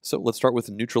 So let's start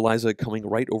with Neutraliza coming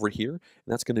right over here, and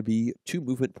that's going to be 2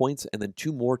 movement points and then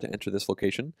 2 more to enter this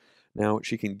location. Now,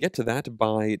 she can get to that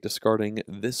by discarding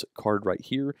this card right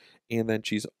here, and then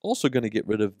she's also going to get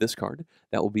rid of this card.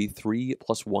 That will be 3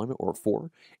 plus 1 or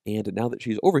 4, and now that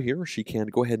she's over here, she can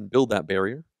go ahead and build that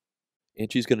barrier.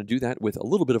 And she's going to do that with a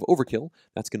little bit of overkill.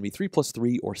 That's going to be 3 plus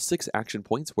 3 or 6 action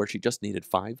points where she just needed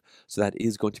 5, so that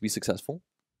is going to be successful.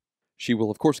 She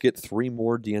will, of course, get 3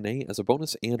 more DNA as a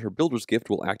bonus, and her Builder's Gift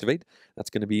will activate.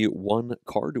 That's going to be 1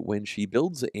 card when she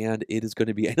builds, and it is going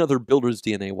to be another Builder's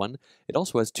DNA one. It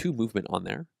also has 2 movement on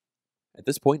there. At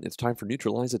this point, it's time for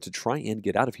Neutraliza to try and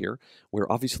get out of here.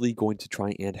 We're obviously going to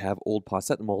try and have Old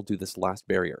Paracetamol do this last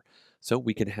barrier. So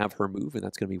we can have her move, and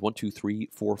that's going to be 1, 2, 3,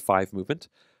 4, 5 movement.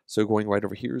 So going right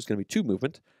over here is going to be 2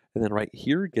 movement. And then right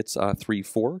here gets 3,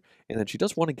 4. And then she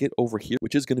does want to get over here,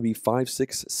 which is going to be 5,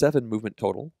 6, 7 movement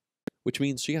total, which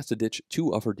means she has to ditch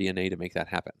 2 of her DNA to make that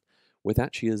happen. With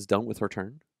that, she is done with her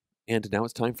turn, and now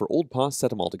it's time for Old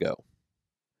Paracetamol to go.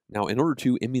 Now, in order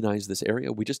to immunize this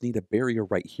area, we just need a barrier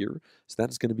right here, so that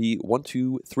is going to be 1,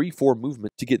 2, 3, 4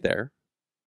 movement to get there.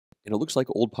 And it looks like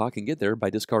Old Pa can get there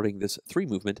by discarding this 3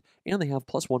 movement, and they have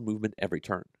 +1 movement every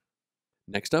turn.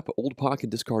 Next up, Old Pa can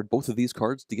discard both of these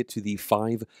cards to get to the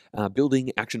 5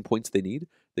 building action points they need.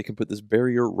 They can put this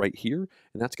barrier right here,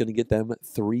 and that's going to get them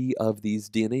 3 of these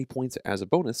DNA points as a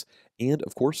bonus. And,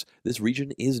 of course, this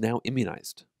region is now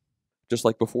immunized. Just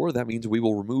like before, that means we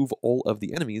will remove all of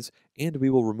the enemies, and we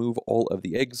will remove all of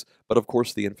the eggs, but of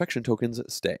course the infection tokens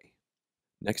stay.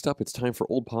 Next up, it's time for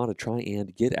Old Pa to try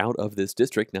and get out of this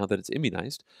district now that it's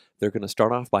immunized. They're going to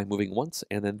start off by moving once,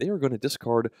 and then they are going to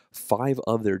discard 5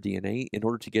 of their DNA in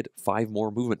order to get 5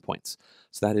 more movement points.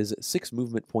 So that is 6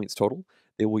 movement points total.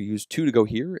 They will use 2 to go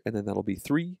here, and then that'll be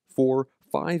 3, 4,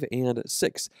 5, and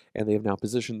 6. And they have now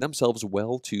positioned themselves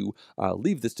well to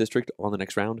leave this district on the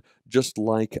next round, just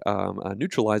like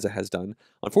Neutraliza has done.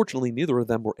 Unfortunately, neither of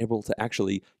them were able to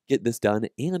actually get this done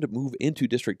and move into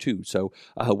District 2. So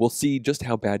we'll see just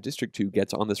how bad District 2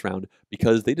 gets on this round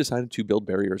because they decided to build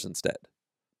barriers instead.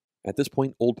 At this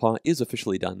point, Old Pa is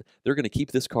officially done. They're going to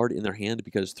keep this card in their hand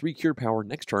because 3 Cure Power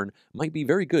next turn might be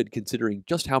very good considering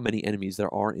just how many enemies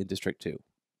there are in District 2.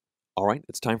 Alright,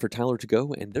 it's time for Tyler to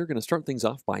go, and they're going to start things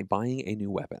off by buying a new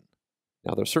weapon.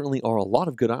 Now, there certainly are a lot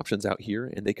of good options out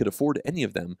here, and they could afford any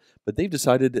of them, but they've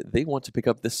decided they want to pick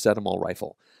up this Setamol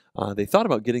rifle. They thought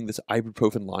about getting this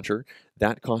ibuprofen launcher.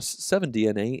 That costs 7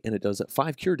 DNA, and it does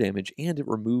 5 cure damage, and it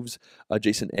removes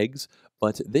adjacent eggs,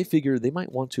 but they figure they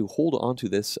might want to hold on to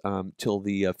this till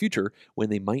the future when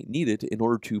they might need it in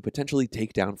order to potentially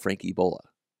take down Frankie Bola.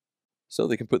 So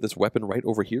they can put this weapon right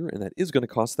over here, and that is going to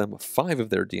cost them 5 of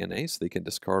their DNA, so they can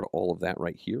discard all of that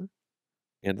right here.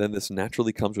 And then this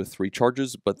naturally comes with 3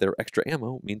 charges, but their extra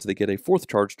ammo means they get a 4th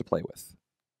charge to play with.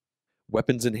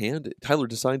 Weapons in hand, Tyler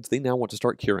decides they now want to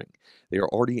start curing. They are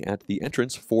already at the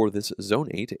entrance for this Zone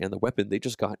 8, and the weapon they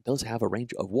just got does have a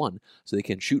range of 1, so they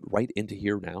can shoot right into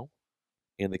here now.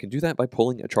 And they can do that by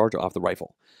pulling a charge off the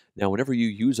rifle. Now, whenever you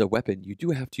use a weapon, you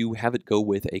do have to have it go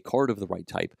with a card of the right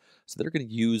type. So they're going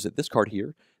to use this card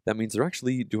here. That means they're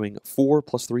actually doing 4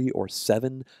 plus 3 or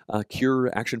 7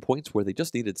 cure action points where they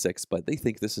just needed 6, but they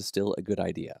think this is still a good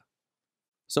idea.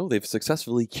 So they've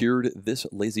successfully cured this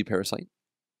lazy parasite.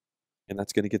 And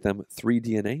that's going to get them 3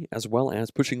 DNA, as well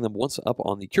as pushing them once up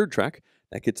on the cured track.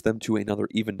 That gets them to another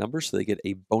even number, so they get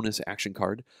a bonus action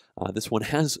card. This one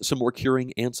has some more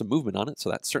curing and some movement on it, so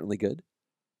that's certainly good.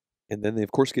 And then they,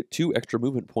 of course, get 2 extra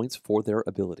movement points for their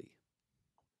ability.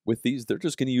 With these, they're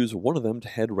just going to use one of them to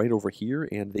head right over here,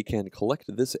 and they can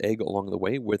collect this egg along the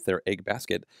way with their egg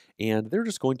basket. And they're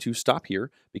just going to stop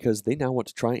here because they now want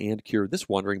to try and cure this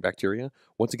wandering bacteria,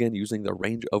 once again using the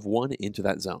range of 1 into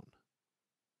that zone.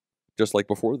 Just like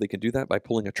before, they can do that by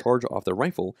pulling a charge off their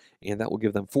rifle, and that will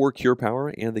give them 4 cure power,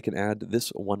 and they can add this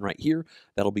one right here.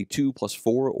 That'll be 2 plus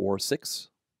 4 or 6,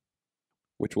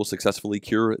 which will successfully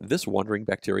cure this wandering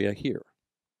bacteria here.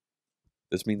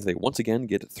 This means they once again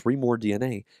get 3 more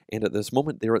DNA, and at this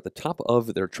moment they're at the top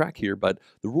of their track here, but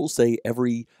the rules say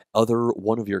every other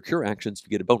one of your cure actions you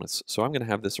get a bonus. So I'm going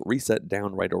to have this reset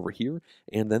down right over here,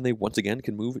 and then they once again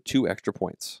can move 2 extra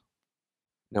points.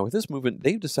 Now with this movement,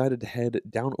 they've decided to head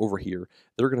down over here.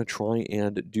 They're going to try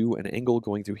and do an angle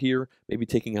going through here, maybe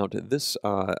taking out this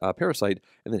parasite,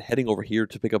 and then heading over here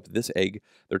to pick up this egg.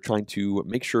 They're trying to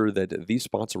make sure that these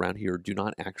spots around here do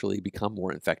not actually become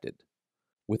more infected.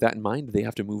 With that in mind, they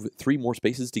have to move 3 more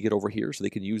spaces to get over here, so they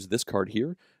can use this card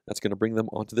here. That's going to bring them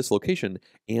onto this location,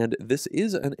 and this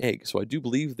is an egg, so I do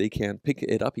believe they can pick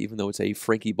it up even though it's a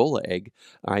Frankie Bola egg.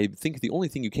 I think the only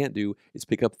thing you can't do is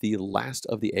pick up the last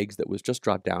of the eggs that was just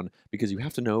dropped down, because you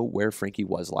have to know where Frankie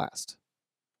was last.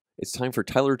 It's time for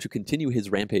Tyler to continue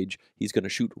his rampage. He's going to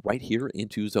shoot right here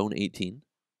into Zone 18.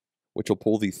 Which will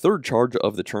pull the 3rd charge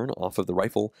of the turn off of the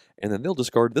rifle, and then they'll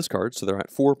discard this card, so they're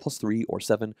at 4 plus 3 or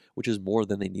 7, which is more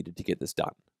than they needed to get this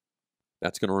done.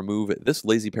 That's going to remove this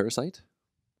lazy parasite.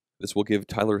 This will give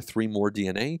Tyler 3 more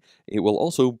DNA. It will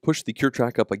also push the cure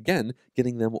track up again,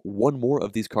 getting them 1 more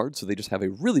of these cards, so they just have a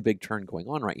really big turn going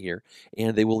on right here,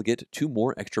 and they will get 2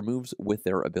 more extra moves with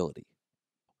their ability.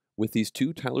 With these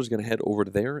 2, Tyler's going to head over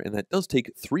to there, and that does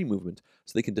take 3 movement,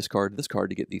 so they can discard this card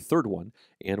to get the 3rd one,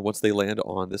 and once they land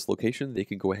on this location, they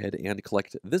can go ahead and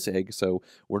collect this egg, so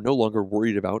we're no longer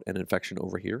worried about an infection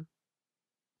over here.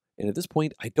 And at this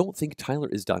point, I don't think Tyler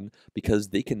is done because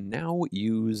they can now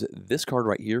use this card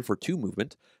right here for 2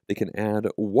 movement. They can add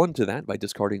 1 to that by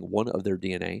discarding 1 of their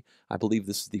DNA. I believe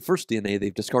this is the first DNA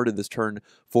they've discarded this turn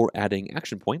for adding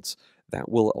action points. That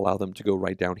will allow them to go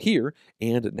right down here,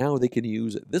 and now they can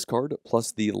use this card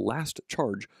plus the last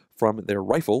charge from their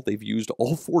rifle. They've used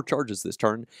all 4 charges this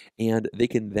turn, and they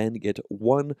can then get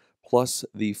 1 plus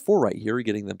the 4 right here,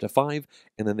 getting them to 5,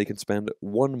 and then they can spend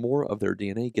 1 more of their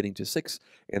DNA, getting to 6,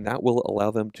 and that will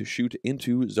allow them to shoot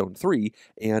into Zone 3,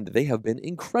 and they have been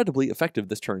incredibly effective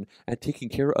this turn at taking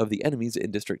care of the enemies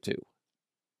in District 2.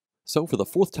 So for the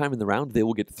 4th time in the round, they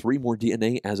will get 3 more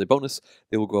DNA as a bonus,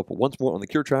 they will go up once more on the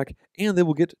cure track, and they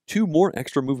will get 2 more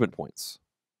extra movement points.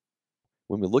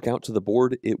 When we look out to the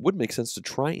board, it would make sense to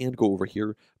try and go over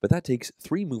here, but that takes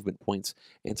 3 movement points,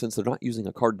 and since they're not using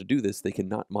a card to do this, they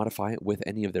cannot modify it with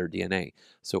any of their DNA.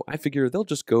 So I figure they'll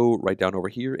just go right down over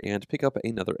here and pick up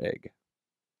another egg.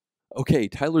 Okay,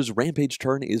 Tyler's rampage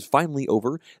turn is finally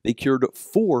over. They cured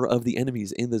 4 of the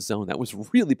enemies in this zone. That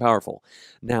was really powerful.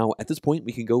 Now, at this point,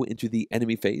 we can go into the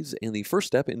enemy phase, and the first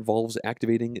step involves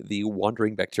activating the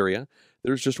wandering bacteria.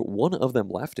 There's just one of them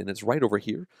left, and it's right over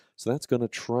here. So that's going to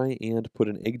try and put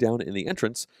an egg down in the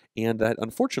entrance, and that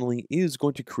unfortunately is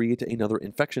going to create another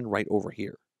infection right over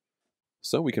here.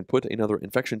 So we can put another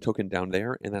infection token down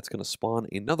there, and that's going to spawn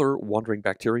another wandering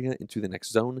bacteria into the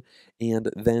next zone, and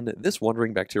then this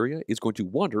wandering bacteria is going to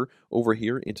wander over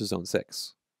here into zone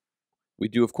 6. We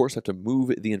do, of course, have to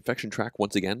move the infection track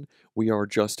once again. We are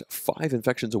just 5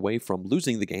 infections away from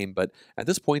losing the game, but at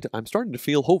this point, I'm starting to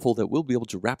feel hopeful that we'll be able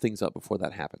to wrap things up before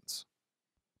that happens.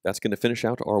 That's going to finish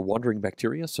out our wandering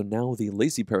bacteria, so now the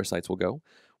lazy parasites will go.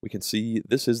 We can see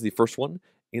this is the first one.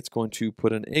 It's going to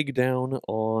put an egg down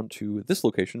onto this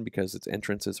location because its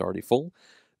entrance is already full.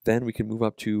 Then we can move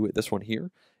up to this one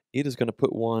here. It is going to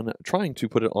put one, trying to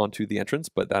put it onto the entrance,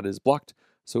 but that is blocked,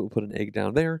 so it will put an egg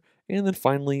down there. And then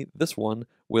finally, this one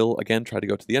will again try to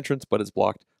go to the entrance, but it's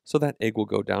blocked, so that egg will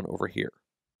go down over here.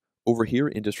 Over here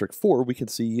in District 4, we can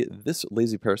see this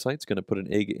lazy parasite is going to put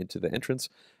an egg into the entrance,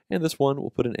 and this one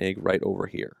will put an egg right over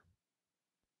here.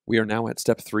 We are now at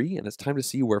step 3, and it's time to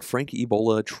see where Frankie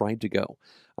Bola tried to go.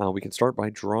 We can start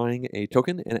by drawing a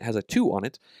token, and it has a 2 on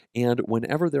it, and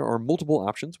whenever there are multiple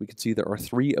options, we can see there are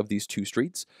 3 of these 2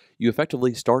 streets. You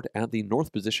effectively start at the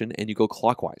north position, and you go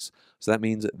clockwise. So that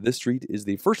means this street is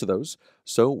the first of those,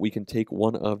 so we can take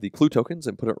one of the clue tokens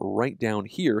and put it right down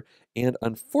here, and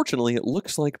unfortunately, it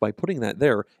looks like by putting that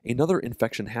there, another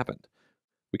infection happened.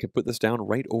 We can put this down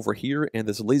right over here, and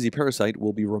this lazy parasite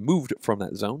will be removed from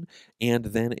that zone, and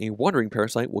then a wandering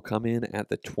parasite will come in at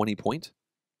the 20 point.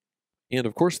 And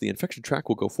of course, the infection track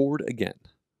will go forward again.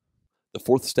 The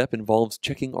 4th step involves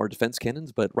checking our defense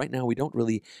cannons, but right now we don't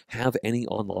really have any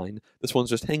online. This one's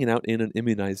just hanging out in an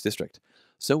immunized district.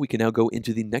 So we can now go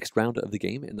into the next round of the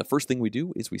game, and the first thing we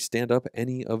do is we stand up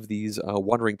any of these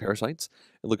wandering parasites.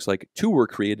 It looks like 2 were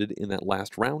created in that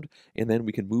last round, and then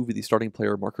we can move the starting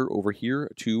player marker over here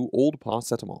to Old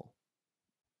Paracetamol.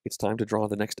 It's time to draw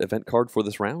the next event card for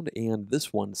this round, and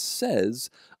this one says,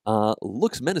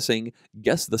 looks menacing,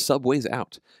 guess the subway's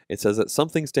out. It says that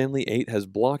something Stanley 8 has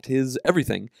blocked his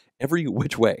everything, every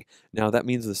which way. Now that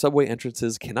means the subway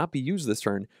entrances cannot be used this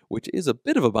turn, which is a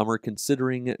bit of a bummer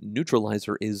considering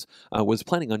Neutralizer was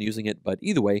planning on using it, but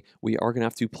either way, we are going to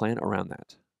have to plan around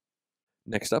that.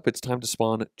 Next up, it's time to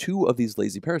spawn 2 of these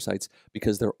lazy parasites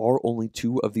because there are only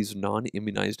 2 of these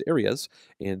non-immunized areas,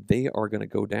 and they are going to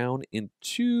go down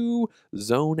into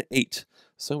Zone 8.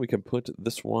 So we can put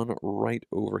this one right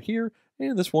over here,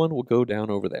 and this one will go down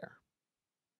over there.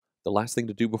 The last thing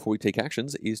to do before we take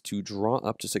actions is to draw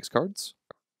up to 6 cards.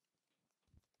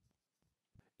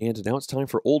 And now it's time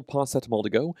for Old Paracetamol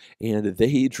to go, and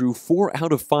they drew 4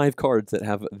 out of 5 cards that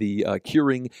have the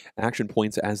curing action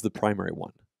points as the primary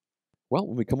one. Well,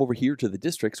 when we come over here to the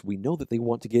districts, we know that they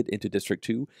want to get into District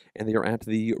 2, and they are at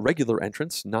the regular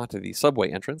entrance, not the subway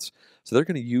entrance. So they're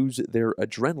going to use their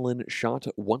adrenaline shot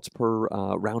once per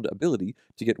round ability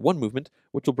to get 1 movement,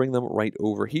 which will bring them right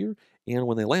over here. And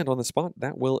when they land on the spot,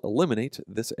 that will eliminate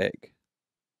this egg.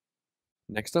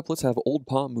 Next up, let's have Old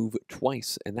Pa move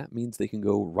twice, and that means they can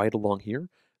go right along here.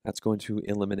 That's going to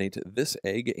eliminate this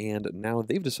egg, and now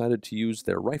they've decided to use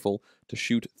their rifle to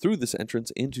shoot through this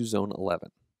entrance into Zone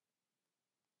 11.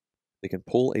 They can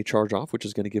pull a charge off, which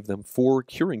is going to give them 4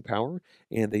 curing power,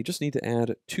 and they just need to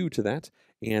add 2 to that,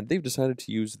 and they've decided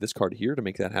to use this card here to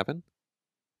make that happen,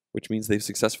 which means they've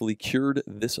successfully cured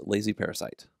this lazy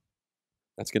parasite.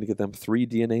 That's going to give them 3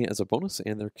 DNA as a bonus,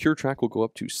 and their cure track will go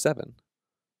up to 7.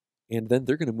 And then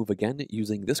they're going to move again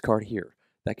using this card here.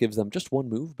 That gives them just 1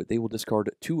 move, but they will discard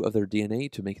 2 of their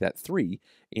DNA to make that 3,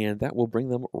 and that will bring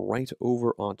them right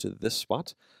over onto this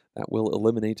spot. That will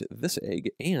eliminate this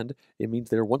egg, and it means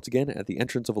they're once again at the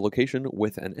entrance of a location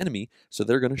with an enemy, so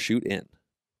they're going to shoot in.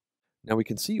 Now we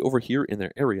can see over here in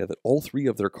their area that all 3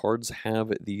 of their cards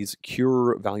have these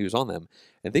cure values on them,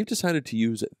 and they've decided to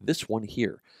use this one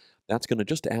here. That's going to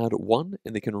just add 1,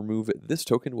 and they can remove this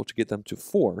token, which will get them to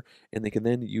 4, and they can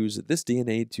then use this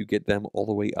DNA to get them all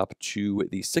the way up to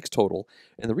the 6 total.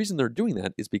 And the reason they're doing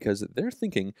that is because they're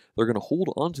thinking they're going to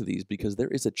hold on to these because there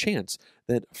is a chance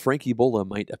that Frankie Bola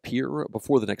might appear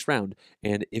before the next round,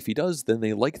 and if he does, then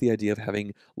they like the idea of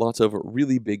having lots of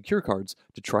really big cure cards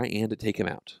to try and take him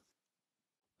out.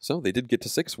 So they did get to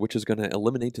 6, which is going to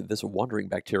eliminate this wandering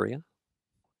bacteria.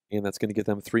 And that's going to get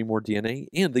them 3 more DNA,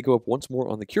 and they go up once more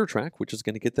on the cure track, which is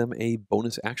going to get them a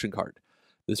bonus action card.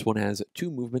 This one has 2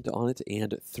 movement on it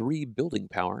and 3 building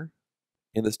power.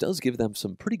 And this does give them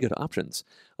some pretty good options.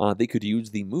 They could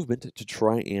use the movement to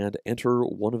try and enter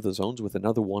one of the zones with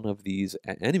another one of these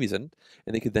enemies in,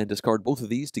 and they could then discard both of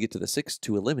these to get to the 6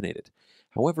 to eliminate it.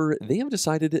 However, they have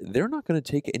decided they're not going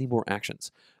to take any more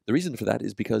actions. The reason for that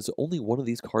is because only one of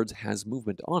these cards has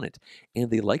movement on it,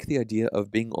 and they like the idea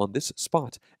of being on this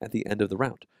spot at the end of the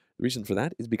round. The reason for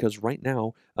that is because right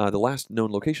now, the last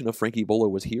known location of Frankie Bola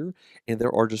was here, and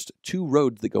there are just 2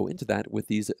 roads that go into that with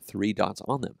these 3 dots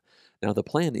on them. Now, the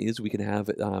plan is we can have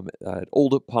an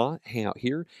old Pa hang out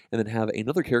here and then have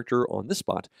another character on this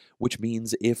spot, which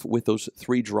means if with those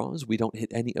 3 draws we don't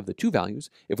hit any of the 2 values,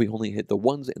 if we only hit the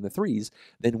 1s and the 3s,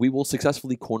 then we will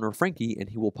successfully corner Frankie and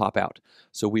he will pop out.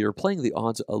 So we are playing the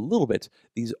odds a little bit.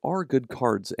 These are good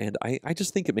cards, and I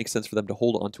just think it makes sense for them to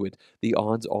hold onto it. The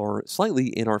odds are slightly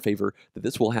in our favor that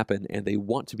this will happen, and they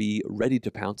want to be ready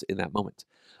to pounce in that moment.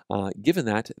 Given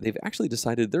that, they've actually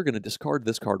decided they're going to discard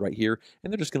this card right here,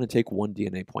 and they're just going to take 1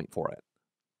 DNA point for it.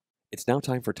 It's now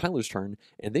time for Tyler's turn,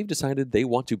 and they've decided they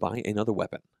want to buy another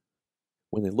weapon.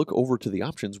 When they look over to the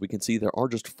options, we can see there are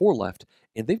just 4 left,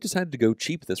 and they've decided to go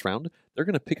cheap this round. They're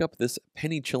going to pick up this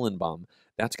Penny Chillin' Bomb.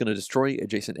 That's going to destroy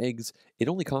adjacent eggs. It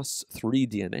only costs 3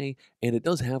 DNA, and it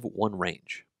does have 1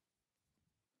 range.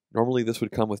 Normally this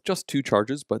would come with just 2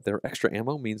 charges, but their extra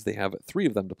ammo means they have 3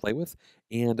 of them to play with,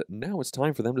 and now it's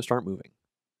time for them to start moving.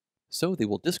 So they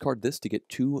will discard this to get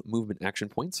 2 movement action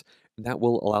points, and that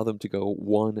will allow them to go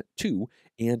 1, 2,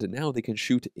 and now they can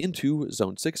shoot into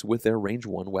Zone 6 with their range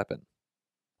 1 weapon.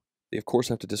 They of course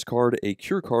have to discard a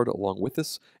cure card along with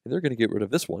this, and they're going to get rid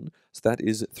of this one, so that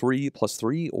is 3 plus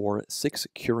 3 or 6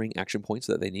 curing action points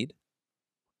that they need.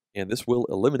 And this will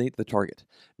eliminate the target.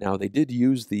 Now, they did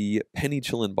use the Penny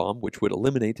Chillin' Bomb, which would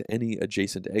eliminate any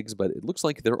adjacent eggs, but it looks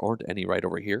like there aren't any right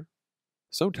over here.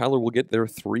 So Tyler will get their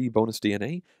 3 bonus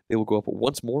DNA. They will go up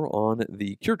once more on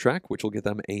the cure track, which will get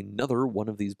them another one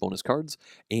of these bonus cards,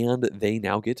 and they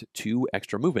now get 2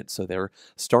 extra movements, so they're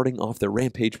starting off their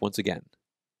rampage once again.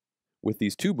 With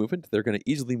these 2 movement, they're going to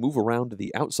easily move around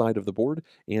the outside of the board,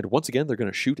 and once again, they're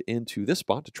going to shoot into this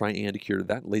spot to try and cure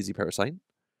that lazy parasite.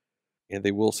 And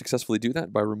they will successfully do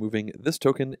that by removing this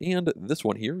token and this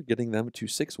one here, getting them to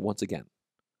 6 once again.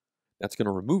 That's going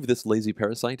to remove this lazy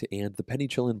parasite, and the Penny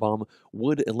Chillin' Bomb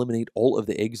would eliminate all of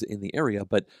the eggs in the area,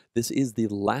 but this is the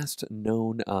last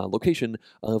known location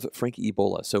of Frankie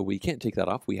Bola, so we can't take that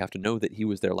off. We have to know that he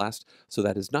was there last, so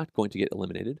that is not going to get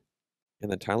eliminated. And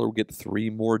then Tyler will get 3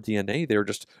 more DNA. They're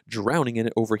just drowning in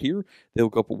it over here. They'll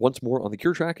go up once more on the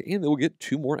cure track, and they'll get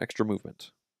 2 more extra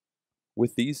movement.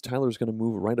 With these, Tyler's going to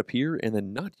move right up here and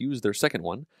then not use their second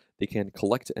one. They can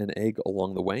collect an egg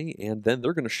along the way, and then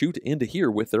they're going to shoot into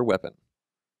here with their weapon.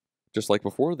 Just like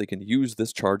before, they can use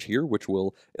this charge here, which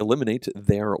will eliminate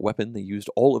their weapon. They used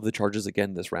all of the charges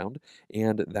again this round,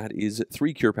 and that is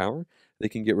 3 cure power. They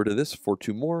can get rid of this for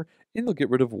 2 more, and they'll get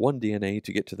rid of 1 DNA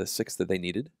to get to the 6 that they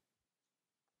needed,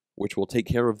 which will take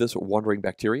care of this wandering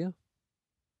bacteria.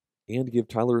 And give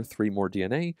Tyler 3 more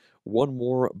DNA, 1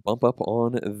 more bump up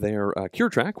on their cure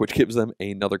track, which gives them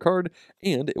another card,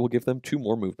 and it will give them 2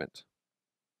 more movement.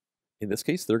 In this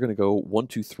case, they're going to go 1,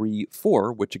 2, 3,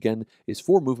 4, which again is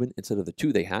 4 movement instead of the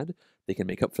 2 they had. They can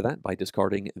make up for that by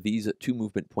discarding these 2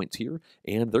 movement points here,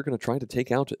 and they're going to try to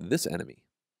take out this enemy.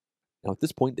 Now, at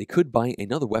this point, they could buy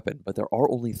another weapon, but there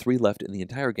are only 3 left in the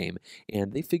entire game,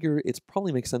 and they figure it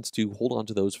probably makes sense to hold on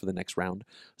to those for the next round.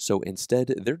 So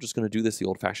instead, they're just going to do this the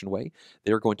old-fashioned way.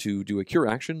 They're going to do a cure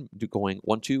action, going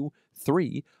 1, 2,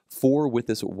 3, 4 with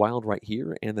this wild right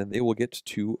here, and then they will get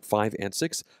to 5 and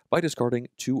 6 by discarding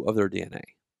 2 of their DNA.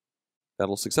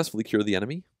 That'll successfully cure the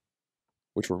enemy,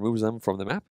 which removes them from the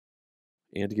map,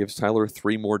 and gives Tyler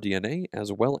 3 more DNA,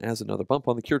 as well as another bump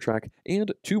on the cure track,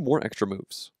 and 2 more extra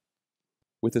moves.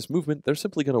 With this movement, they're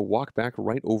simply going to walk back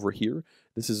right over here.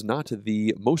 This is not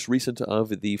the most recent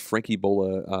of the Frankie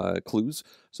Bola clues,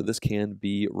 so this can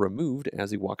be removed as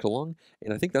he walks along,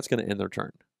 and I think that's going to end their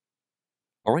turn.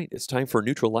 All right, it's time for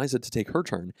Neutraliza to take her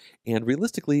turn, and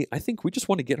realistically, I think we just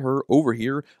want to get her over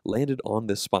here, landed on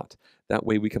this spot. That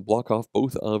way we can block off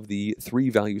both of the 3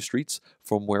 value streets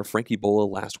from where Frankie Bola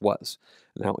last was.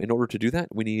 Now, in order to do that,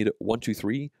 we need 1, 2,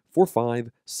 3, 4,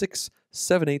 5, 6,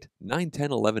 7, 8, 9,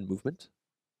 10, 11 movement.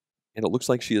 And it looks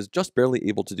like she is just barely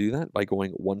able to do that by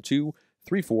going 1, 2,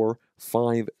 3, 4,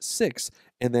 5, 6,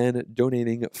 and then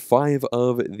donating 5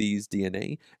 of these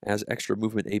DNA as extra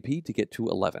movement AP to get to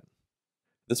 11.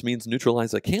 This means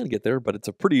Neutraliza can get there, but it's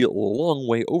a pretty long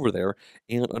way over there,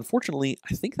 and unfortunately,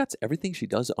 I think that's everything she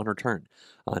does on her turn.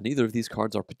 Neither of these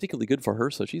cards are particularly good for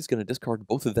her, so she's going to discard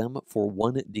both of them for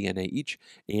 1 DNA each,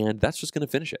 and that's just going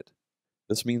to finish it.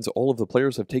 This means all of the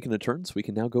players have taken a turn, so we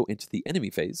can now go into the enemy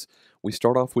phase. We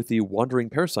start off with the Wandering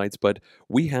Parasites, but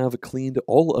we have cleaned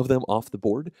all of them off the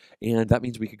board, and that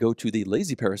means we could go to the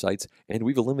Lazy Parasites, and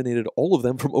we've eliminated all of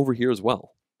them from over here as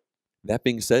well. That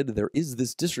being said, there is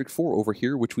this District 4 over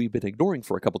here, which we've been ignoring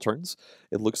for a couple turns.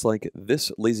 It looks like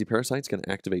this Lazy Parasite's going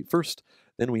to activate first.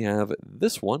 Then we have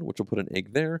this one, which will put an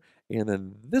egg there. And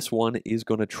then this one is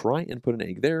going to try and put an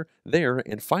egg there,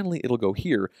 and finally it'll go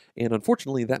here. And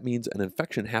unfortunately, that means an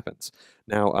infection happens.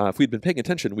 Now, if we'd been paying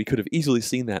attention, we could have easily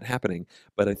seen that happening.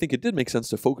 But I think it did make sense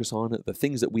to focus on the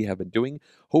things that we have been doing.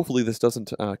 Hopefully this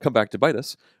doesn't come back to bite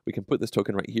us. We can put this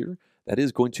token right here. That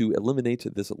is going to eliminate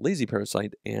this Lazy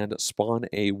Parasite and spawn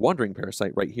a Wandering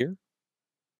Parasite right here.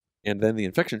 And then the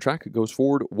infection track goes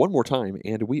forward one more time,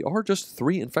 and we are just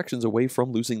 3 infections away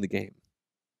from losing the game.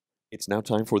 It's now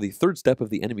time for the third step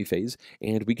of the enemy phase,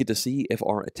 and we get to see if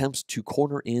our attempts to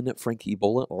corner in Frankie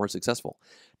Bola are successful.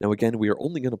 Now again, we are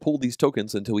only going to pull these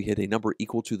tokens until we hit a number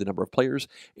equal to the number of players,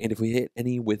 and if we hit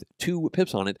any with 2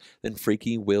 pips on it, then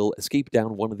Frankie will escape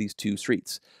down one of these 2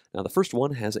 streets. Now the first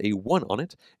one has a 1 on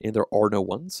it, and there are no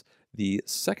 1s. The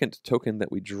second token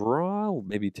that we draw, we'll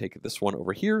maybe take this one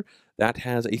over here, that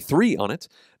has a 3 on it.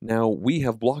 Now, we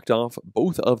have blocked off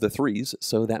both of the 3s,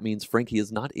 so that means Frankie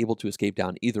is not able to escape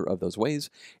down either of those ways.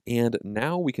 And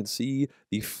now we can see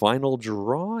the final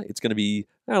draw. It's going to be,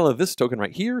 I don't know, this token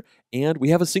right here, and we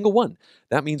have a single 1.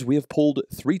 That means we have pulled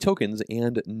 3 tokens,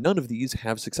 and none of these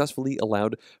have successfully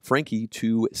allowed Frankie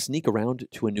to sneak around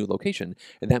to a new location.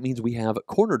 And that means we have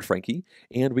cornered Frankie,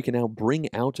 and we can now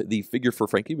bring out the figure for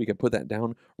Frankie. We can put that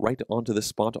down right onto the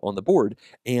spot on the board,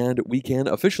 and we can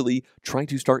officially try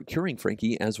to start curing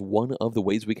Frankie as one of the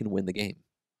ways we can win the game.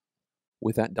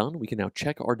 With that done, we can now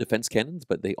check our defense cannons,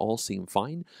 but they all seem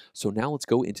fine. So now let's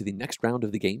go into the next round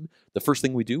of the game. The first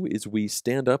thing we do is we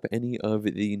stand up any of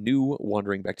the new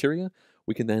wandering bacteria.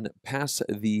 We can then pass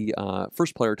the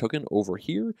first player token over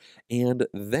here, and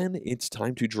then it's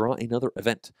time to draw another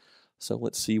event. So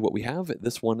let's see what we have.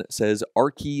 This one says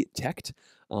Architect.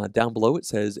 Down below it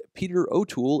says Peter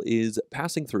O'Toole is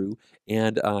passing through,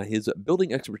 and his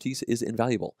building expertise is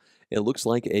invaluable. It looks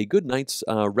like a good night's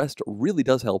rest really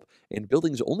does help, and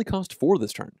buildings only cost 4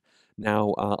 this turn.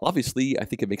 Now, obviously, I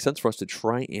think it makes sense for us to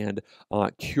try and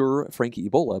cure Frankie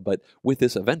Bola, but with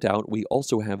this event out, we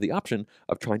also have the option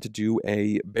of trying to do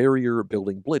a barrier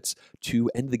building blitz to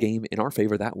end the game in our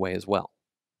favor that way as well.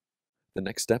 The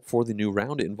next step for the new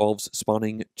round involves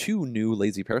spawning 2 new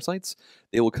Lazy Parasites.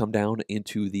 They will come down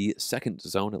into the second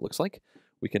zone, it looks like.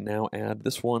 We can now add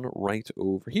this one right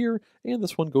over here, and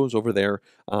this one goes over there.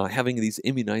 Having these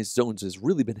immunized zones has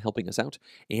really been helping us out,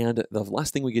 and the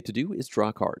last thing we get to do is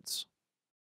draw cards.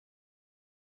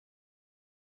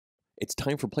 It's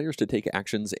time for players to take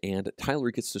actions, and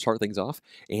Tyler gets to start things off,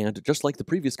 and just like the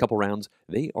previous couple rounds,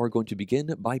 they are going to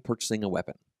begin by purchasing a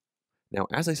weapon. Now,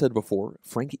 as I said before,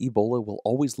 Frankie Bola will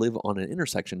always live on an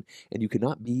intersection, and you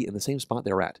cannot be in the same spot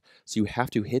they're at, so you have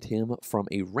to hit him from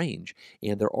a range,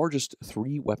 and there are just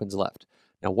 3 weapons left.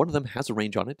 Now, one of them has a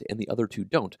range on it, and the other 2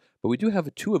 don't, but we do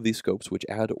have 2 of these scopes which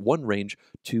add 1 range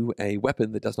to a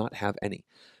weapon that does not have any.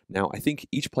 Now, I think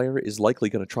each player is likely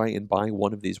going to try and buy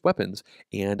one of these weapons,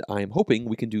 and I'm hoping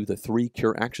we can do the 3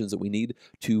 cure actions that we need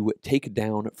to take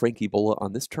down Frankie Bola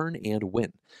on this turn and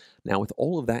win. Now, with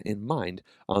all of that in mind,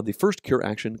 the first cure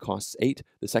action costs 8,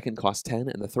 the second costs 10,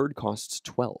 and the third costs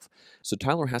 12. So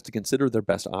Tyler has to consider their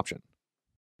best option.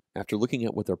 After looking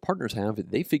at what their partners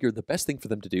have, they figured the best thing for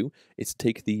them to do is to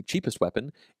take the cheapest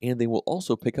weapon, and they will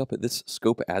also pick up this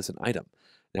scope as an item.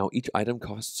 Now, each item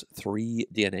costs 3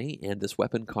 DNA, and this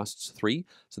weapon costs 3,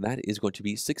 so that is going to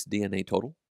be 6 DNA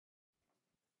total,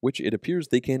 which it appears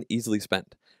they can easily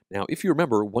spend. Now, if you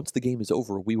remember, once the game is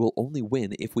over, we will only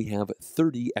win if we have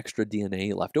 30 extra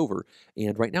DNA left over,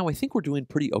 and right now I think we're doing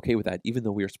pretty okay with that, even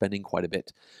though we are spending quite a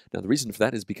bit. Now, the reason for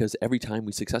that is because every time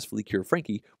we successfully cure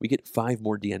Frankie, we get 5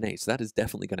 more DNA, so that is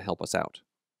definitely going to help us out.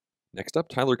 Next up,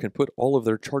 Tyler can put all of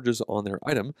their charges on their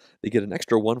item. They get an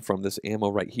extra 1 from this ammo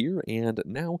right here, and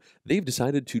now they've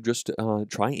decided to just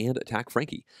try and attack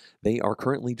Frankie. They are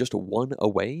currently just 1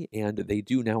 away, and they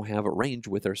do now have a range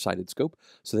with their sighted scope,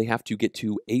 so they have to get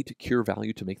to 8 cure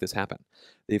value to make this happen.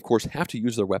 They, of course, have to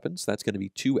use their weapons. That's going to be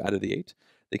 2 out of the 8.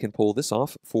 They can pull this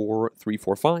off for 3,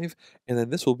 4, 5, and then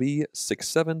this will be 6,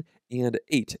 7, and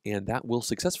 8, and that will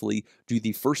successfully do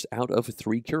the first out of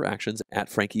 3 cure actions at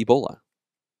Frankie Bola.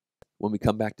 When we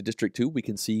come back to District 2, we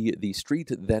can see the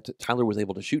street that Tyler was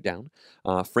able to shoot down.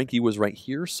 Frankie was right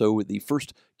here, so the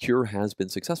first cure has been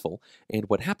successful. And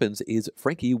what happens is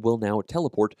Frankie will now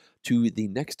teleport to the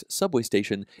next subway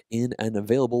station in an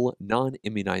available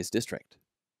non-immunized district.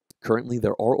 Currently,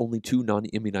 there are only 2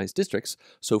 non-immunized districts,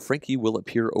 so Frankie will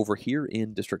appear over here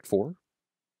in District 4.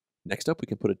 Next up, we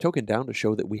can put a token down to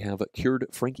show that we have cured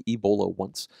Frankie Bola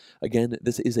once. Again,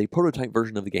 this is a prototype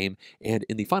version of the game, and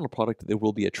in the final product, there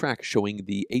will be a track showing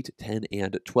the 8, 10,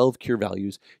 and 12 cure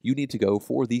values you need to go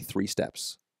for the 3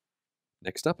 steps.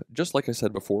 Next up, just like I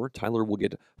said before, Tyler will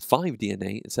get 5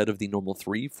 DNA instead of the normal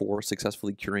 3 for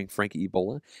successfully curing Frankie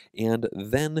Bola, and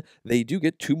then they do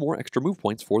get 2 more extra move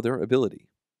points for their ability.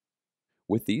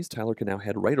 With these, Tyler can now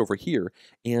head right over here,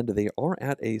 and they are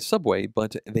at a subway,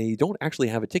 but they don't actually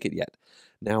have a ticket yet.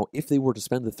 Now, if they were to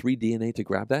spend the 3 DNA to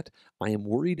grab that, I am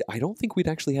worried I don't think we'd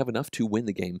actually have enough to win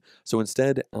the game. So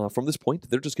instead, from this point,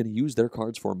 they're just going to use their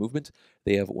cards for movement.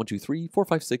 They have 1, 2, 3, 4,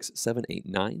 5, 6, 7, 8,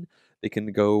 9. They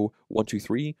can go 1, 2,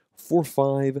 3, 4,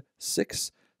 5,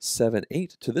 6, 7,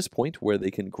 8 to this point where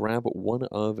they can grab one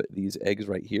of these eggs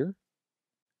right here.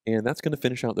 And that's going to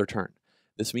finish out their turn.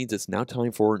 This means it's now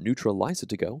time for Neutral Liza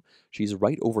to go. She's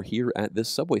right over here at this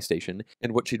subway station,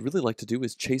 and what she'd really like to do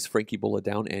is chase Frankie Bola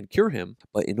down and cure him,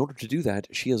 but in order to do that,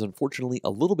 she is unfortunately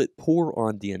a little bit poor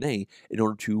on DNA in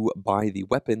order to buy the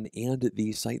weapon and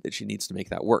the site that she needs to make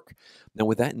that work. Now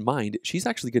with that in mind, she's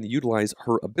actually going to utilize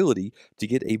her ability to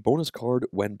get a bonus card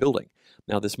when building.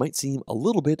 Now this might seem a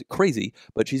little bit crazy,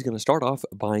 but she's going to start off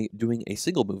by doing a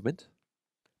single movement.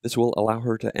 This will allow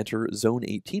her to enter Zone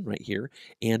 18 right here,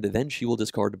 and then she will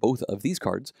discard both of these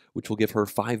cards, which will give her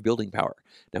 5 building power.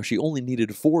 Now, she only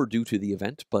needed 4 due to the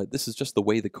event, but this is just the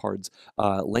way the cards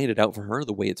landed out for her,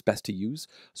 the way it's best to use.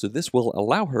 So this will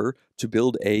allow her to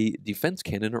build a defense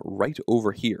cannon right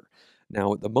over here.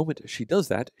 Now, the moment she does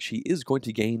that, she is going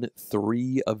to gain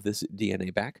 3 of this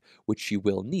DNA back, which she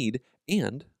will need,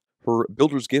 and her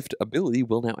Builder's Gift ability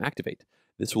will now activate.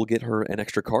 This will get her an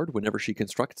extra card whenever she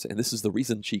constructs, and this is the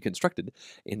reason she constructed.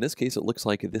 In this case, it looks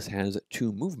like this has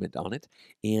 2 movement on it,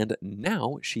 and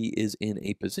now she is in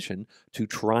a position to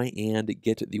try and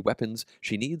get the weapons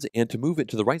she needs and to move it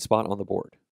to the right spot on the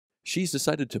board. She's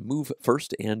decided to move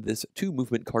first, and this 2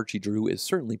 movement card she drew is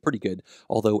certainly pretty good,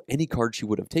 although any card she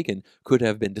would have taken could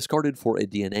have been discarded for a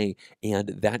DNA, and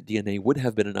that DNA would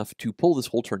have been enough to pull this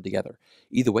whole turn together.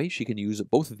 Either way, she can use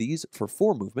both of these for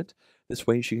 4 movement. This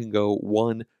way she can go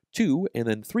 1, 2, and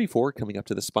then 3, 4 coming up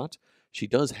to the spot. She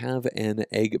does have an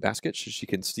egg basket, so she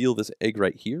can steal this egg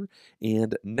right here,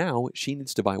 and now she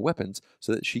needs to buy weapons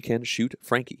so that she can shoot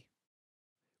Frankie.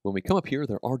 When we come up here,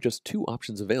 there are just 2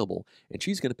 options available, and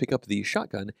she's going to pick up the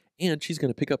shotgun, and she's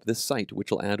going to pick up this sight, which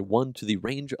will add 1 to the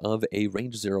range of a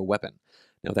range 0 weapon.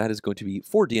 Now that is going to be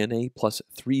 4 DNA plus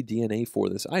 3 DNA for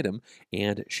this item,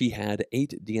 and she had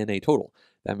 8 DNA total.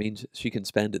 That means she can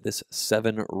spend this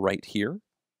 7 right here.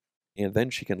 And then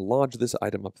she can lodge this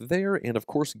item up there, and of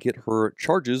course get her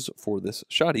charges for this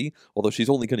shoddy, although she's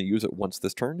only going to use it once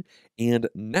this turn. And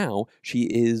now she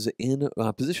is in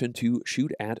a position to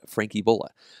shoot at Frankie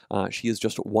Bola. She is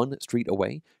just 1 street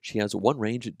away. She has 1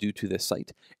 range due to this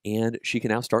site, and she can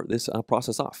now start this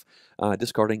process off.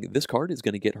 Discarding this card is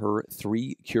going to get her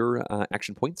 3 cure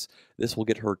action points. This will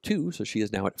get her 2, so she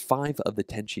is now at 5 of the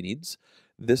 10 she needs.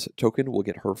 This token will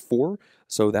get her 4,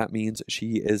 so that means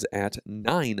she is at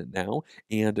 9 now,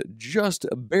 and just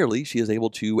barely she is able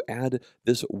to add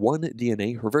this 1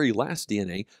 DNA, her very last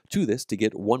DNA, to this to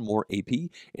get 1 more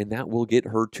AP, and that will get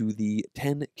her to the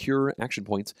 10 cure action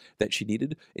points that she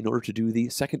needed in order to do the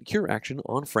second cure action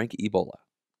on Frankie Bola.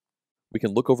 We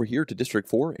can look over here to District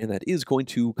 4, and that is going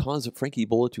to cause Frankie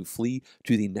Bola to flee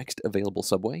to the next available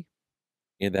subway.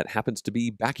 And that happens to be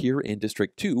back here in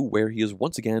District 2, where he is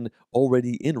once again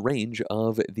already in range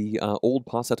of the old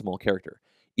Paracetamol character.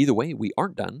 Either way, we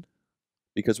aren't done,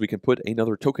 because we can put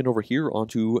another token over here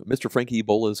onto Mr. Frankie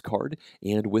Bola's card,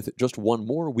 and with just 1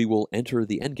 more, we will enter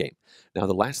the endgame. Now,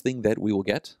 the last thing that we will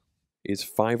get is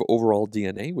 5 overall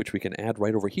DNA, which we can add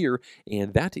right over here,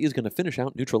 and that is going to finish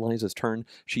out Neutral Liza's turn.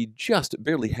 She just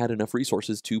barely had enough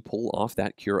resources to pull off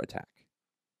that cure attack.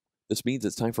 This means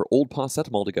it's time for old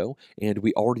Paracetamol to go, and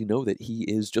we already know that he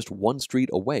is just 1 street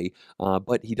away,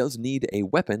 but he does need a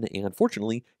weapon, and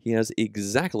fortunately, he has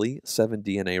exactly 7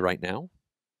 DNA right now,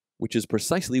 which is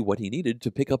precisely what he needed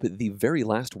to pick up the very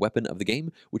last weapon of the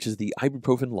game, which is the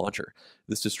ibuprofen launcher.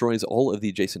 This destroys all of the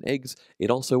adjacent eggs.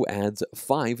 It also adds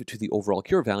 5 to the overall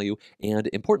cure value, and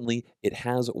importantly, it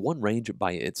has 1 range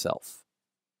by itself.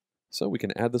 So we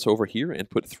can add this over here and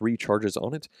put 3 charges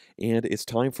on it, and it's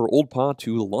time for Old Pa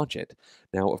to launch it.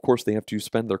 Now, of course, they have to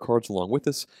spend their cards along with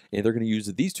this, and they're going to use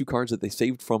these 2 cards that they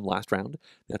saved from last round.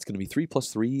 That's going to be 3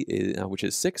 plus 3, which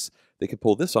is 6. They can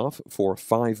pull this off for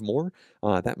 5 more.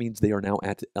 That means they are now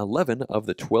at 11 of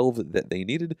the 12 that they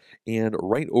needed, and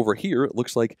right over here, it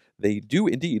looks like they do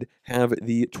indeed have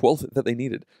the 12th that they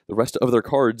needed. The rest of their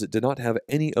cards did not have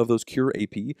any of those Cure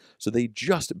AP, so they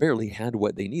just barely had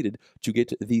what they needed to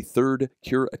get the 3rd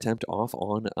Cure attempt off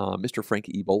on Mr.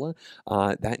 Frankie Bola.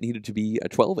 That needed to be a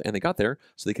 12, and they got there,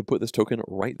 so they could put this token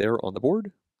right there on the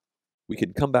board. We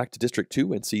can come back to District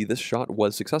 2 and see this shot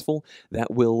was successful.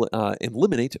 That will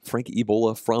eliminate Frankie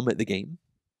Bola from the game.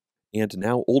 And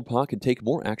now Old Pa can take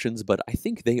more actions, but I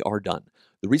think they are done.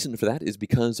 The reason for that is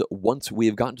because once we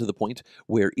have gotten to the point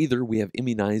where either we have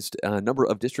immunized a number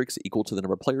of districts equal to the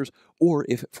number of players, or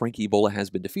if Frankie Bola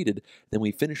has been defeated, then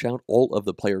we finish out all of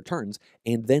the player turns,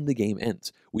 and then the game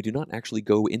ends. We do not actually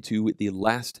go into the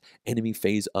last enemy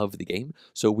phase of the game,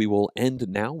 so we will end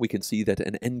now. We can see that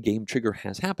an end game trigger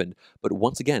has happened, but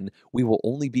once again, we will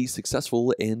only be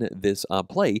successful in this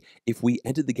play if we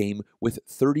ended the game with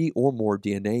 30 or more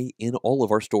DNA in all of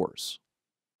our stores.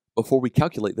 Before we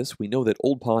calculate this, we know that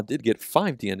Old Pa did get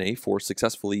 5 DNA for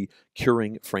successfully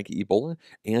curing Frankie Bola,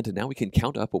 and now we can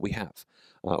count up what we have.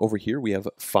 Over here, we have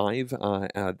 5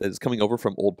 that is coming over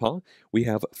from Old Pa. We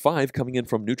have 5 coming in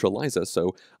from Neutraliza,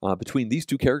 so between these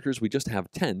 2 characters, we just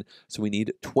have 10, so we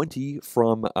need 20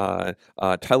 from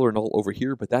Tyler Null over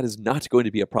here, but that is not going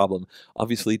to be a problem.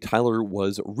 Obviously, Tyler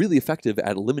was really effective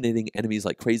at eliminating enemies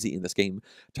like crazy in this game.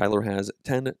 Tyler has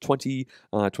 10, 20,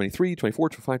 23, 24,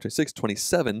 25, 26,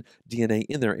 27 DNA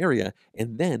in their area,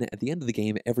 and then at the end of the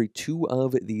game, every 2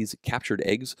 of these captured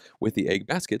eggs with the egg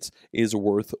baskets is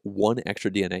worth 1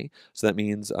 extra DNA. So that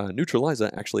means Neutraliza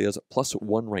actually has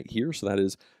 +1 right here, so that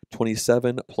is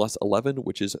 27 plus 11,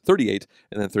 which is 38,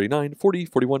 and then 39, 40,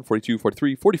 41, 42,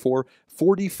 43, 44,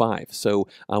 45. So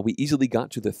we easily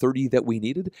got to the 30 that we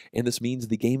needed, and this means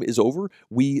the game is over.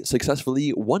 We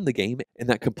successfully won the game, and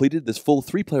that completed this full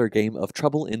 3-player game of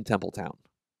Trouble in Templetown.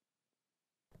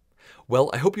 Well,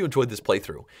 I hope you enjoyed this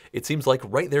playthrough. It seems like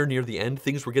right there near the end,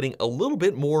 things were getting a little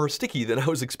bit more sticky than I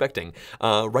was expecting.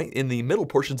 Right in the middle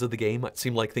portions of the game, it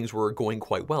seemed like things were going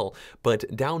quite well,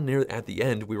 but down near at the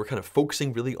end, we were kind of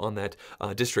focusing really on that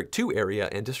District 2 area,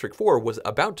 and District 4 was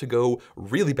about to go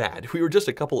really bad. We were just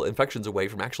a couple infections away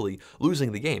from actually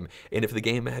losing the game, and if the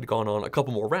game had gone on a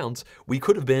couple more rounds, we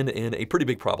could have been in a pretty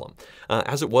big problem.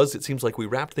 As it was, it seems like we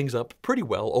wrapped things up pretty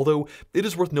well, although it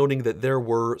is worth noting that there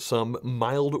were some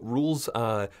mild rules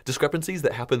discrepancies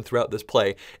that happened throughout this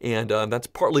play, and that's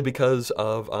partly because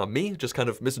of me just kind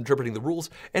of misinterpreting the rules,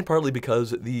 and partly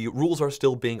because the rules are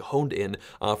still being honed in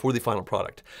for the final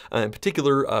product. In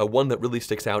particular, one that really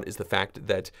sticks out is the fact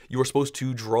that you are supposed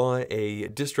to draw a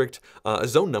district, a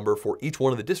zone number for each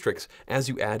one of the districts as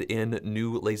you add in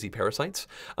new lazy parasites.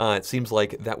 It seems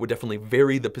like that would definitely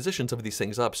vary the positions of these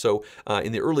things up, so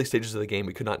in the early stages of the game,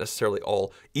 we could not necessarily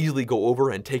all easily go over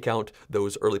and take out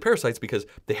those early parasites because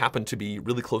they happen to be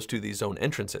really close to these zone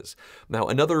entrances. Now,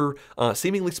 another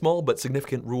seemingly small but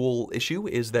significant rule issue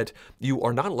is that you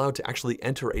are not allowed to actually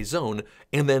enter a zone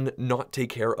and then not take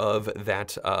care of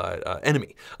that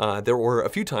enemy. There were a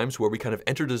few times where we kind of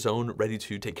entered a zone ready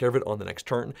to take care of it on the next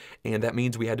turn, and that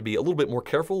means we had to be a little bit more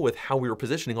careful with how we were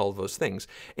positioning all of those things.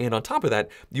 And on top of that,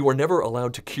 you are never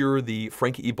allowed to cure the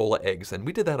Frankie Bola eggs, and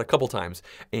we did that a couple times,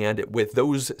 and with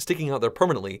those sticking out there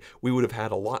permanently, we would have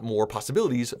had a lot more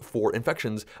possibilities for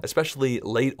infections, especially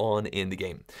late on in the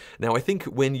game. Now, I think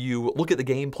when you look at the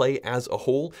gameplay as a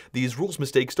whole, these rules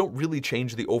mistakes don't really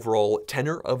change the overall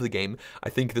tenor of the game. I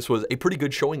think this was a pretty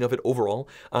good showing of it overall.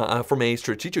 From a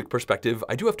strategic perspective,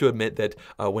 I do have to admit that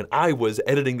when I was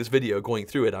editing this video, going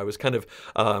through it, I was kind of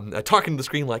talking to the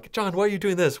screen like, John, why are you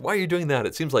doing this? Why are you doing that?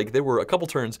 It seems like there were a couple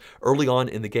turns early on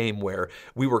in the game where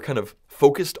we were kind of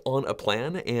focused on a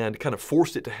plan and kind of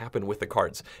forced it to happen with the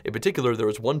cards. In particular, there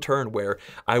was one turn where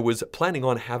I was planning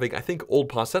on having, I think, Old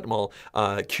Pa Setmal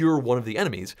cure one of the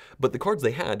enemies, but the cards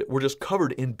they had were just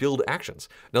covered in build actions.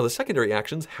 Now, the secondary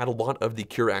actions had a lot of the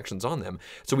cure actions on them,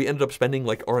 so we ended up spending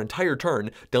like our entire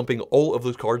turn dumping all of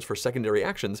those cards for secondary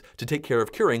actions to take care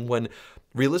of curing when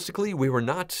realistically, we were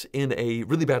not in a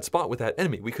really bad spot with that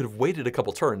enemy. We could have waited a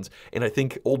couple turns, and I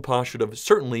think Old Pa should have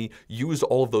certainly used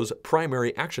all of those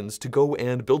primary actions to go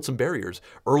and build some barriers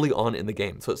early on in the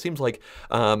game. So it seems like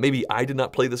maybe I did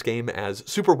not play this game as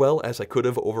super well as I could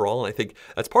have overall, and I think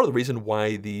that's part of the reason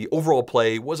why the overall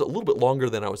play was a little bit longer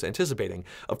than I was anticipating.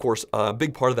 Of course, a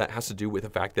big part of that has to do with the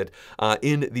fact that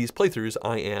in these playthroughs,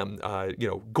 I am,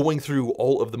 going through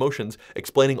all of the motions,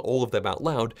 explaining all of them out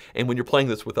loud, and when you're playing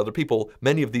this with other people,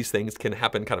 many of these things can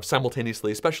happen kind of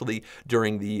simultaneously, especially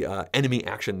during the enemy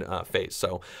action phase.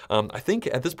 So I think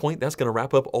at this point, that's going to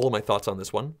wrap up all of my thoughts on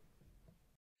this one.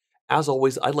 As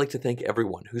always, I'd like to thank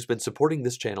everyone who's been supporting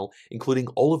this channel, including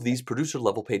all of these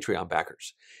producer-level Patreon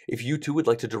backers. If you too would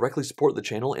like to directly support the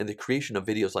channel and the creation of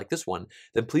videos like this one,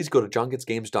 then please go to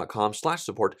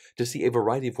JonGetsGames.com/support to see a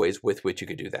variety of ways with which you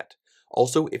could do that.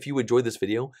 Also, if you enjoyed this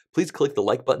video, please click the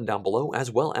like button down below as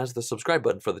well as the subscribe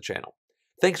button for the channel.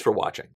 Thanks for watching.